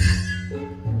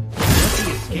 Let the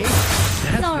escape.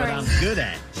 That's what I'm good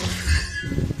at.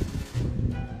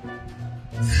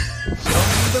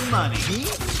 The money.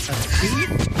 A thief?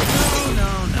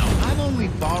 No. I'm only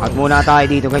borrowing. At muna tayo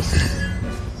dito, guys. Let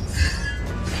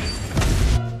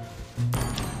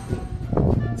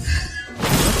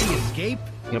the escape.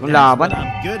 Hirap ng That's laban. what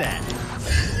I'm good at.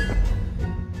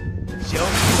 Show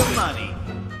me the money.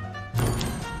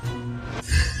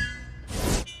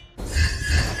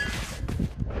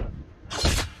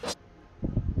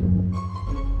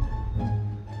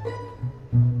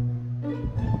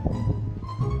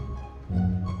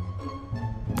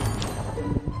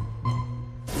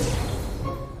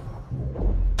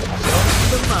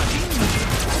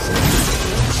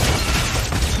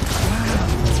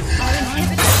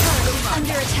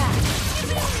 Under attack.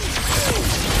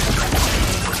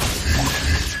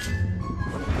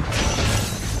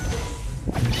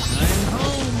 I'm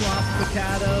home, Los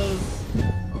Picados.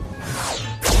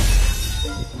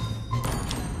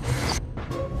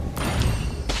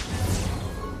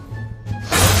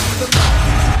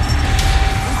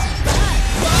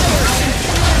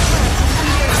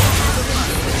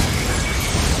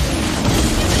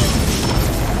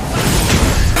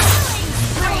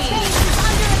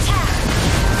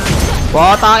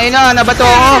 Tain na, nabato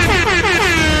ako.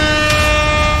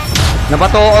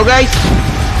 Nabato ako, guys.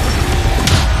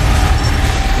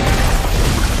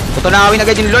 Tutunawin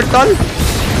agad yung Lord, tol.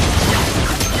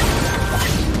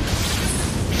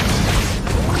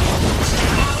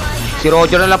 Si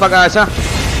Roger na lang pag-asa. An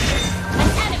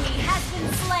enemy has been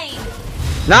slain.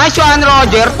 Nice one,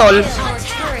 Roger, tol. Our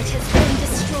turret has been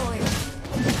destroyed.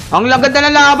 Ang lagad na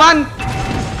ng laban.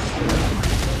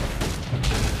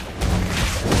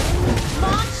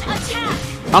 Launch attack.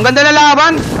 Ang ganda ng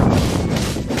laban.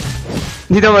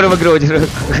 Hindi na marunong mag-Roger.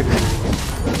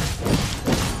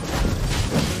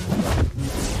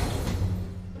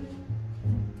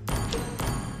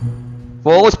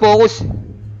 Focus.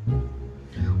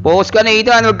 Focus ka na,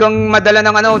 Ethan. Huwag kang madala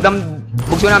ng ano,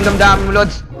 bugso na ang damdamin mo,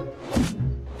 Lods.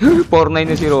 4-9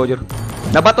 na si Roger.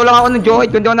 Nabato lang ako ng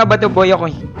Johid. Kundi ako nabato, boy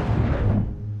ako eh.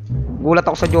 Gulat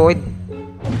ako sa Johid.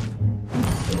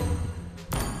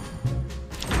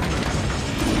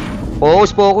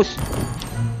 Focus.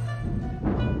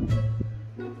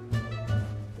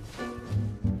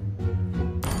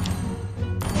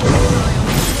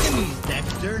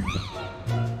 Dexter.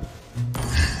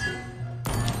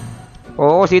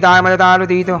 Oo, si tayo matatalo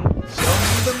dito.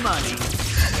 The money.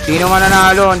 Sino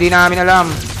mananalo, hindi namin alam.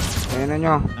 Ayan na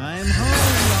nyo. I'm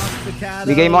home, Los Picados.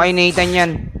 Bigay mo kay Nathan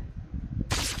yan.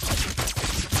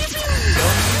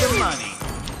 The money.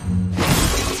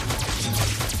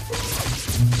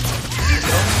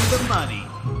 The money.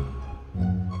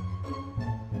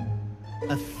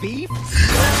 A thief?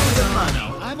 The money.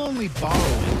 I'm only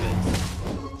borrowing this.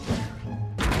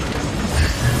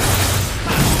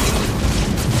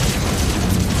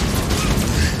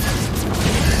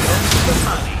 The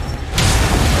money.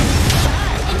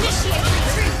 Initiate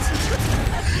retreat. The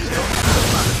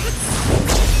money.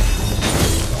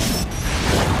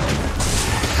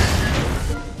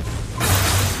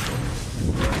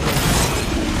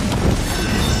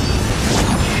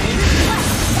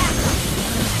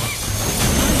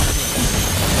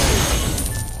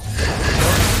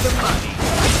 The money.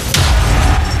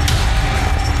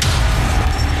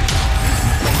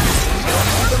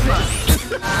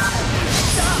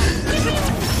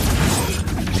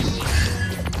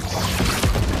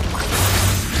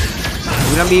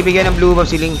 Huwag lang bibigyan ng blue buff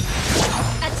si Ling.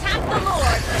 Attack the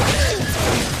Lord.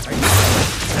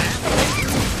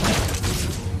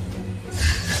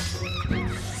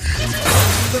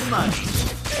 The money.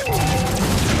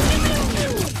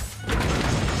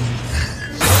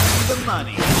 The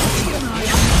money.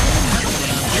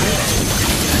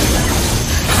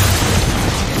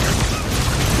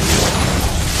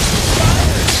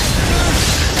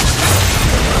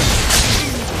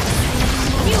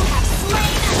 You have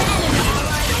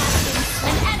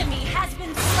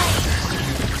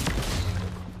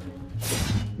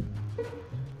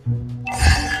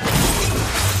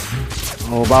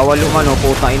Bawal umano,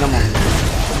 putain na mo.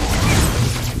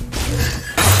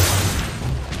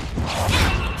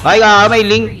 Ay, may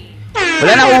link.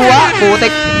 Wala nakuha,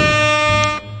 putik.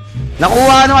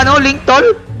 Nakuha ng ano, link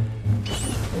tol.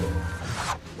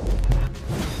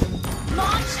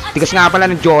 Tigas nga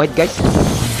pala ng jawhead, guys.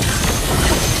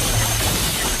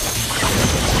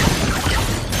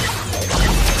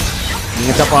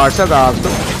 Ingat sa parsa,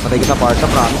 gasto. Patay ka sa parsa,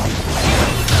 promise.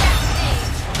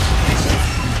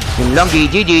 Yun lang,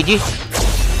 GG.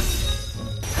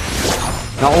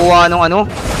 Nakuha nung ano.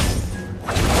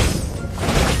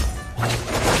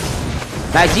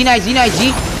 Nice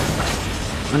G.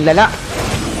 Ang lala.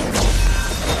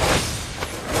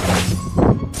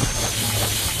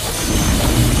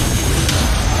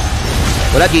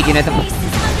 Wala, GG na ito.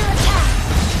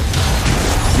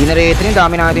 Generator yun,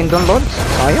 dami natin doon, Lord.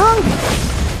 Sayang.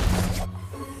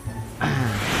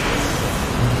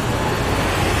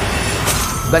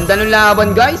 Ganda ng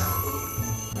laban, guys.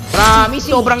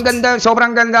 Promise, sobrang ganda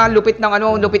ang lupit ng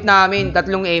ano, lupit namin, 3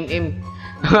 mm.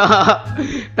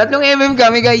 3 mm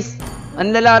kami, guys.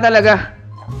 Ang lala talaga.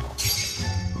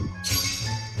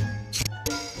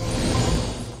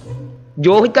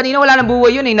 Johit kanina wala nang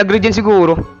buhay yun eh, nag-regen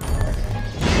siguro.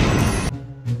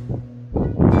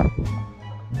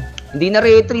 Hindi na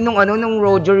retry nung ano, nung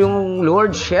Roger yung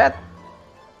Lord, shit.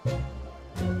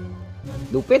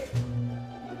 Lupit.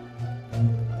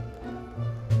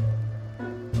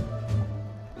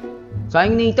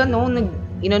 Sayang Nathan, no?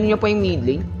 Inano niya pa yung mid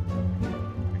lane.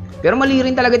 Pero mali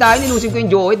rin talaga tayo. Nilusin ko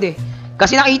yung Joed eh.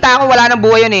 Kasi nakita ko wala nang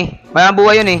buhay yun eh. Wala nang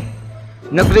buhay yun eh.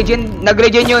 Nag-regen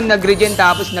yun. Nag-regen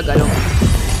tapos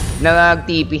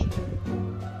nag-TP.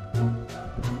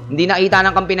 Hindi nakita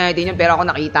ng kampi natin yun. Pero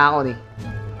ako nakita ko eh.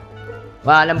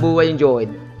 Wala nang buhay yung Joed.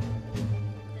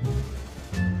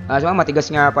 Kaso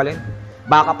matigas nga pala.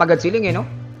 Baka pagad siling eh, no?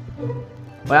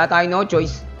 Wala tayong no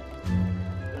choice.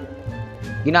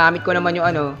 Ginamit ko naman yung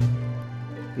ano,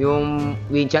 yung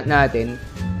winchant natin.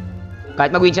 Kahit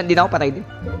mag-winchant din ako, patay din.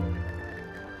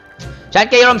 Shout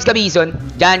kay Roms Cabison,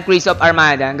 John Chris of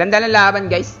Armada. Ang ganda ng laban,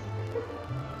 guys.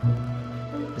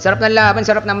 Sarap ng laban,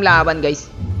 guys.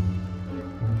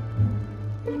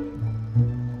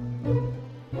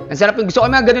 Ang sarap yung gusto ko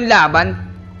yung mga ganun laban.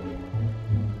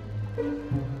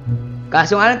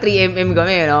 Kaso nga lang 3mm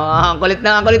kami, no? Ang kulit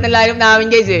ng lineup namin,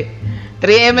 guys, eh.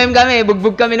 3mm kami,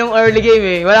 bugbog kami nung early game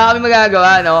eh. Wala kami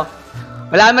magagawa, no?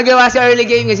 Wala kami magawa sa early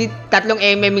game kasi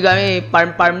 3mm kami.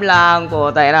 Farm lang po,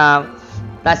 tayo lang.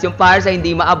 Tapos yung Parsa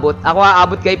hindi maabot. Ako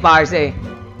aabot kay Parsa eh.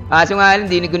 Kaso nga,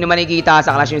 hindi ko naman nakikita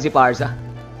sa clash yun si Parsa.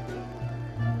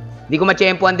 Hindi ko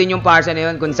ma-champuan din yung Parsa na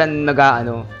yun kung saan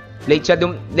ano. Late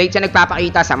siya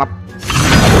nagpapakita sa map.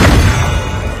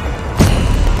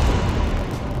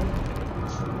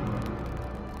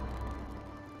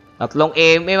 Tatlong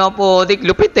MM ang putik,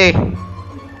 lupit eh.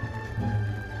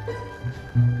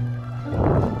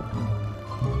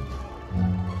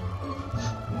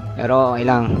 Pero okay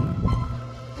lang.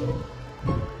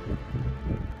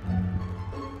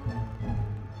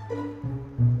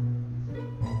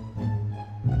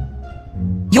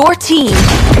 Your team.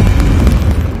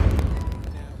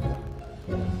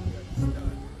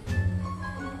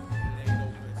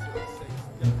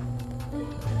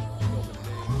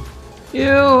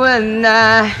 You and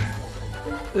I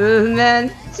were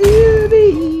meant to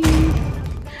be.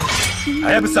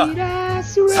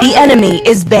 The enemy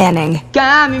is banning.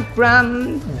 Coming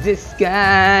from the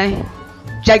sky.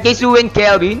 Shout kay Sue and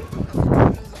Kelvin.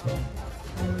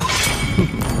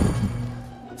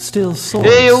 Still swords.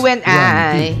 You and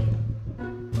I.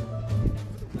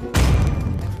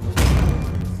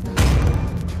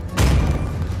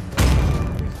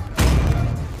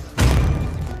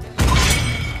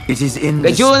 It is in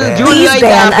June Please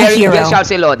ban a hero. Shout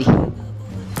si Lodi.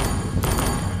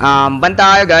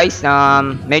 Banta tayo guys.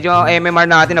 Medyo MMR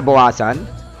natin nabawasan.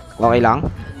 Okay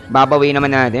lang. Babawi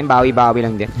naman natin. Bawi-bawi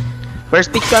lang din.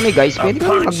 First pick kami guys. Pwede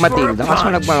kami mag-Matilda. Kaso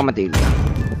nagmamatilda.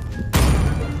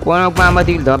 Kung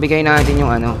nagmamatilda, bigay natin yung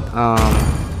ano.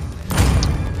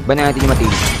 Ba natin yung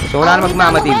Matilda. So wala na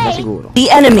magmamatilda siguro.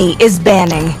 The enemy is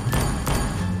banning.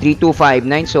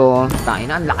 3259. So, tayo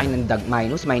na. Ang laki ng dag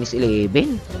minus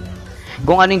 11.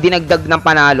 Kung ano yung dinagdag ng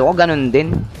panalo ko, ganun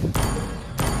din.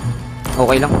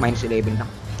 Okay lang. Minus 11 lang.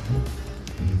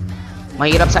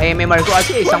 Mahirap sa MMR ko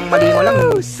kasi isang mali mo lang.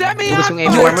 Ubus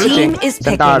yung MMR mo lang eh.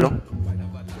 Isang talo.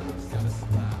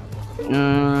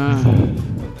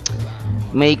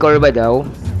 May core ba daw?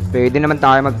 Pwede naman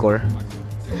tayo mag-core.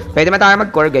 Pwede naman tayo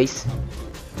mag-core guys.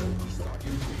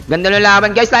 Ganda ng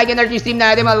laban guys. Like and our stream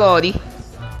natin mga Lodi.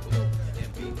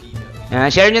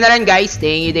 Share nyo na lang guys.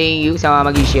 Thank you sa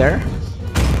mga mag-share.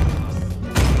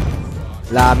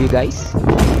 Love you guys.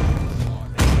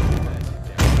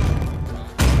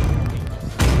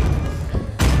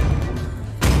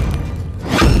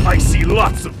 I see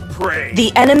lots of prey.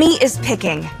 The enemy is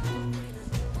picking.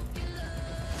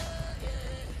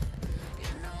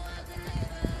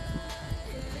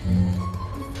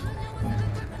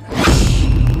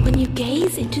 When you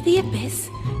gaze into the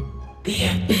abyss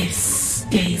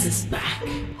gazes back.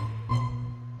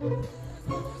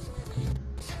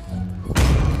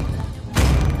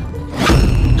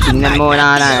 Tingnan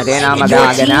muna natin ang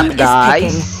magaganap,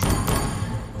 guys.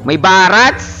 May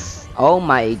barats. Oh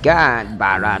my god,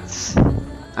 barats.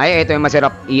 Ay, ito yung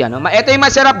masarap iyan. Ito yung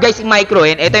masarap, guys,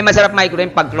 microin. Ito yung masarap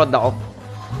microin pag Claude ako.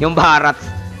 Yung barats.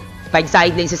 Pag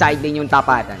side lane sa side lane yung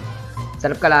tapatan.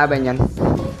 Sarap kalaban yan.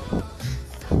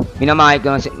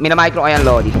 Minamicro kaya ang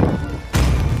Lodi.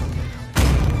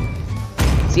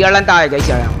 CR lang tayo, guys.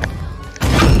 CR lang.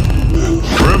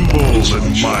 Trembles in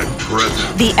my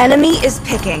presence. The enemy is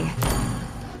picking.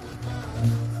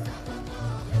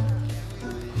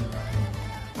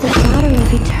 The ladder of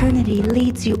eternity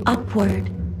leads you upward.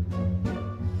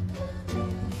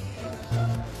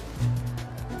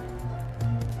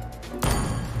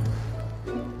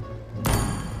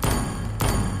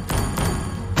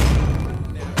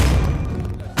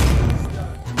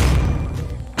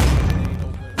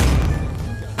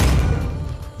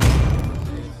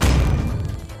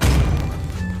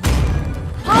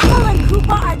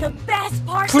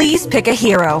 Please pick a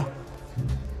hero.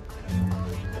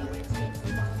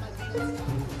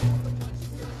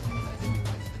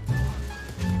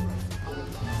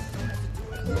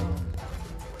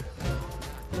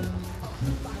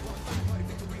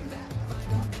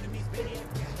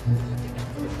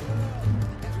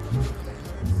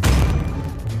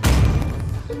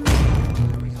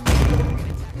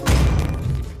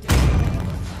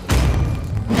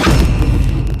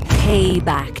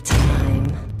 Payback time.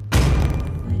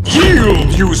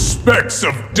 Yield, you specks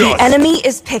of dust! The enemy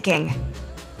is picking.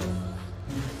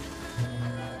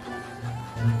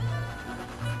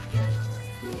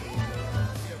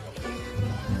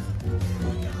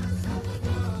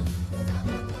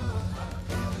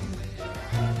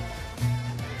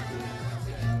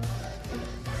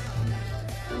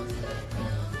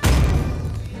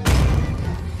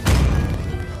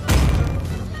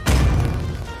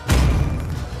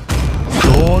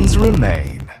 Thorns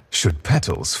remain, should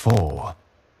petals fall.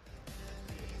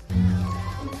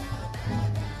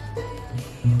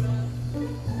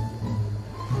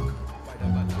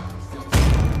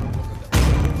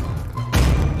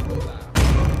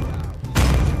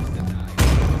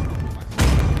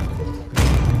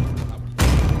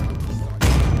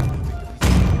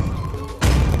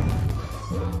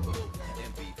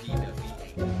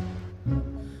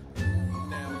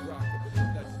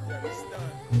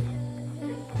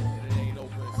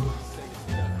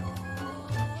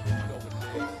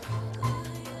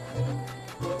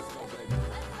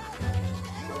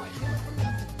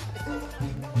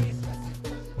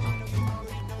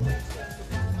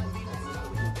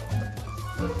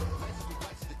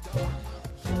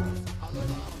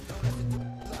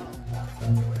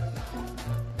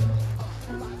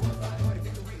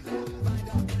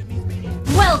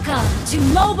 Welcome to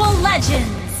Mobile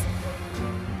Legends!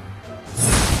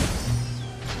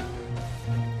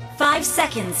 5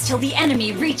 seconds till the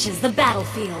enemy reaches the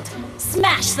battlefield.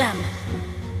 Smash them!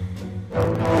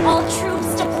 All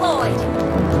troops deployed!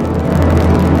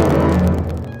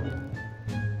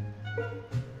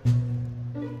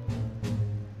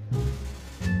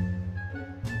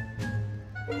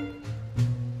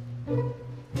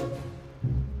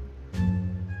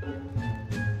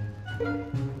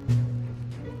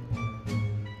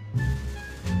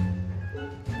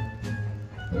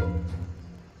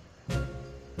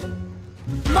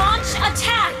 Launch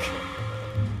attack!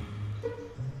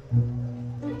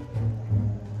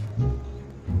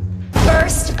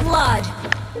 First blood!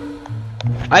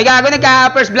 Ay, gago,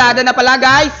 nagka-first blood na pala,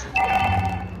 guys!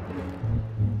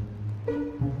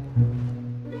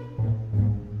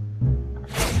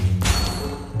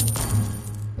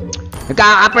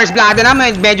 Nagka-first blood na,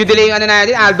 medyo delay yung ano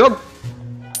natin, Aldog.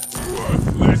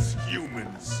 Worthless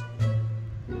humans.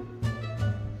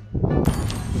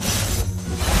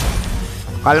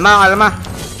 Kalma, kalma.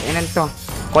 Yan to.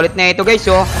 Kulit na ito, guys,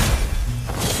 oh.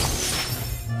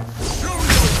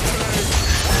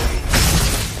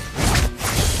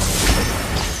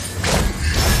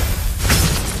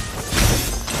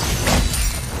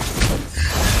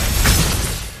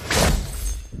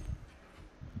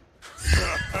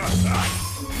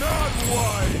 Not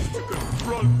wise to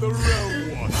confront the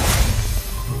realm one.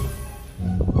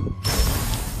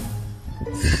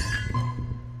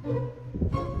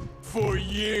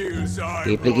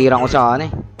 Piplikiran ko sa ano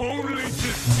eh. Only to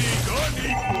seek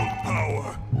unequal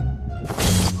power.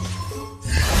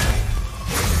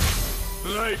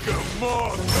 Like a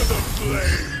moth to the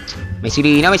flame. May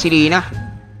silina, may silina.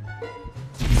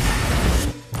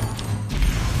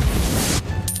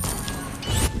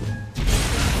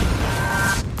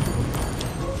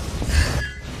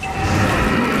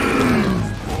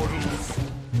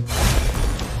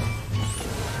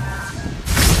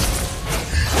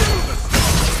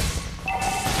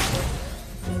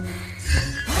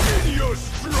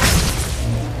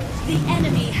 The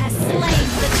enemy has slain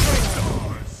the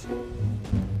turtle.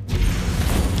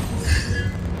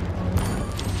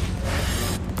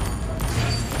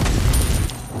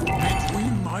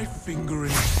 Between my finger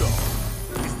and thumb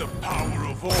is the power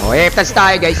of all. Oh, F-touch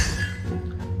tayo, guys.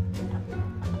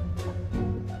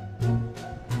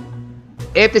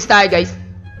 F-touch tayo, guys.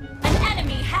 An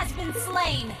enemy has been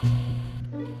slain.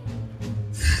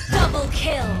 Double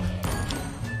kill.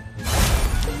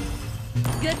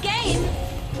 Good game.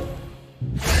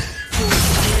 For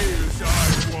years I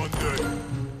wandered,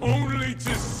 only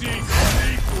to seek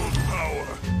unequal power.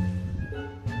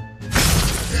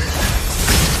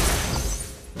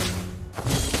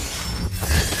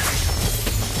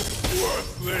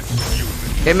 Worthless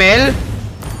human. ML.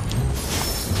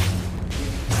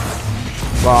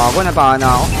 Bago,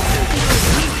 napana ako.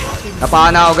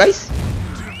 Napana ako, guys.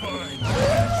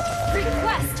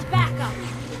 Request backup.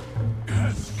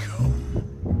 Has come.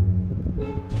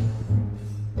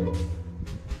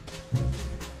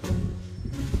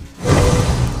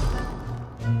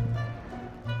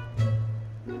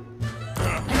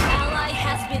 An ally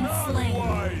has been slain.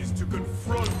 Wise to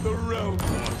confront the Realm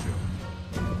Watcher.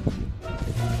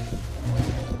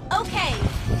 Okay.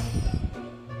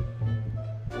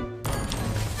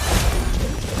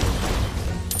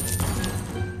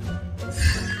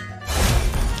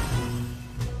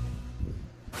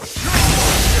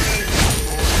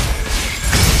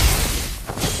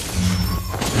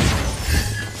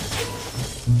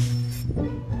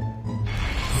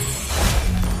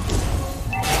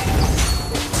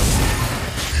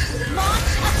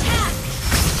 Launch attack.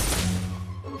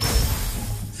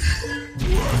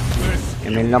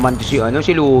 ML naman to si ano,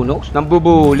 si Lunox.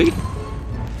 Nambubuli.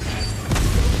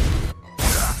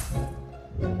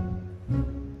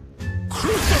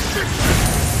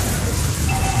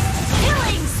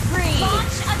 Killing spree.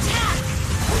 Launch attack.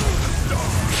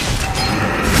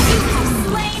 You have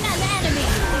slain an enemy.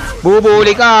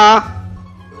 Bubuli ka, ah.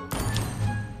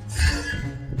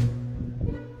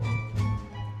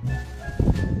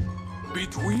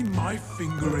 Between my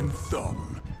finger and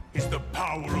thumb is the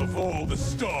power of all the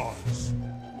stars.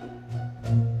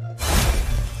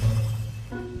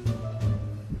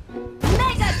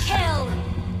 Mega kill.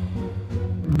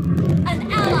 An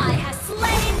ally has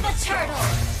slain the turtle.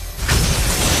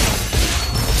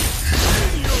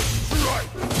 In your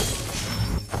strike.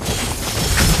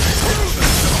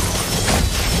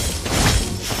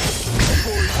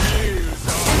 For years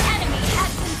An enemy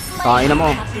has been slain. Kain na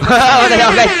mo. Patay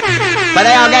ako, guys.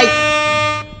 Patay ako, guys.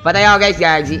 Patay ako, guys.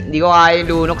 Guys, hindi ko kaya yung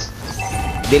Lunox.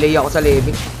 Delay ako sa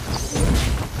living.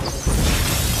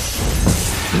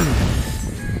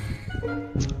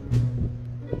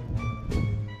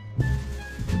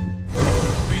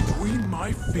 between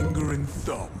my finger and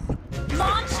thumb.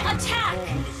 Launch attack.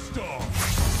 All the stars.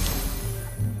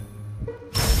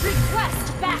 Request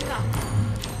backup.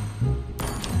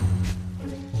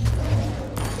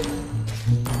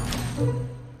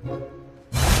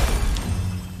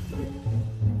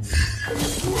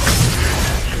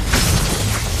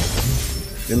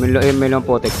 ML ang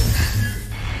potek.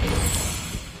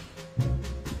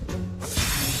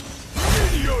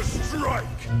 In your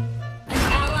strike. An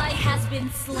ally has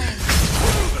been slain.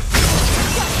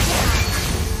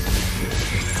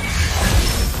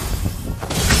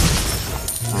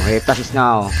 Okay, tasis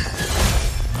na ako.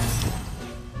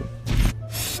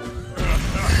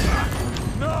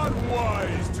 Not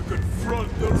wise to confront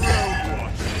the Realm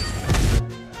Watcher.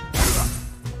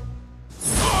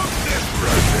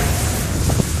 Omnipresent.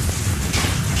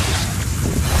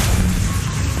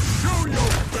 Show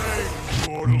your fangs,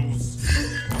 mortals.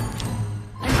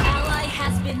 An ally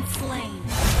has been slain.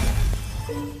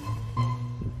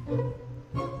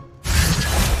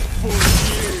 For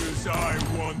years I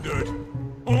wandered,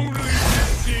 only to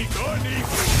seek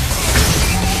unequal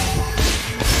power.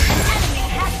 An enemy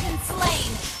has been slain.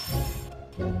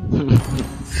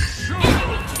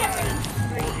 Enemy killing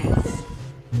spree.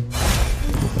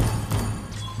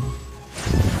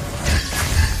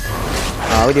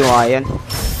 Di mo kaya yan.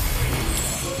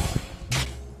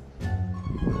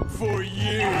 For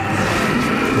years,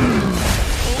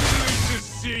 only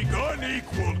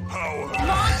Unequaled power.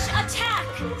 Launch attack!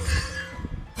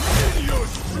 Your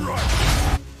strike.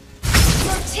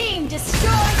 Your team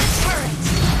destroyed the turret!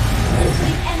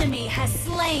 The enemy has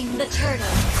slain the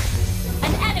turtle.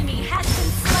 An enemy has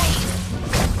been slain.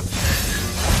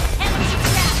 Enemy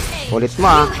rampage! Ulit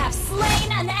mo, ah. You have slain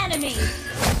an enemy!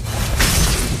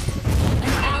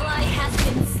 An ally has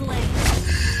been slain.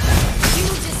 You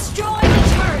destroyed the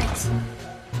turret!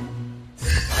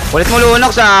 Ulit mo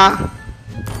lunok sa...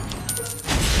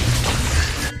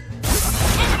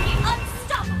 Enemy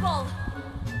unstoppable!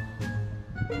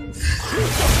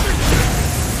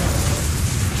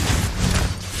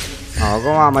 Oo,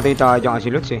 kumamatay tayo dyan kasi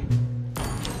Lutz eh.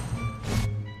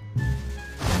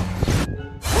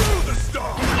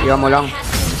 Iyan mo lang. Has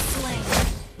been slain.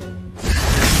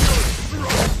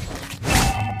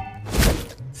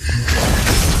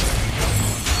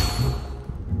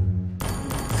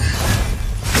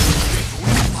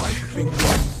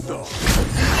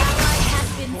 Ally has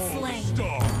been slain.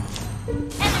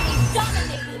 Enemy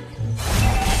dominated.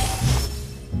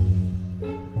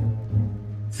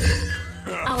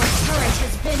 Our turret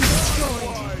has been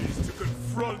destroyed. Rise to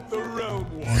confront the realm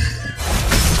one.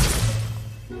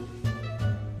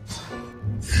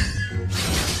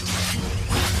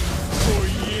 For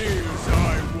years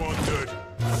I wandered,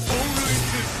 only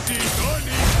to seek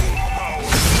unequal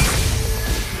power.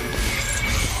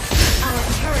 Our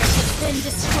turret has been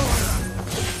destroyed.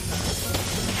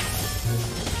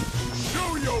 Show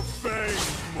your fangs,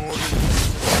 mortal.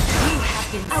 You have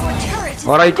been Our turret is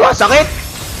Aray ko, sakit!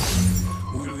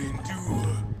 Will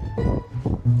endure.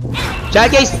 Siya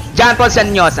guys, John Paul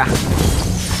Sanyosa.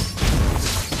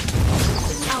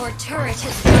 Our turret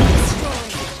has been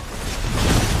destroyed.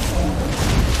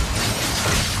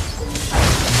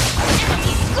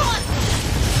 Enemy gone!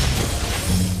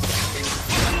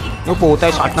 No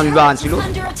puta, sakit ng luhan si Lutz.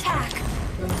 Under attack.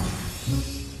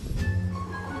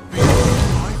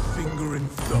 My finger and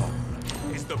thumb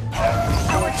is the power.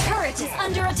 Our turret is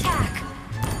under attack.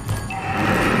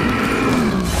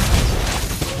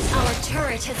 Our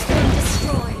turret has been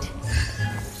destroyed.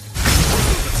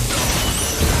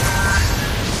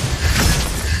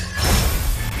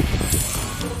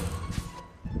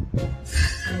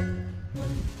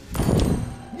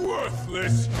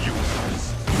 Worthless humans.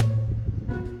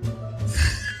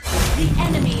 The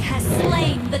enemy has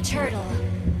slain the turtle.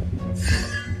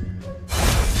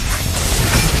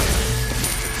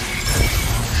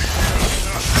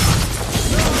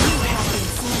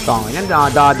 Tangina,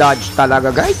 nadadodge talaga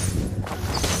guys.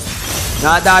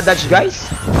 Nadadodge guys.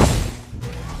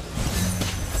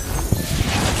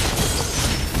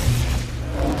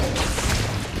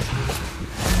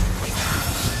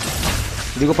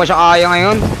 Hindi ko pa siya kaya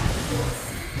ngayon.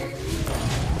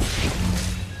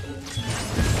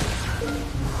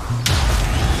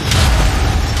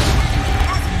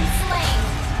 Has been slain.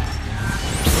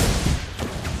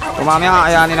 Our Mamaya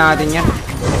kakayanin natin yan.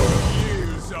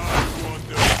 Years I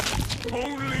wandered,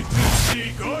 only to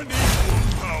seek unequal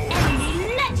power.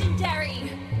 enemy legendary.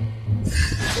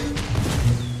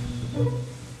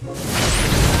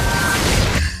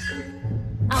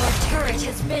 Our turret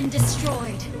has been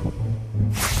destroyed.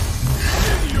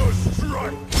 In your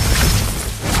strike.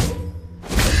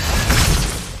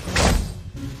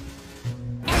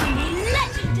 Enemy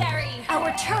legendary. Our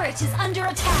turret is under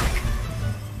attack.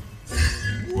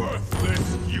 Worthless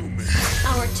humans.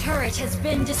 Our turret has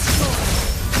been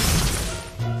destroyed.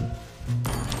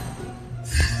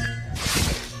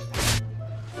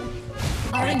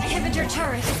 Our inhibitor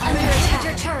turret is under attack.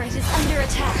 Our turret is under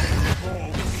attack.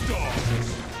 All the stars.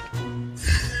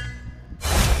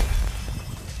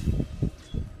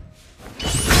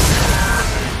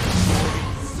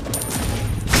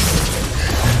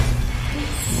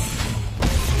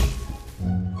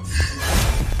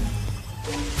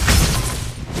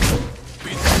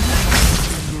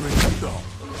 Finger and thumb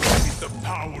is the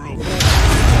power of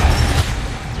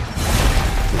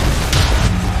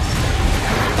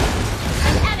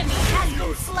An enemy has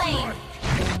been slain.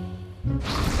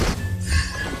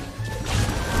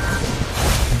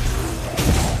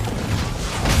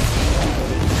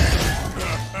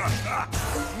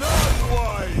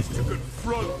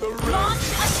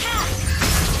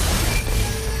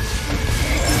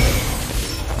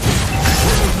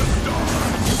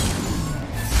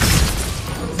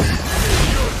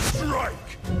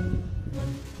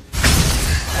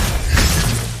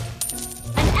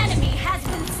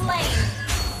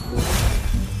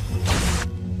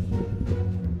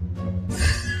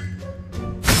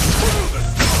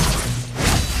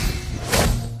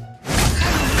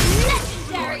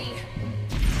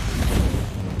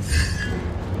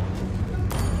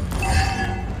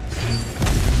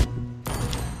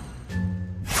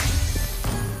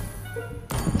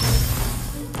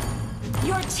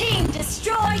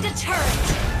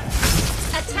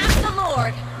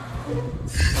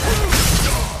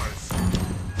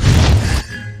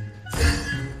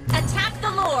 Attack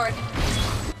the Lord!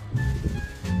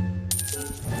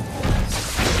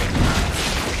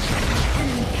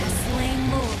 Enemy has slain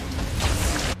Lord.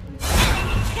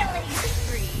 Killing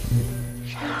spree.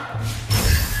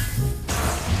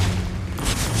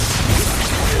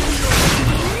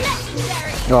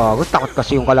 Legendary! Gago, takot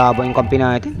kasi yung kalaban yung kampi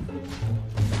natin.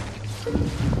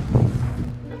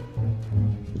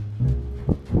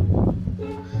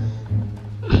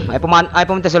 Ay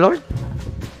pumunta sa Lord.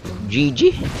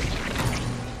 GG.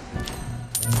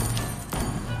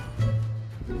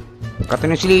 Kato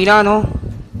ng silina, no?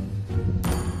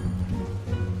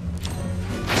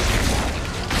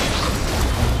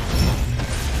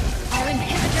 Our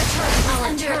inhibitor turret is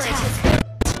under attack.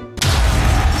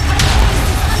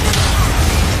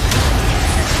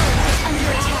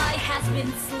 Ally has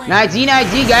been slain. Nice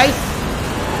G, guys.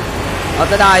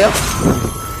 Ata tayo.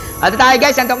 Ata tayo,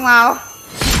 guys. Antok nga ako.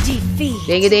 Defeat.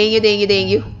 Thank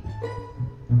you.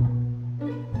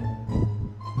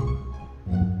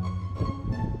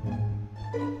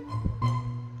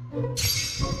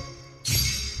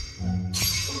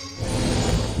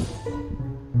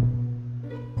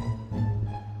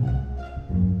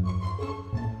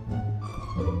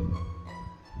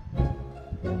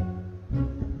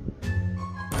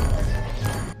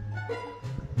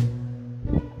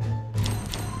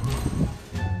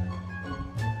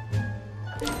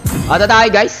 Ata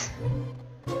tayo, guys.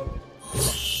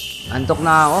 Antok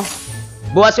na ako.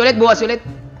 Buwas ulit.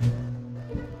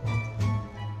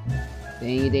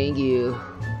 Thank you.